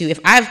needs to. If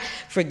I've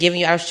forgiven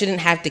you, I shouldn't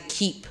have to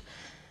keep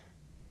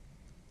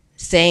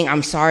saying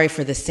I'm sorry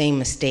for the same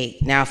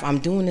mistake. Now, if I'm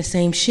doing the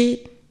same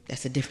shit,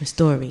 that's a different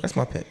story. That's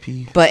my pet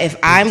peeve. But if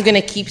I'm going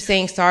to keep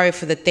saying sorry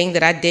for the thing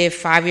that I did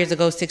 5 years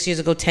ago, 6 years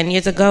ago, 10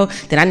 years ago,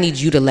 then I need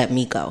you to let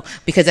me go.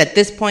 Because at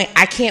this point,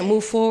 I can't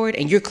move forward,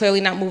 and you're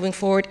clearly not moving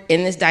forward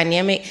in this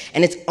dynamic,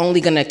 and it's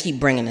only going to keep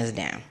bringing us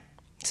down.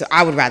 So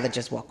I would rather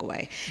just walk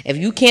away. If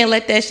you can't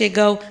let that shit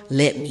go,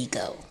 let me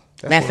go.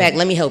 Matter of fact,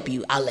 let me help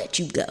you. I'll let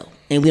you go.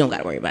 And we don't got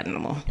to worry about it no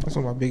more. That's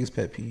one of my biggest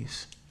pet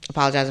peeves.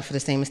 Apologizing for the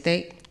same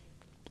mistake?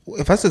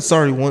 If I said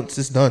sorry once,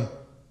 it's done.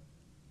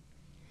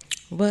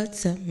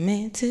 What's a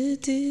man to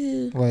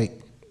do?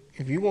 Like,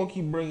 if you won't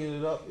keep bringing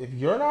it up, if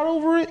you're not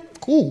over it,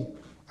 cool.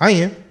 I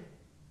am.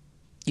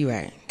 You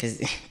right.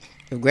 Because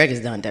if Greg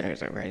is done,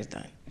 Greg is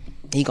done.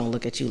 He going to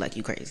look at you like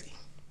you crazy.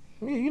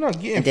 I mean, you're not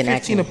getting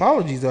 15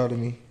 apologies out of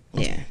me.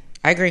 Yeah,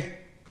 I agree.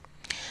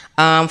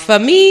 For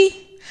me,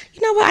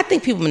 you know what? I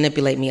think people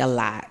manipulate me a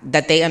lot.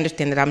 That they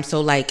understand that I'm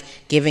so like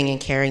giving and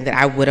caring that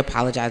I would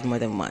apologize more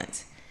than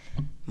once.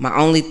 My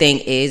only thing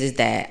is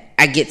that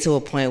I get to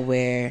a point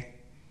where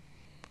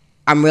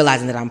I'm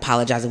realizing that I'm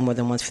apologizing more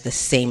than once for the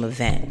same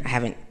event.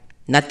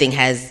 Nothing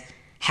has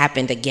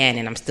happened again,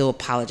 and I'm still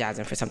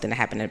apologizing for something that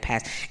happened in the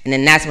past. And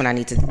then that's when I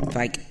need to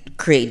like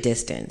create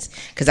distance,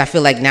 because I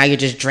feel like now you're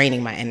just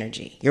draining my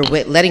energy. You're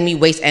letting me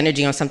waste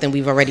energy on something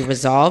we've already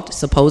resolved,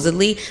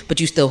 supposedly, but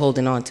you're still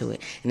holding on to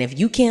it. And if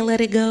you can't let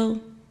it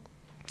go,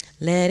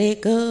 let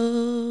it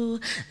go,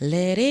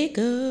 let it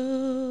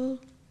go.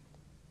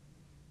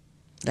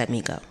 Let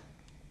me go.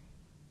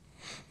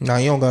 Nah,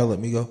 you don't gotta let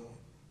me go.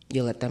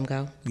 You'll let them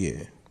go?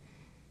 Yeah.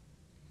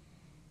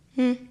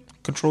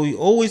 Control. You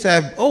always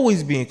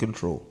be in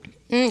control.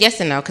 Yes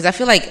and no, because I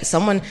feel like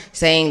someone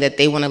saying that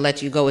they want to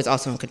let you go is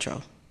also in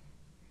control.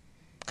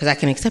 Because I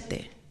can accept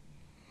it.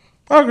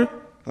 I agree.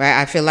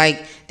 Right? I feel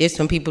like there's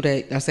some people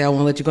that I say I want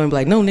to let you go and be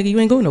like, no, nigga, you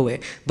ain't going nowhere.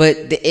 But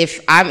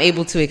if I'm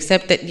able to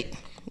accept that,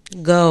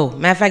 go.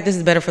 Matter of fact, this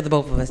is better for the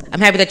both of us. I'm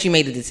happy that you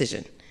made the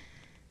decision.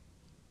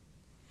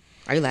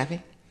 Are you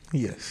laughing?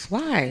 Yes.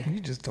 Why? You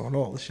just throwing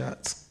all the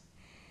shots.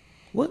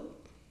 What?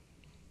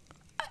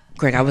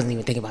 Greg, I wasn't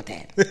even thinking about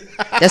that.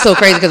 That's so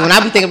crazy, because when I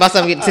be thinking about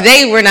something,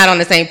 today we're not on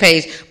the same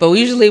page, but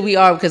usually we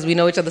are, because we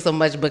know each other so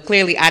much. But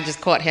clearly I just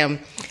caught him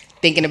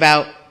thinking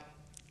about.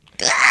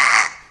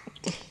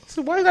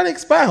 So why you gotta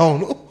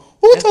expound?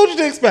 Who told you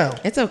to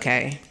expound? It's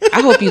okay.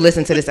 I hope you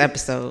listen to this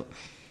episode.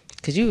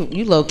 Cause you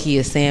low key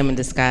is Sam in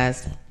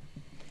disguise.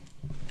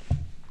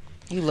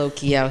 You low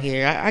key out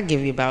here. I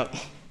give you about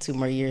 2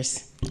 more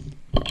years.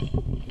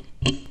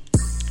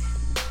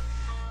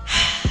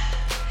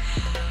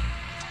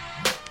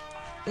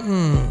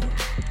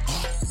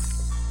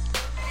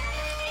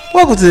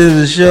 Welcome to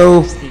the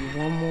show. Just need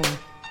one more.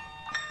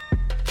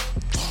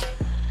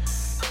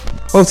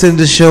 Welcome to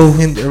the show.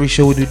 In every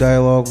show we do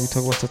dialogue. We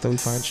talk about stuff that we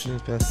find interesting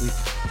this past week.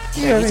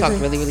 Yeah, you talked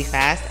really, really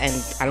fast, and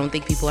I don't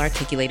think people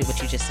articulated what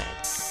you just said.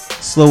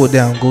 Slow it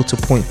down. Go to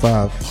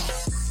 0.5.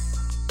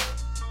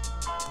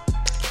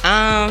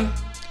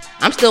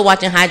 I'm still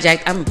watching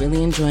Hijacked. I'm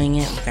really enjoying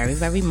it very,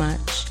 very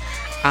much.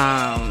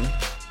 Y'all,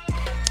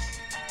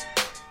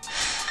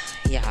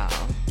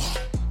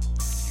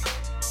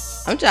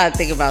 I'm trying to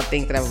think about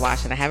things that I've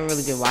watched, and I haven't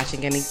really been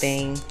watching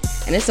anything.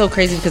 And it's so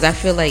crazy because I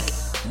feel like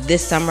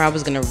this summer I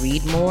was gonna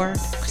read more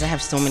because I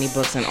have so many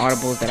books and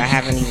audibles that I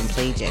haven't even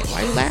played yet.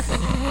 Why are you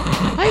laughing?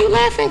 Why are you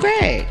laughing,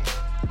 Greg?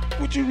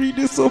 Would you read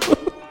this over?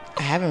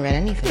 I haven't read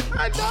anything.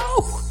 I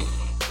know.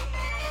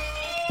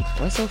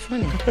 What's so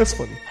funny? That's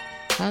funny.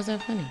 How's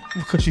that funny?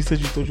 Because she said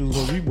you thought you was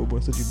gonna read more, but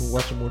instead you've been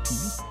watching more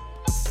TV.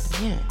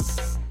 Yeah.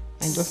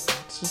 And it's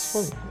just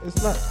funny.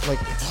 It's not like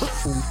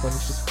hurtfully funny.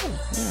 It's just funny.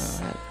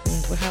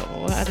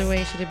 No. What other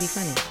way should it be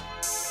funny?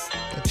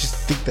 I just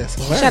think that's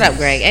hilarious. Shut up,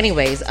 Greg.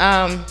 Anyways, so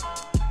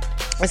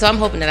I'm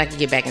hoping that I can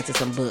get back into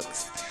some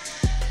books.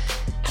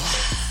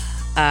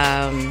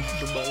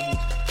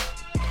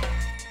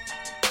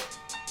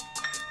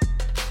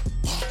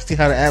 See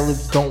how the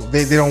ad-libs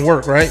they don't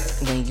work, right?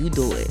 When you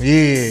do it.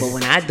 Yeah. But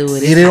when I do it,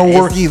 they don't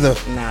work either.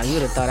 Nah, you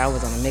would have thought I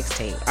was on a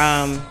mixtape.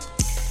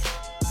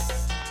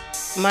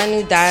 My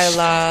new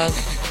dialogue.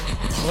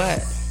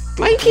 What?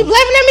 Why you keep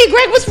laughing at me,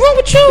 Greg? What's wrong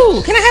with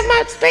you? Can I have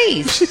my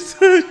space? She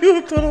said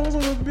you thought I was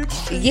on a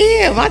mixtape.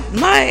 Yeah,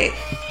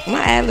 my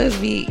ad-libs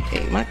be,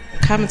 my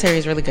commentary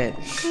is really good.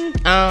 It's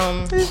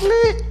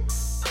lit.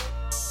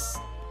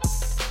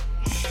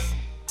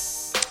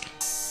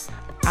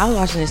 I was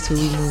watching this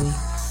Tubi movie,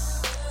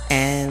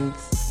 and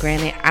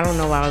granted, I don't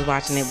know why I was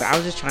watching it, but I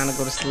was just trying to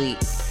go to sleep.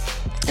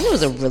 And it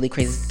was a really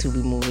crazy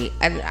Tubi movie.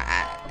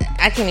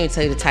 I can't even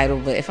tell you the title,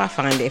 but if I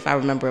find it, if I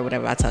remember it,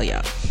 whatever, I'll tell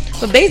y'all.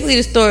 But basically,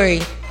 the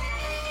story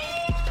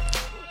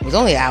was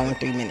only an hour and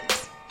 3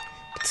 minutes.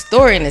 But the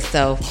story in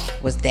itself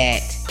was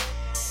that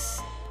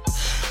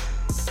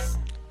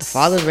the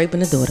father was raping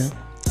the daughter.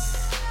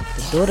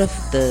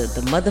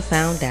 The mother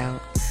found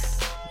out,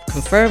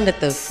 confirmed that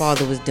the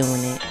father was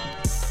doing it.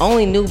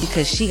 Only knew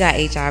because she got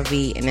HIV,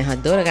 and then her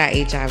daughter got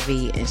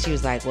HIV, and she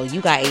was like, well, you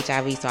got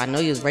HIV, so I know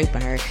you was raping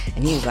her.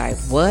 And he was like,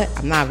 what?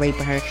 I'm not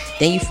raping her.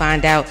 Then you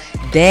find out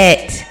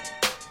that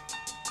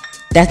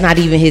that's not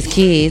even his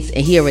kids,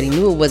 and he already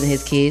knew it wasn't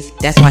his kids.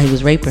 That's why he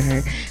was raping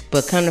her.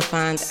 But come to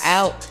find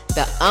out,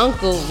 the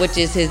uncle, which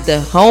is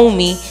the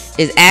homie,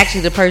 is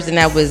actually the person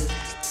that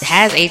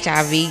has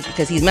HIV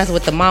because he's messing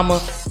with the mama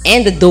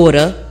and the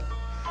daughter.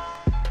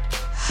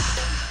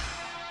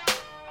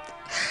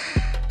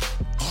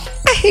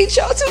 I hate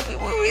y'all Tubi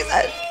movies.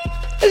 I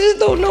just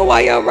don't know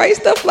why y'all write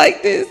stuff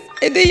like this,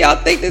 and then y'all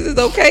think this is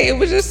okay. It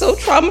was just so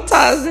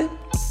traumatizing.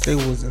 It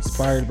was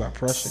inspired by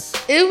Precious.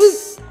 It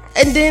was,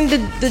 and then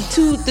the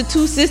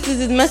two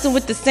sisters is messing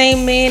with the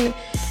same man,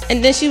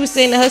 and then she was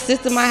saying that her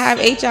sister might have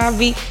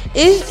HIV.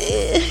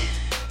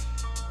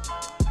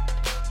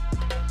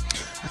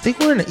 I think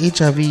we're in an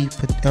HIV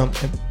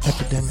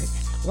epidemic.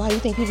 Why you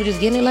think people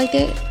just getting it like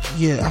that?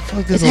 Yeah, I feel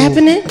like there's It's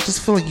happening. I just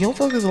feel like you don't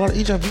feel like there's a lot of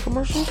HIV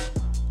commercials.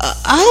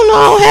 I don't know.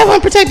 I don't have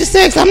unprotected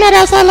sex. I'm not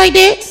outside like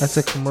that. That's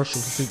a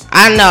commercial.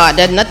 I know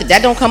that nothing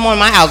that don't come on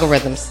my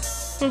algorithms.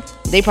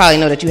 They probably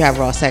know that you have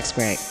raw sex,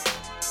 Greg.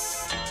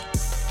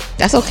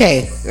 That's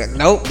okay.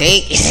 Nope,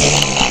 they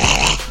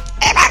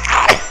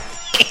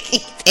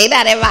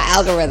not in my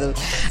algorithm.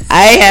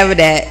 I ain't having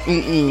that.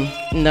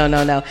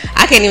 No.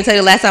 I can't even tell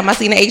you the last time I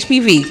seen an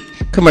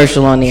HPV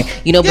commercial on there.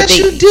 You know, yes, but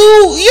you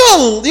do.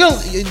 Yo,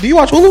 do you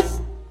watch Hulu?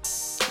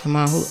 Come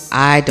on, Hulu.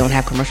 I don't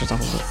have commercials on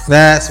Hulu.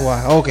 That's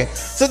why. Okay,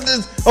 so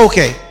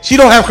she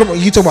don't have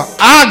commercials. You talk about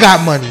I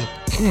got money.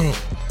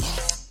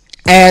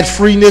 Ad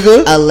free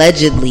nigga.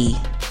 Allegedly.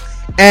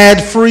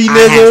 Ad free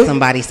nigga. I had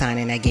somebody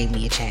signing that gave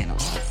me a channel.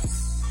 So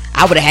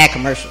I would have had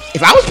commercials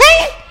if I was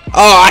paying.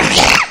 Oh, I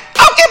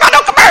don't care about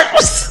no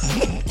commercials.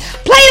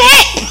 Play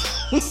that.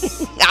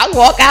 I'll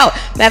walk out.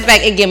 Matter of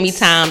fact, it give me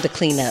time to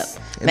clean up.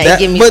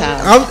 Give me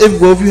time.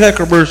 If you had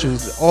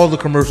commercials, all the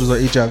commercials are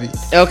HIV.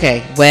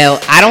 Okay, well,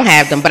 I don't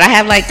have them, but I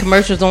have like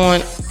commercials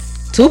on.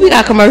 Tubi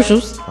got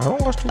commercials. I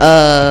don't watch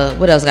Tubi.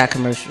 What else got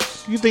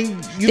commercials? You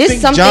think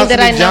something Johnson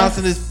that I and know.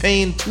 Johnson is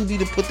paying Tubi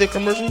to put their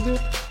commercials in?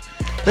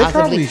 They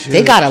probably should.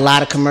 They got a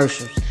lot of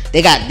commercials.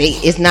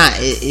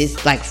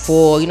 It's like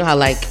 4. You know how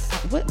like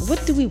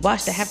what do we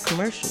watch that have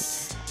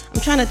commercials? I'm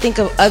trying to think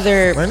of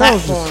other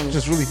platforms. Now it's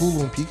just really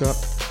Hulu and Peacock.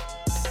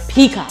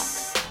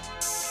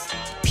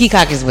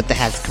 Peacock is what that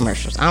has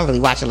commercials. I don't really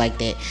watch it like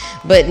that.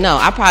 But no,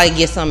 I probably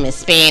get something in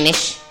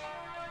Spanish.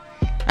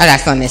 I got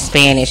something in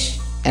Spanish.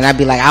 And I'd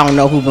be like, I don't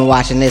know who been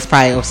watching this,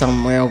 probably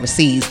somewhere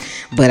overseas,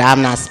 but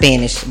I'm not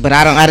Spanish. But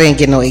I didn't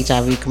get no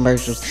HIV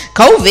commercials.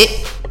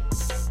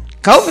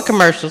 COVID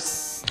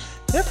commercials.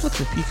 Netflix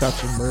and Peacock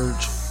should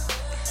merge.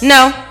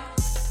 No,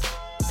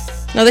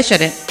 they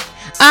shouldn't.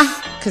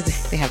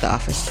 Because they have The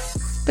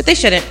Office. But they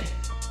shouldn't.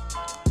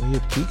 Yeah,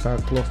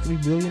 Peacock lost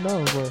 $3 billion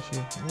last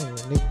year.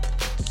 They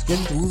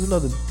scheduled to lose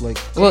another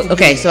Well,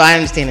 okay, so I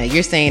understand that.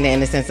 You're saying that in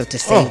the sense of to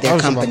save their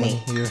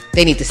company. Yeah.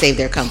 They need to save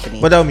their company.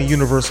 But that would mean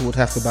Universal would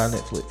have to buy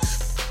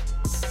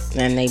Netflix.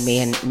 And they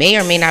may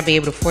or may not be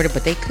able to afford it,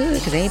 but they could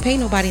because they ain't pay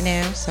nobody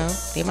now, so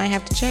they might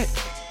have to check.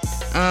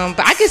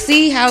 But I can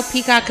see how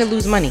Peacock could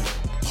lose money.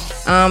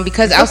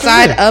 Because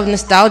outside of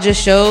nostalgia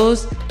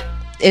shows,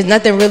 there's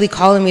nothing really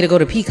calling me to go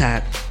to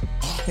Peacock.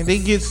 And they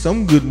get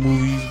some good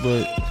movies,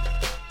 but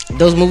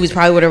those movies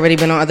probably would have already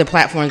been on other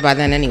platforms by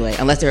then anyway,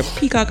 unless they're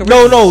Peacock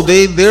original. No,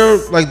 they're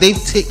like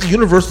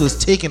Universal is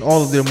taking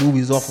all of their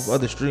movies off of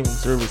other streaming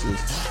services.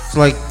 So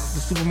like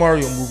the Super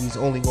Mario movies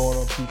only going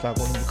on Peacock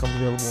when it becomes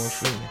available on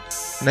streaming.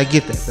 And I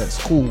get that.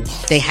 That's cool.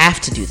 They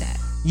have to do that.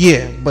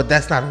 Yeah, but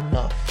that's not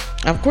enough.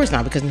 Of course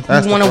not, because who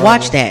want to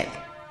watch that?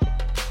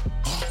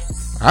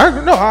 I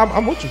don't know.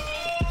 I'm with you.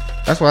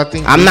 That's why I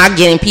think I'm not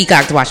getting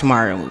Peacock to watch a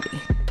Mario movie.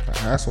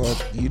 That's why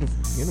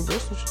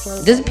Universal should try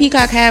to. Doesn't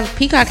Peacock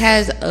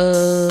has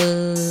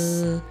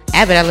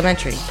Abbott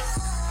Elementary?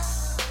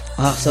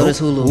 Oh, so does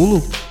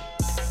Hulu.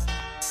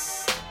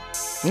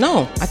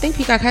 No, I think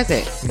Peacock has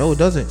it. No, it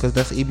doesn't, because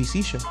that's an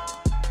ABC show.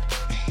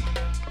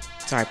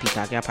 Sorry,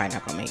 Peacock, y'all probably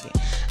not gonna make it.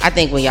 I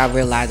think when y'all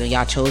realized when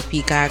y'all chose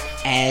Peacock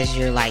as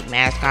your like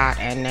mascot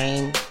and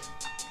name,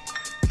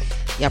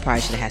 y'all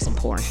probably should have had some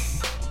porn.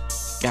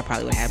 Y'all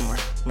probably would have more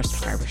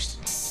subscribers.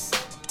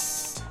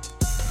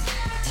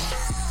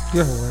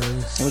 You're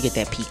hilarious. Let me get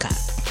that Peacock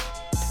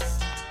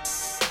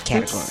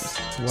categories.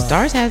 Wow.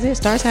 Stars has it.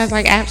 Stars has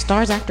like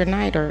Stars After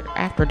Night or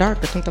After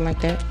Dark or something like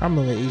that. I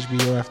remember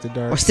HBO After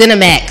Dark. Or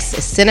Cinemax.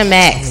 It's Cinemax.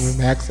 I remember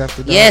Max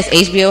After Dark. Yes,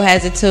 HBO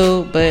has it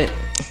too, but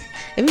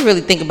if you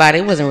really think about it,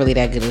 it wasn't really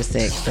that good of a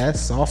sex.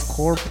 That's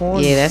softcore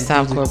porn. Yeah, that's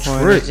softcore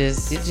porn. It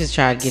just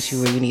try to get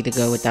you where you need to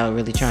go without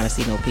really trying to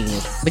see no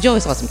penis. But you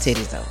always saw some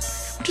titties though,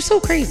 which is so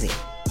crazy.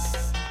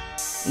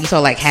 You saw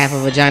like half a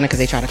vagina because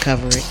they try to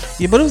cover it.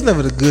 Yeah, but it was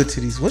never the good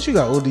titties. Once you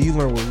got older, you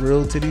learn what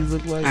real titties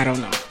look like. I don't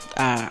know.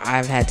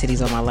 I've had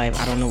titties all my life.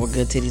 I don't know what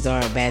good titties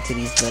are or bad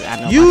titties, but I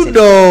know. You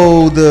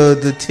know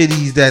the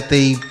titties that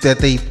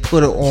they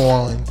put it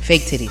on.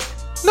 Fake titties.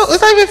 No,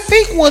 it's not even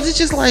fake ones. It's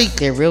just like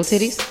they're real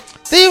titties.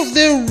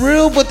 They're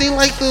real, but they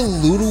like the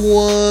little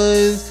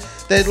ones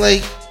that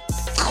like.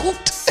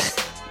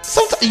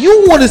 Sometimes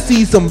you want to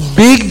see some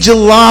big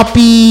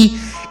jalopy,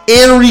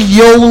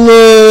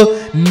 areola,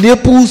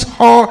 nipples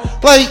hard.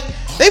 Like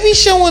they be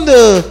showing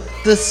the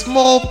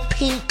small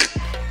pink,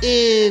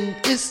 and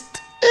it's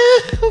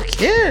who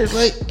cares?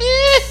 Like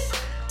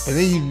but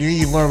then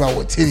you learn about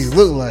what titties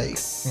look like.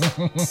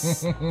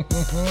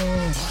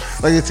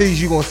 Like the titties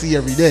you gonna see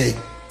every day.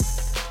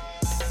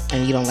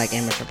 And you don't like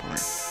amateur porn.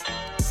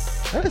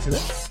 I can see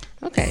that.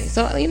 Okay,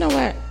 so you know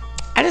what?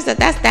 I just said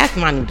that's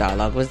my new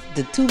dialogue was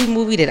the Tubi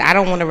movie that I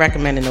don't want to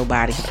recommend to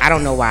nobody because I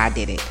don't know why I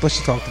did it. But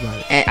she talked about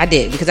it. And I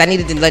did because I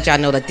needed to let y'all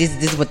know that this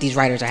is what these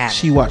writers are having.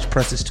 She watched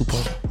Presses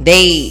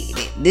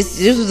 2.0. This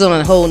was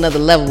on a whole nother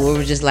level where it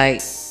was just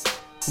like,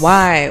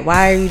 why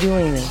are you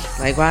doing this?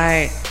 Like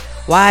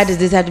why does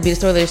this have to be the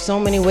story? There's so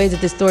many ways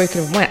that this story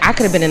could have went. I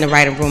could have been in the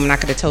writing room and I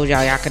could have told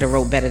y'all could have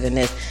wrote better than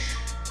this.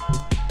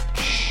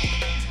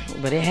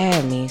 But it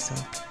had me, so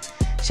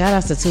shout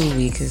out to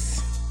Tubi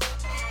because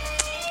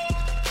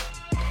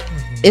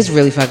it's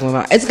really fucking with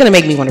my. It's gonna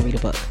make me want to read a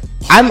book.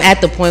 I'm at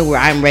the point where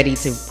I'm ready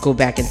to go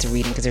back into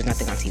reading because there's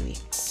nothing on TV.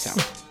 So,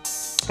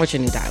 what's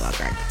your new dialogue,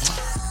 Greg?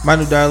 My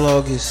new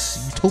dialogue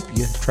is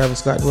Utopia, Travis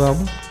Scott new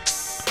album.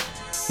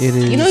 It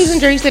is. You know he's in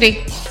Jersey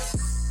City.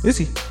 Is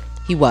he?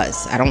 He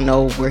was. I don't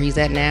know where he's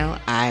at now.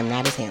 I'm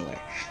not his handler,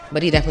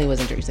 but he definitely was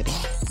in Jersey City.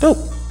 Dope.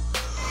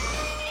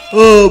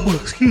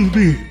 Excuse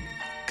me.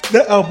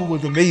 That album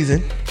was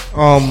amazing.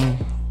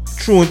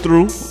 True and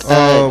through.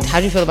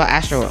 How'd you feel about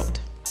Astroworld?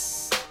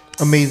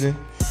 Amazing.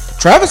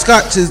 Travis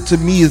Scott to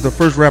me is the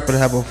first rapper to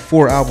have a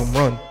 4-album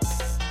run.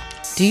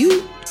 Do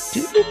you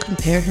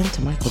compare him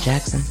to Michael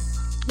Jackson?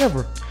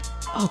 Never.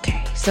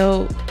 Okay,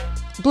 so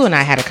Blue and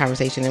I had a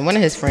conversation, and one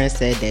of his friends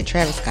said that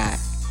Travis Scott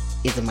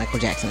is the Michael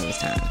Jackson of his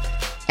time,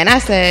 and I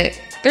said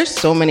there's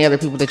so many other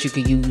people that you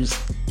could use,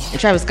 and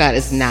Travis Scott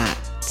is not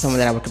someone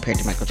that I would compare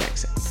to Michael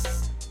Jackson.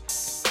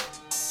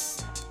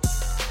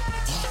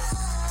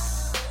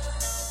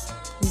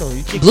 No,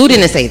 you can't. Blue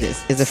didn't say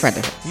this. Is a friend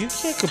of his. You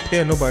can't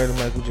compare nobody to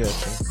Michael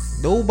Jackson.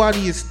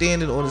 Nobody is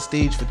standing on the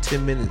stage for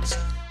 10 minutes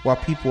while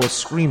people are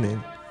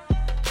screaming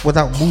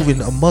without moving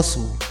a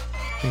muscle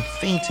and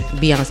fainting.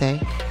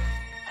 Beyonce?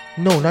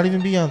 No, not even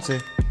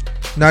Beyonce.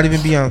 Not even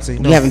Beyonce.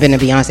 No. You haven't been to a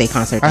Beyonce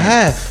concert? I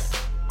have.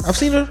 I've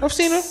seen her.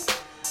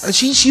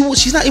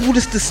 She's not able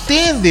to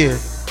stand there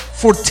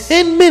for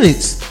 10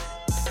 minutes.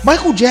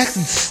 Michael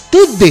Jackson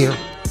stood there,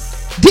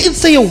 didn't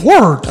say a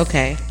word.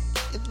 Okay.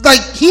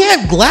 Like, he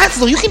had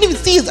glasses on. You can't even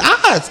see his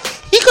eyes.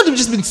 He could have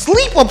just been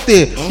asleep up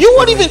there. You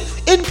weren't even,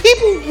 and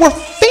people were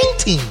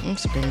fainting. I'm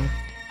screaming.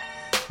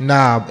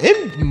 Nah,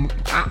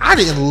 I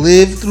didn't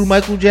live through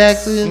Michael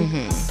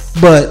Jackson,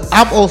 but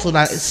I'm also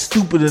not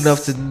stupid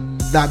enough to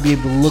not be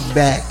able to look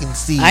back and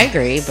see. I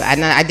agree, but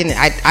I didn't.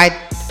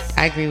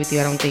 I agree with you.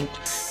 I don't think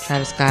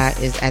Travis Scott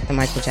is at the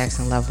Michael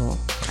Jackson level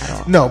at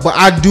all. No, but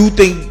I do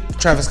think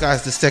Travis Scott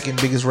is the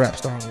second biggest rap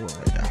star in the world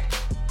right now.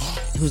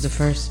 Who's the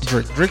first?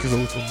 Drake. Drake is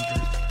always going to be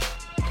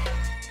Drake.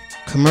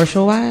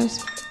 Commercial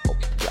wise?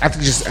 I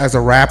think just as a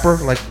rapper,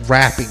 like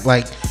rapping,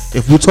 like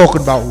if we're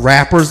talking about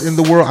rappers in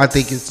the world, I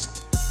think it's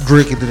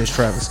Drake and then it's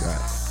Travis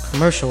Scott.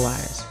 Commercial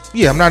wise?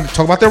 Yeah, I'm not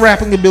talking about their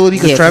rapping ability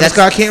because Travis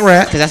Scott can't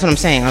rap. Because that's what I'm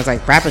saying. I was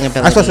like, rapping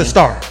ability. That's what I said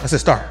star. I said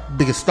star.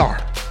 Biggest star.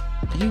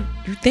 You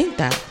think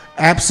that?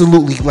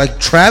 Absolutely. Like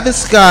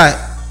Travis Scott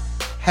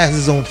has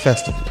his own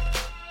festival.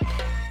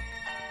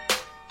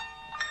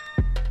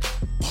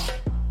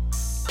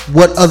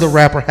 What other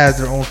rapper has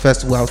their own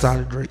festival outside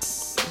of Drake?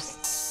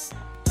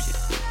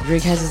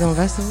 Drake has his own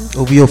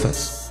festival? OVO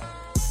Fest.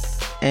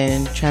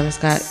 And Travis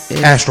Scott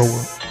is... Astro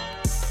World.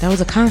 That was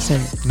a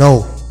concert.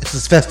 No, it's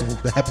his festival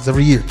that happens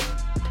every year.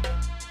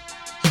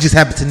 He just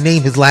happened to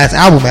name his last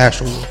album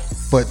Astro World,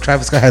 but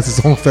Travis Scott has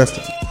his own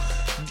festival.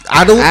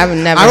 I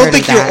don't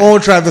think you're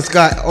on Travis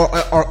Scott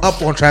or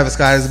up on Travis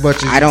Scott as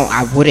much as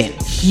I wouldn't.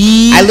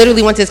 I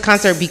literally went to his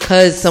concert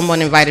because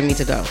someone invited me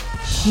to go.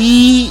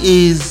 He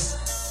is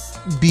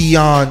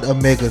beyond a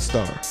mega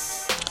star.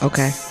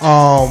 Okay.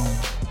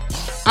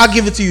 I'll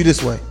give it to you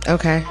this way.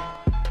 Okay.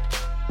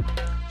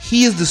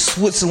 He is the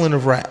Switzerland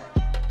of rap.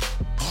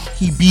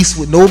 He beasts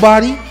with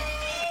nobody.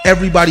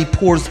 Everybody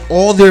pours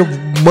all their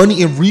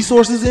money and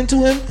resources into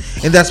him,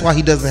 and that's why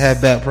he doesn't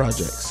have bad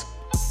projects.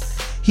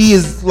 He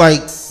is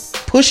like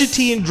Pusha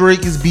T and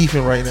Drake is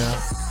beefing right now.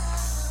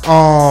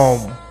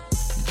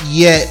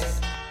 Yet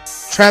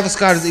Travis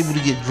Scott is able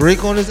to get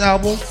Drake on his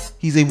album.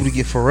 He's able to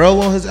get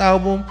Pharrell on his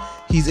album.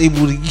 He's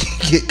able to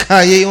get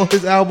Kanye on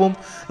his album.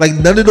 Like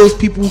none of those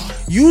people.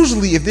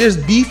 Usually, if there's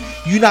beef,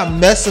 you're not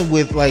messing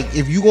with. Like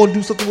if you gonna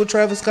do something with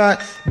Travis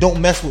Scott, don't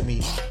mess with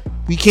me.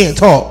 We can't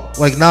talk.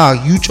 Like nah,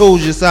 you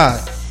chose your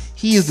side.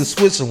 He is the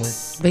Switzerland.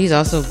 But he's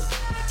also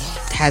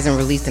hasn't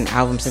released an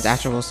album since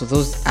Astro World, so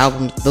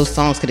those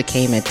songs could have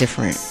came at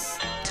different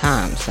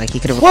times. Like he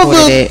could have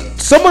recorded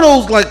it. Some of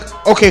those, like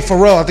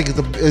Pharrell, I think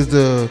is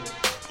the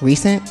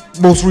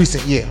recent, most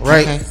recent. Yeah,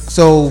 right. Okay.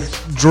 So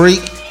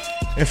Drake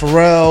and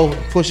Pharrell,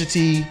 Pusha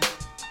T,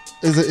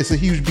 it's a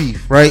huge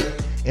beef, right?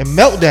 And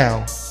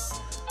Meltdown,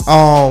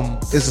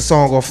 is a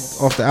song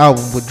off the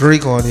album with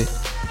Drake on it.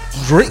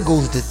 Drake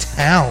goes to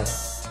town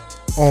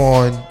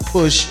on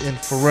Push and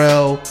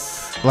Pharrell.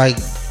 Like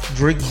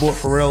Drake bought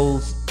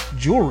Pharrell's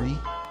jewelry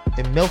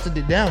and melted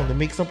it down to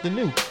make something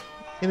new.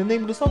 And the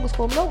name of the song is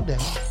called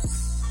Meltdown.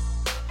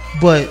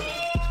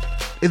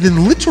 And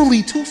then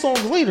literally 2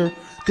 songs later,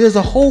 there's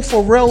a whole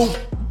Pharrell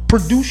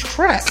produced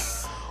track.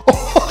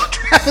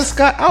 Travis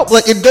Scott out.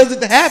 Like it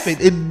doesn't happen.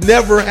 It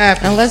never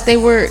happened. Unless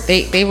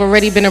they've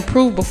already been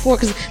approved before.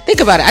 Because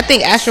think about it. I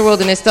think Astro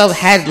World and itself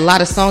had a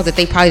lot of songs that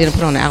they probably didn't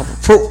put on the album.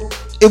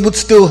 It would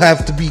still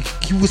have to be.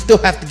 You would still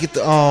have to get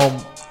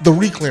the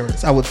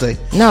re-clearance, I would say.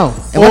 No.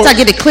 And once I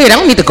get it cleared, I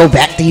don't need to go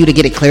back to you to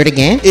get it cleared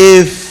again.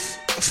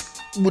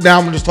 Now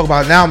I'm just talking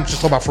about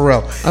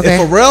Pharrell. Okay.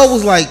 If Pharrell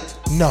was like,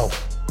 no,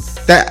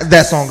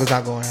 that song is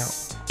not going out.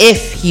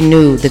 If he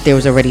knew that there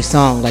was already a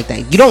song like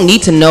that, you don't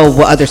need to know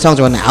what other songs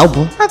are on the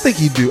album. I think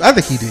he do. By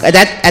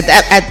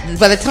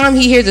the time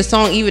he hears the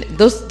song, even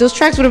those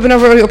tracks would have been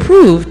already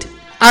approved.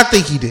 I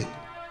think he did.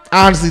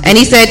 I honestly think and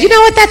he said, you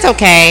know what, that's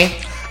okay.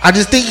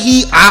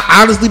 I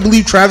honestly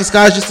believe Travis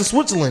Scott is just a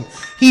Switzerland.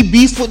 He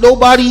beefs with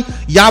nobody.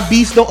 Y'all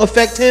beefs don't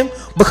affect him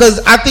because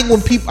I think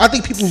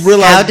people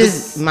realize. How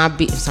does my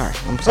beef? Sorry.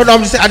 I'm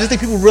just saying. I just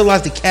think people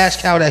realize the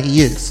cash cow that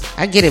he is.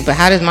 I get it, but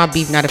how does my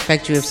beef not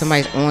affect you if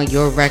somebody's on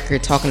your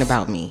record talking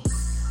about me?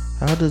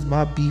 How does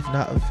my beef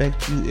not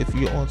affect you if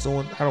you're on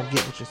someone? I don't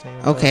get what you're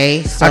saying.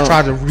 Okay, so I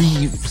tried to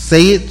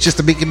re-say it just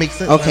to make it make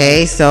sense.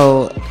 Okay,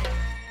 so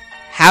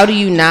how are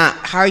you not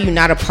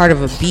a part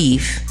of a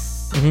beef?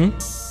 Mm-hmm.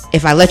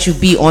 If I let you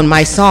be on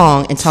my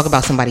song and talk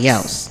about somebody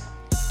else?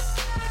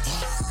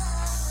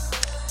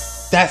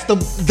 That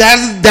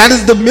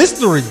is the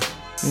mystery.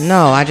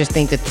 No, I just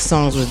think that the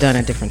songs was done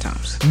at different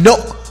times. No,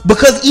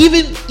 because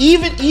even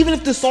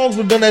if the songs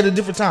were done at a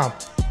different time,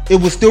 it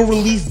was still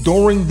released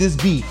during this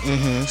beef.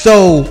 Mm-hmm.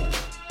 So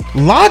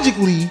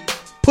logically,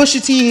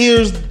 Pusha T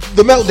hears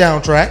the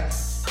Meltdown track.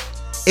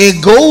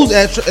 It goes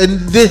and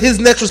then his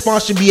next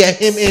response should be at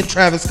him and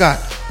Travis Scott,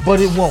 but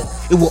it won't.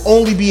 It will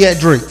only be at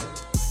Drake.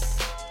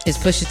 Is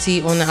Pusha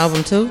T on the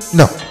album too?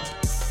 No.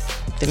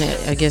 Then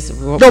I guess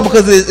no,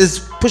 because it's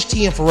Pusha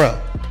T and Pharrell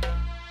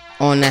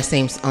on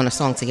a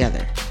song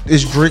together.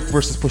 It's Drake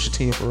versus Pusha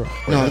T and Pharrell.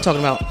 Right no, I'm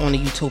talking about on the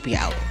Utopia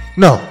album.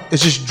 No,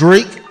 it's just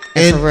Drake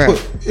and Pharrell.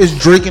 It's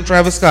Drake and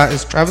Travis Scott.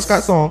 It's Travis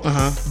Scott's song.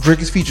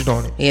 Drake is featured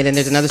on it. Yeah, then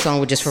there's another song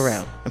with just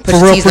Pharrell. And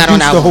Pusha T's not on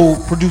the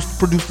album. Produced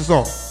the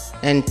song.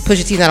 And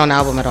Pusha T's not on the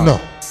album at all. No.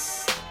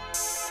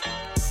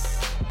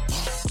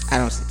 I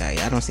don't see that.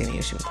 I don't see any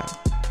issue with that.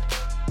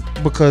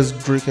 Because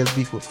Drake has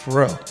beef with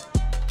Pharrell.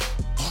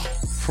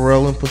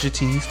 Pharrell and Pusha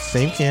T,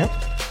 same camp.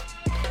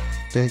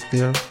 They're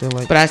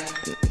like. But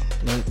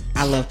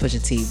I love Pusha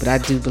T, but I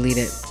do believe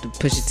that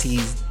Pusha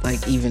T's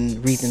like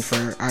even reason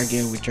for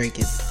arguing with Drake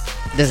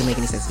doesn't make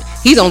any sense to me.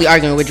 He's only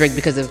arguing with Drake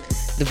because of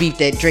the beef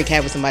that Drake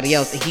had with somebody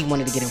else, and he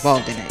wanted to get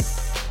involved in it,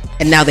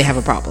 and now they have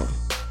a problem.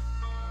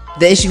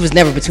 The issue was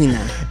never between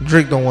them.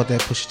 Drake don't want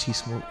that Pusha T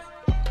smoke.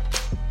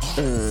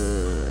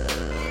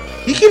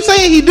 He keeps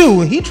saying he do,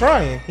 and he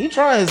trying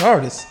his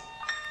hardest.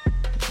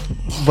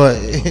 But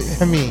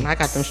I mean, I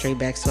got them straight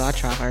back, so I'll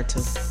try hard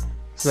too.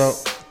 So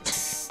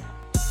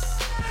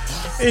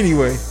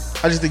anyway,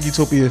 I just think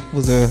Utopia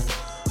was a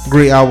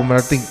great album, and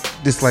I think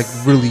this like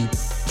really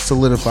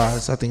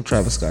solidifies. I think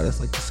Travis Scott is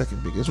like the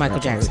second biggest. Michael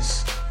Jackson.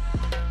 Race.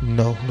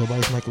 No,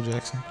 nobody's Michael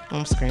Jackson.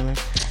 I'm screaming.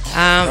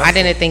 I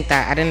didn't think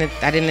that. I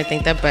didn't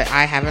think that, but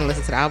I haven't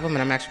listened to the album,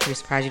 and I'm actually pretty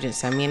surprised you didn't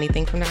send me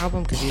anything from the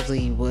album, because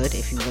usually you would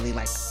if you really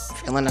like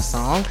feeling a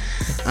song.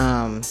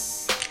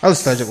 I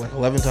listened to it like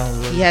 11 times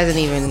already. He hasn't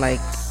even like,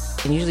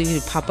 and usually he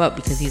would pop up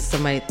because he's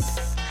somebody.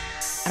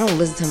 I don't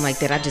listen to him like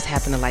that. I just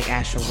happen to like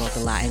Astroworld a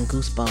lot, and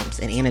Goosebumps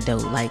and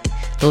Antidote. Like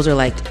those are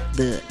like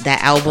that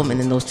album, and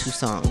then those two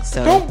songs.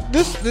 So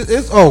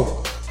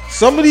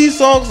some of these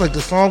songs, like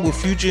the song with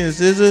Future and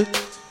SZA,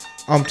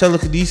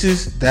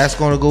 Telekinesis, that's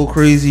gonna go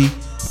crazy.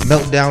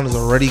 Meltdown is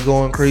already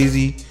going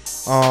crazy.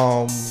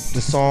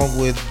 The song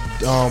with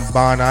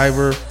Bon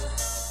Iver,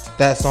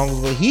 that song is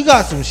going. He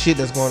got some shit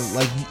that's going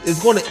like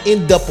it's going to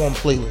end up on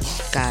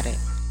playlists. Got it.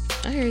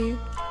 I hear you.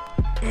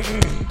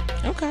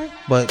 Okay.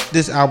 But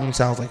this album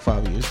sounds like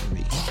 5 years to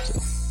me, so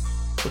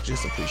but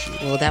just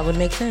appreciate it. Well, that would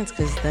make sense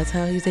because that's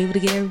how he was able to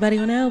get everybody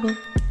on the album.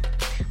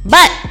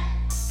 But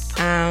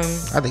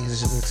I think it's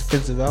just an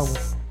expensive album.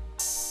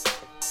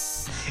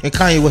 And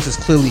Kanye West is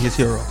clearly his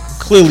hero.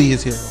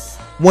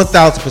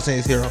 1000%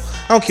 his hero.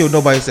 I don't care what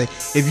nobody say.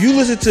 If you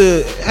listen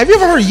to, have you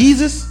ever heard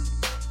Yeezus?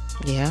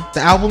 Yeah.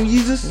 The album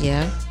Yeezus?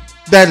 Yeah.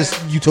 That is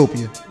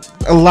Utopia.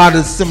 A lot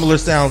of similar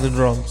sounds and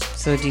drums.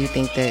 So do you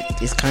think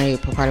that is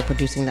Kanye part of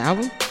producing the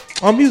album?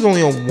 He was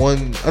only on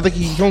one. I think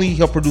he only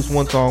helped produce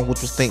one song,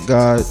 which was Thank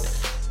God.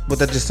 But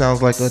that just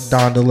sounds like a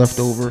Donda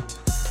leftover.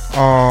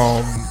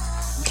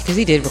 Because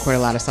he did record a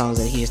lot of songs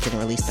that he just didn't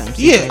release them. So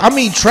yeah, I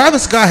mean,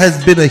 Travis Scott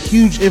has been a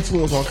huge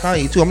influence on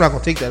Kanye too. I'm not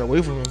gonna take that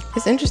away from him.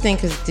 It's interesting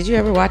because did you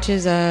ever watch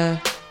his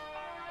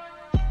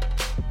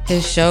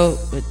show,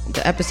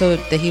 the episode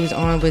that he was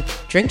on with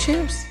Drink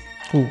Champs?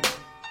 Who?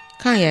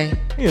 Kanye.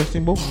 Yeah, I've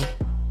seen both of them.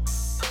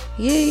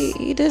 Yeah,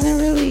 he doesn't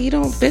really. You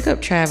don't pick up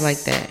Trav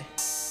like that.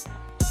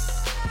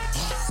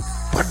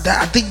 But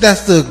I think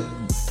that's the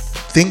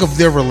thing of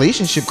their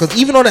relationship. Because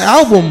even on the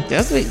album,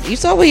 That's what you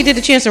saw. What he did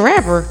to Chance the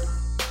Rapper.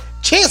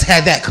 Chance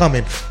had that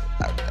coming.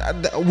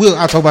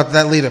 I'll talk about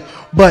that later.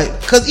 But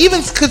because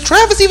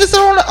Travis even said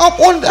on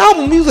the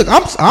album, he was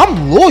like,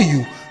 I'm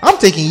loyal. I'm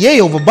taking Ye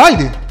over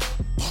Biden.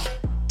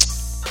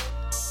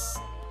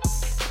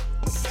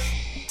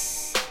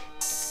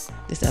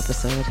 This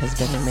episode has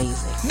been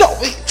amazing. No,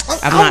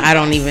 I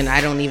don't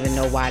even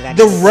know why that.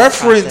 The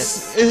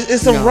reference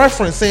it's a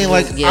reference saying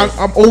like yes.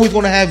 I'm always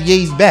gonna have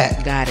Ye's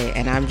back. Got it,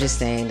 and I'm just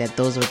saying that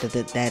those were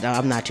that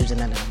I'm not choosing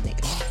none of them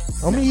niggas.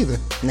 Me either.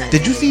 Nah,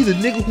 Did you see the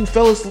nigga who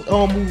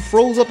who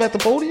froze up at the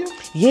podium?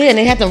 Yeah, and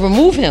they had to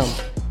remove him.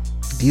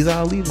 These are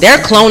our leaders. They're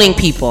cloning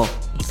people.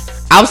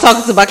 I was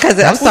talking to my cousin.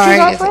 That's I'm sorry.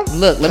 what you got from?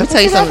 Look, let me That's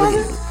tell you what you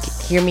got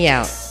something. Hear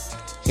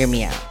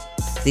me out.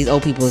 These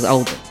old people is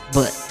older,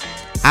 but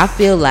I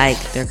feel like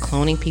they're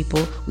cloning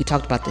people. We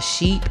talked about the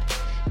sheep.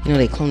 You know,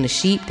 they clone the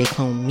sheep. They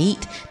clone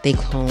meat. They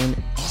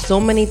clone so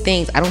many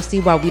things. I don't see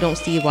why we don't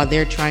see it while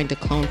they're trying to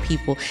clone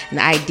people. And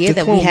the idea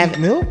that we have. Meat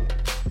Mill?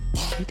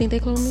 You think they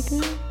clone Meek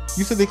Mill?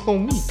 You said they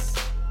clone meat.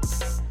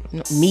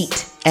 No,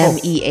 meat.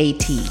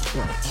 MEAT.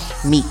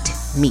 Meat.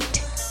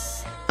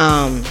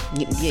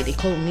 Yeah, they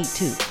clone meat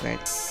too, right?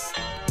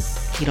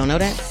 You don't know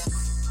that?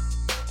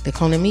 They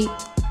cloning meat?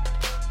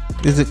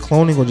 Is it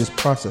cloning or just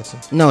processing?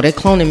 No, they're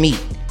cloning meat.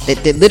 They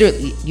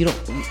literally. You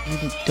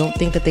don't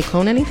think that they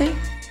clone anything?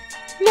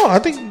 No, I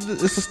think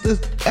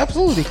it's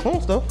absolutely they clone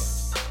stuff.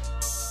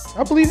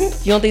 I believe it.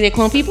 You don't think they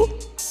clone people?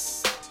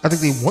 I think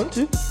they want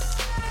to.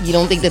 You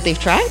don't think that they've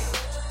tried?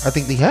 I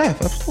think they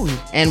have, absolutely.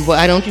 And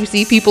why don't you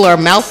see people are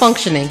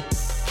malfunctioning?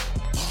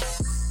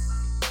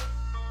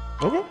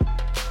 Okay.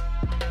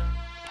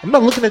 I'm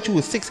not looking at you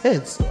with 6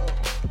 heads.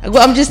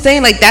 Well, I'm just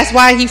saying, like, that's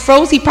why he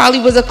froze. He probably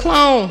was a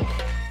clone.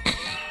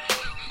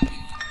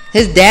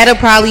 His data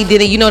probably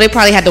didn't, they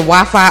probably had the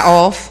Wi-Fi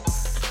off.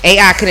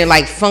 AI couldn't,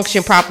 like,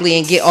 function properly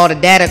and get all the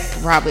data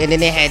properly. And then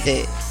they had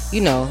to,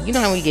 you know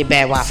how we get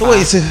bad Wi-Fi. So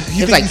wait,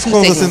 you think these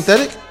clones are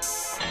synthetic?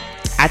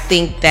 I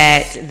think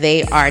that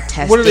they are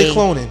testing. What are they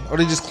cloning? Are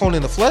they just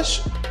cloning the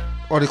flesh?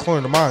 Or are they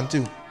cloning the mind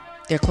too?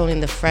 They're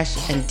cloning the flesh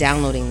and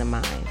downloading the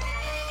mind.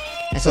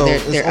 And so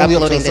they're only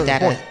up to uploading a the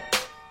data. point.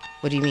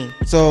 What do you mean?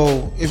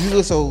 So if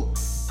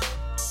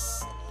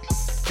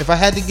I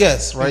had to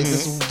guess, right,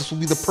 this would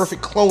be the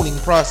perfect cloning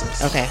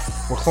process. Okay.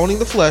 We're cloning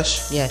the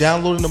flesh, yes.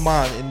 downloading the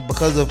mind, and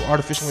because of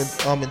artificial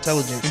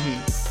intelligence,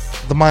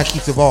 the mind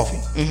keeps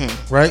evolving,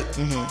 right?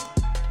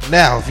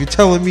 Now, if you're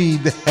telling me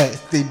that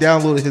they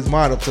downloaded his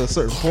mind up to a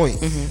certain point,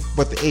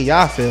 but the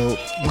AI failed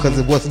because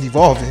it wasn't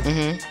evolving,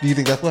 do you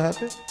think that's what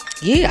happened?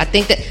 Yeah, I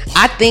think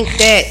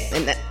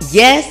that.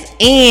 Yes,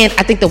 and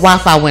I think the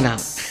Wi-Fi went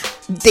out.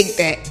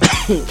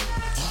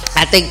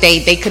 I think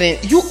they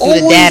couldn't do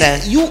the data.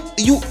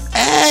 You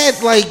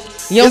add like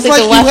You don't it's think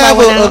like the you Wi-Fi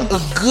have went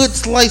a good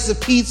slice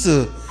of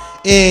pizza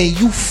and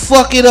you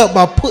fuck it up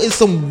by putting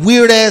some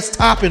weird ass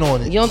topping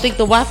on it. You don't think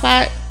the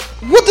Wi-Fi?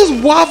 What does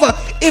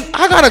Wi-Fi? If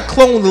I got a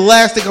clone, the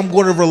last thing I'm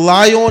going to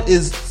rely on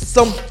is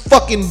some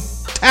fucking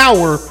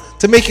tower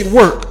to make it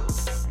work.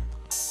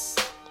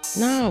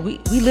 No, we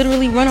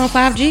literally run on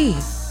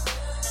 5G.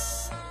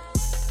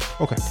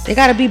 Okay. They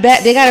gotta be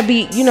back. They gotta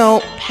be,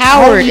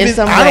 powered in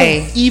some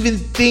way. I don't even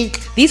think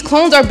these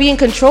clones are being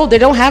controlled. They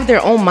don't have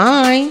their own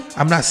mind.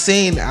 I'm not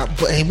saying,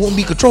 but it won't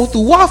be controlled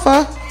through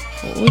Wi-Fi.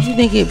 What you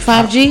think?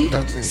 5G,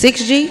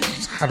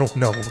 6G? I don't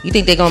know. You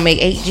think they're gonna make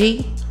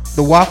 8G?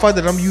 The Wi-Fi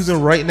that I'm using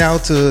right now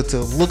to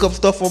look up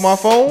stuff on my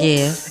phone,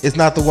 it's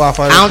not the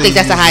Wi-Fi. I don't think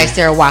that's the highest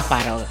tier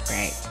Wi-Fi though,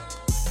 right?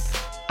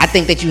 I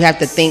think that you have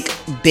to think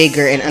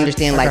bigger and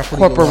understand like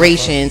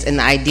corporations and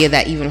the idea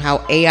that even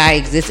how AI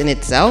exists in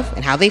itself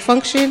and how they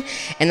function,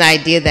 and the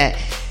idea that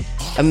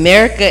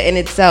America in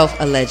itself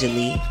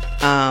allegedly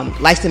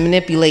likes to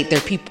manipulate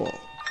their people,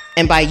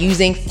 and by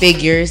using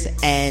figures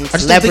and celebrities.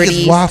 I just think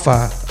it's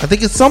Wi-Fi. I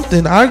think it's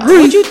something. I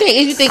agree. What you think?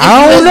 You think it's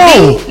I don't USB?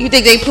 know. You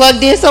think they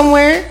plugged in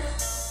somewhere?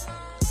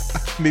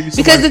 Maybe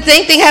because the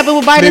same thing happened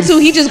with Biden too.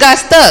 He just got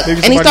stuck and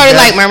he started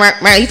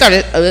he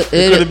started.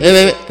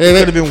 It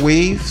could have been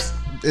waves,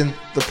 and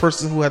the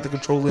person who had the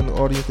control in the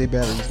audience, their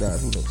batteries died.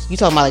 Who knows? You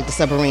talking about like the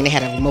submarine? They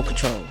had a remote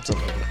control.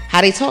 Something like that.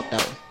 How they talk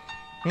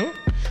though?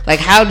 Like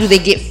how do they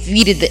get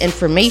feeded the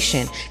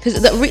information?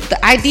 Because the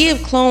idea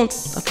of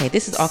clones. Okay,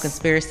 this is all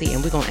conspiracy,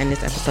 and we're gonna end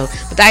this episode.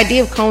 But the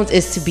idea of clones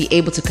is to be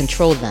able to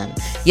control them.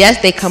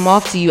 Yes, they come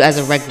off to you as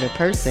a regular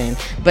person,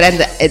 but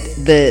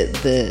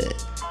the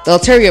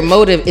ulterior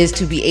motive is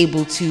to be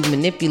able to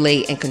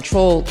manipulate and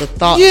control the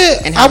thoughts. Yeah,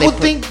 and how I would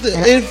think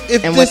that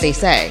if what they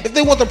say. If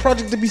they want the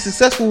project to be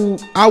successful,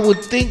 I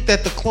would think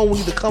that the clone will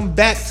need to come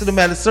back to them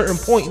at a certain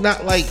point,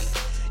 not like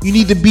you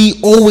need to be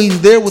always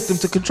there with them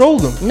to control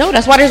them. No,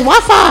 that's why there's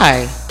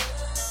Wi-Fi.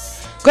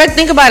 Go ahead,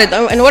 think about it.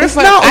 In order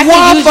for I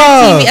can use your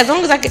TV,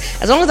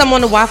 as long as I'm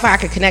on the Wi-Fi, I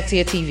can connect to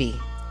your TV.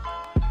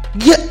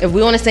 Yeah, if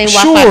we're on the same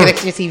Wi-Fi, I connect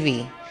to your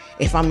TV.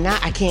 If I'm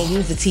not, I can't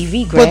use the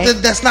TV, Greg.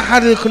 But that's not how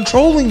they're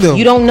controlling them.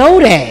 You don't know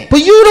that. But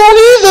you don't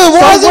either.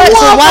 Why is it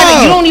Wi-Fi?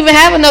 So you don't even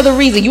have another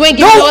reason. You ain't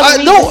giving no other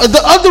reason. No,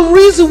 the other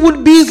reason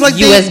would be like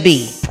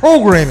USB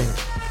programming.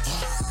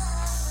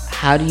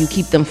 How do you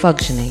keep them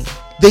functioning?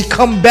 They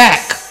come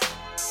back.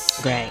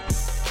 Greg.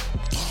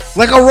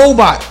 Like a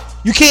robot.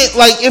 You can't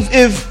like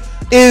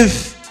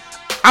if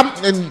I'm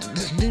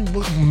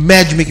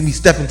mad you making me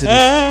step into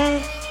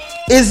this.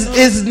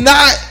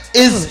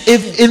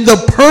 If in the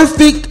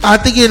perfect, I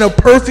think in a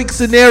perfect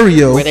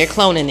scenario where they're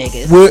cloning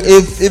niggas, where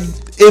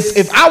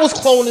if I was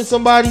cloning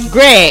somebody,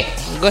 Greg,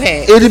 go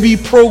ahead, it'd be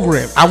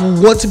programmed. I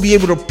would want to be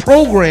able to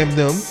program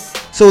them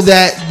so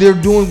that they're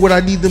doing what I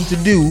need them to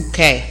do.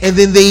 Okay, and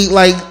then they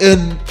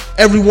and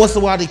every once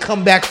in a while they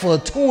come back for a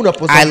tune-up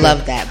or something. I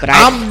love that, but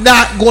I'm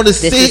not going to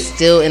sit. This is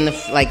still in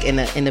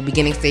the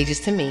beginning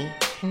stages to me,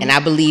 and I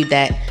believe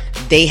that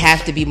they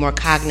have to be more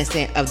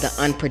cognizant of the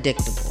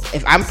unpredictable.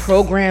 If I'm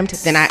programmed,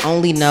 then I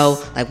only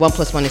know like 1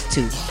 + 1 is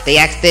 2. They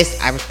ask this,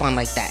 I respond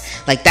like that.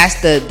 Like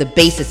that's the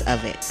basis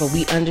of it. But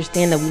we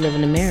understand that we live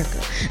in America,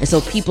 and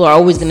so people are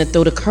always going to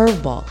throw the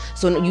curveball.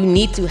 So you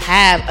need to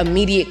have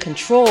immediate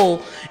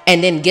control.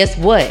 And then guess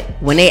what?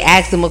 When they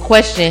asked him a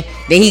question,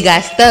 then he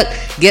got stuck.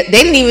 They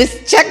didn't even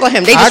check on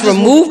him. They just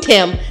removed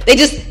him. They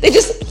just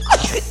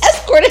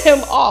escorted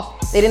him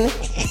off. They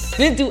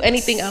didn't do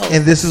anything else.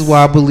 And this is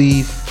why I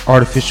believe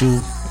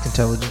artificial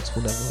intelligence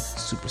will never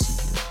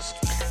supersede humans.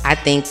 I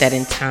think that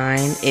in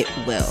time it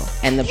will.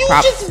 And you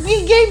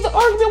gave the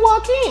argument why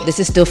I can't. This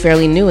is still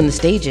fairly new in the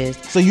stages.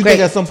 So you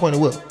think at some point it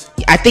will?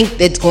 I think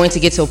it's going to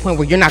get to a point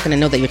where you're not going to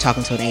know that you're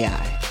talking to an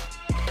AI.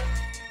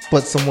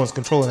 But someone's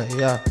controlling that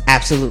AI.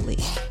 Absolutely.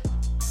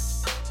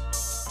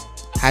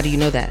 How do you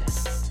know that?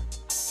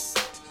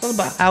 It's not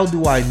about how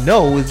do I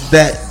know, is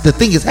that the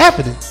thing is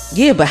happening.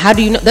 Yeah, but how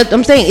do you know?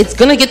 I'm saying it's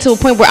gonna get to a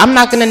point where I'm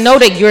not gonna know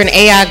that you're an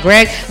AI,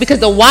 Greg, because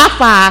the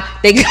Wi-Fi.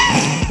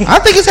 I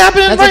think it's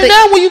happening right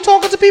now when you're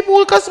talking to people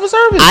with customer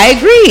service. I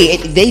agree.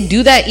 They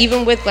do that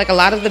even with like a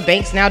lot of the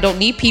banks now don't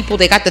need people.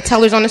 They got the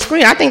tellers on the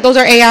screen. I think those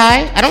are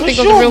AI. I don't think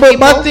those are real people.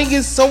 But my thing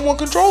is someone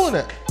controlling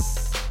that.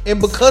 And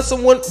because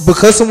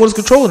someone's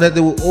controlling that,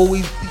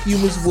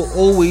 humans will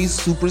always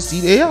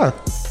supersede AI.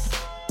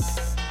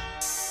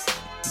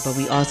 But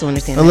we also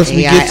understand that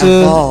AI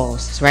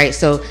evolves, right?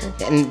 So,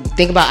 and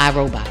think about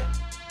iRobot.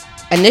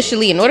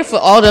 Initially, in order for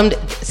all them,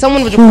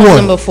 someone was reporting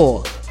them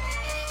before.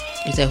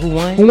 You said who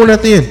won? Who won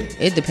at the end?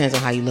 It depends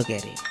on how you look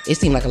at it. It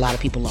seemed like a lot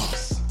of people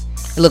lost.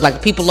 It looked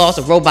like people lost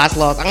or robots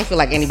lost. I don't feel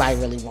like anybody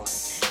really won.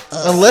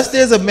 Unless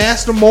there's a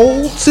master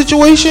mold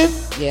situation.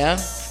 Yeah.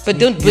 But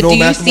do know you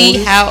Master see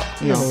Mode is? how?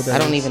 You know No, what that I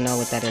don't is. even know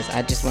what that is.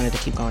 I just wanted to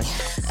keep going.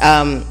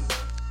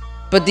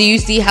 But do you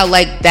see how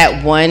like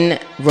that one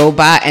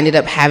robot ended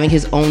up having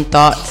his own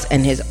thoughts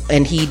and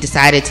he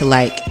decided to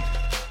like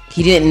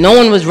no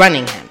one was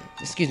running him.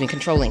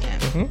 Controlling him.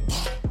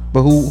 Mm-hmm.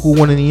 But who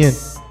won in the end?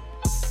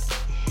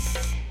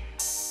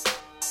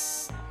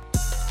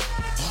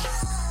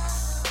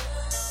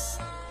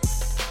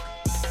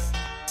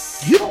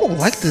 You don't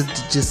like to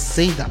just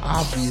say the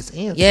obvious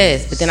answer.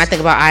 Yes, but then I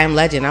think about I Am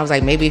Legend. I was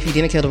like, maybe if you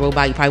didn't kill the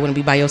robot, you probably wouldn't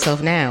be by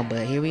yourself now.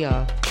 But here we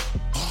are.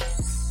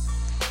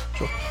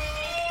 Sure.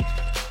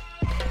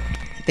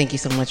 Thank you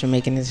so much for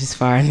making this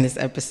far in this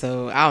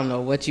episode. I don't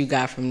know what you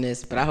got from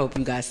this, but I hope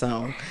you got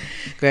some.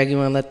 Greg, you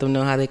want to let them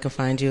know how they can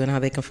find you and how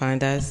they can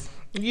find us?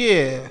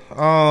 Yeah.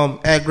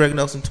 At Greg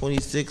Nelson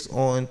 26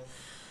 on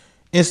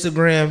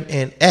Instagram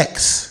and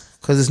X,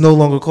 because it's no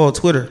longer called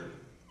Twitter.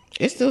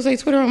 It still say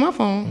Twitter on my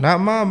phone.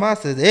 Not mine. Mine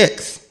says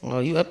X.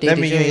 Well, you updated That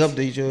means you yours. ain't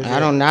update yours. I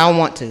don't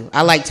want to.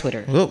 I like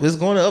Twitter. Well, it's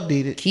going to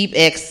update it. Keep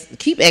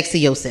X to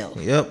yourself.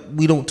 Yep.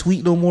 We don't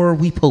tweet no more.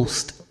 We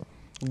post.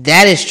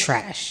 That is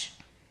trash.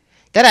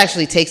 That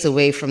actually takes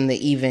away from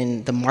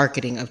the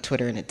marketing of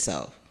Twitter in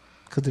itself.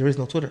 Because there is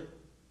no Twitter.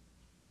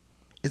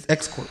 It's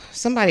X Corp.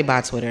 Somebody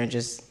buy Twitter and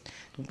just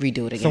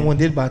redo it again. Someone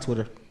did buy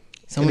Twitter.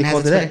 Someone has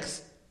called a it Twitter?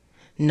 X.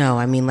 No,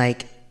 I mean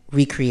like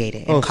recreate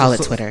it and call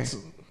it Twitter.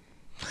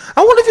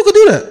 I wonder if you could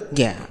do that.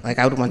 Yeah, like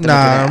I would want them Nah,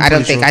 to do that. I'm I don't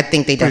pretty think. sure. I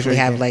think they Pretty definitely sure you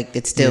have can. like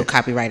it's still Yeah.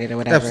 copyrighted or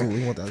whatever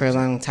Absolutely, 1000%. for a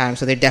long time.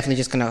 So they're definitely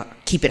just gonna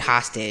keep it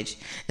hostage.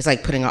 It's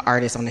like putting an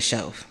artist on the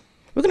shelf.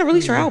 We're gonna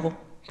release your album.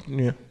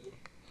 Yeah.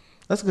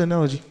 That's a good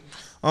analogy.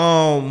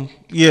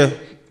 Yeah.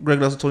 Greg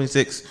Nelson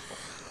 26.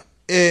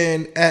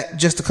 And at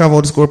just the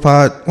Convo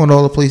 _pod on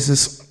all the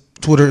places.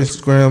 Twitter,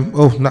 Instagram.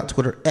 Oh, not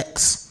Twitter.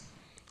 X.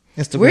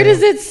 Instagram. Where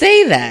does it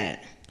say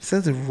that? It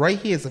says it right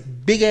here. It's a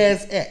big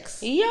ass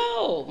X.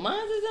 Yo, mine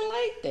isn't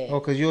like that. Oh,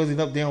 because yours is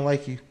up. They don't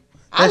like you.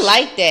 I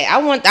like that. I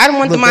don't want the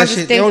Look, mine that to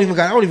shit, stay. I don't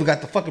even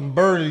got the fucking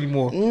bird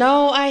anymore.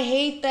 No, I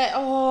hate that.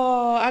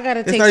 Oh, I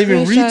gotta It's take not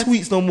even screenshots.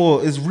 retweets no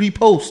more. It's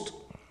repost.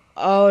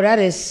 Oh, that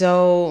is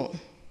so.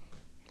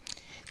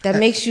 That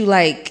makes you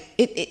like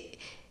it.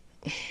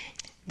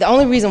 The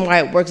only reason why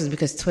it works is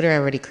because Twitter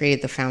already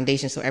created the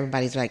foundation, so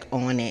everybody's like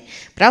on it.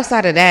 But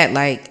outside of that,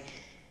 like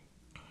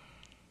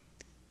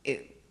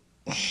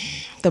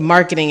the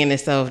marketing in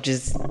itself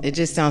just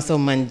sounds so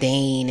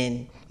mundane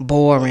and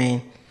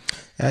boring.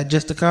 At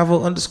just the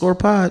Convo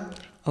 _pod.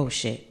 Oh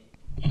shit.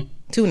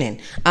 Tune in.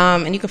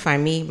 And you can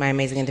find me, my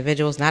amazing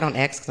individuals, not on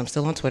X because I'm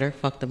still on Twitter.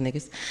 Fuck them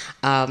niggas.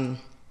 I'm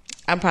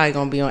probably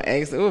gonna be on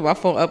X. Ooh, my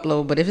phone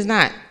upload, but if it's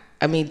not,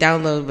 I mean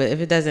download. But if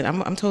it doesn't,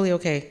 I'm totally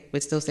okay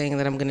with still saying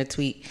that I'm gonna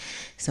tweet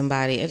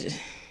somebody.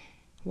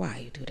 Why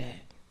you do that?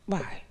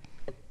 Why?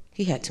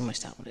 He had too much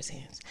time on his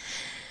hands.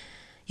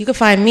 You can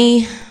find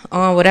me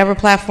on whatever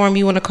platform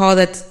you want to call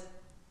that's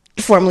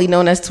formerly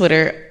known as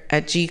Twitter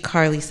at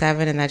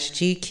gcarly7, and that's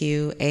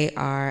GQARLY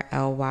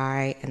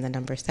and the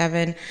number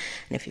 7. And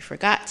if you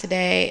forgot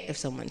today, if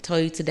someone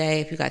told you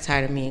today, if you got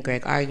tired of me and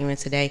Greg arguing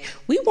today,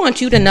 we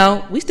want you to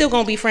know we still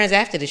gonna be friends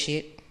after the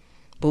shit,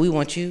 but we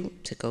want you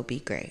to go be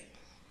great.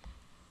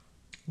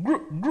 You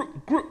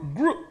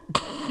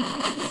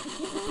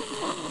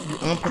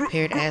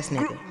unprepared ass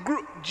nigga.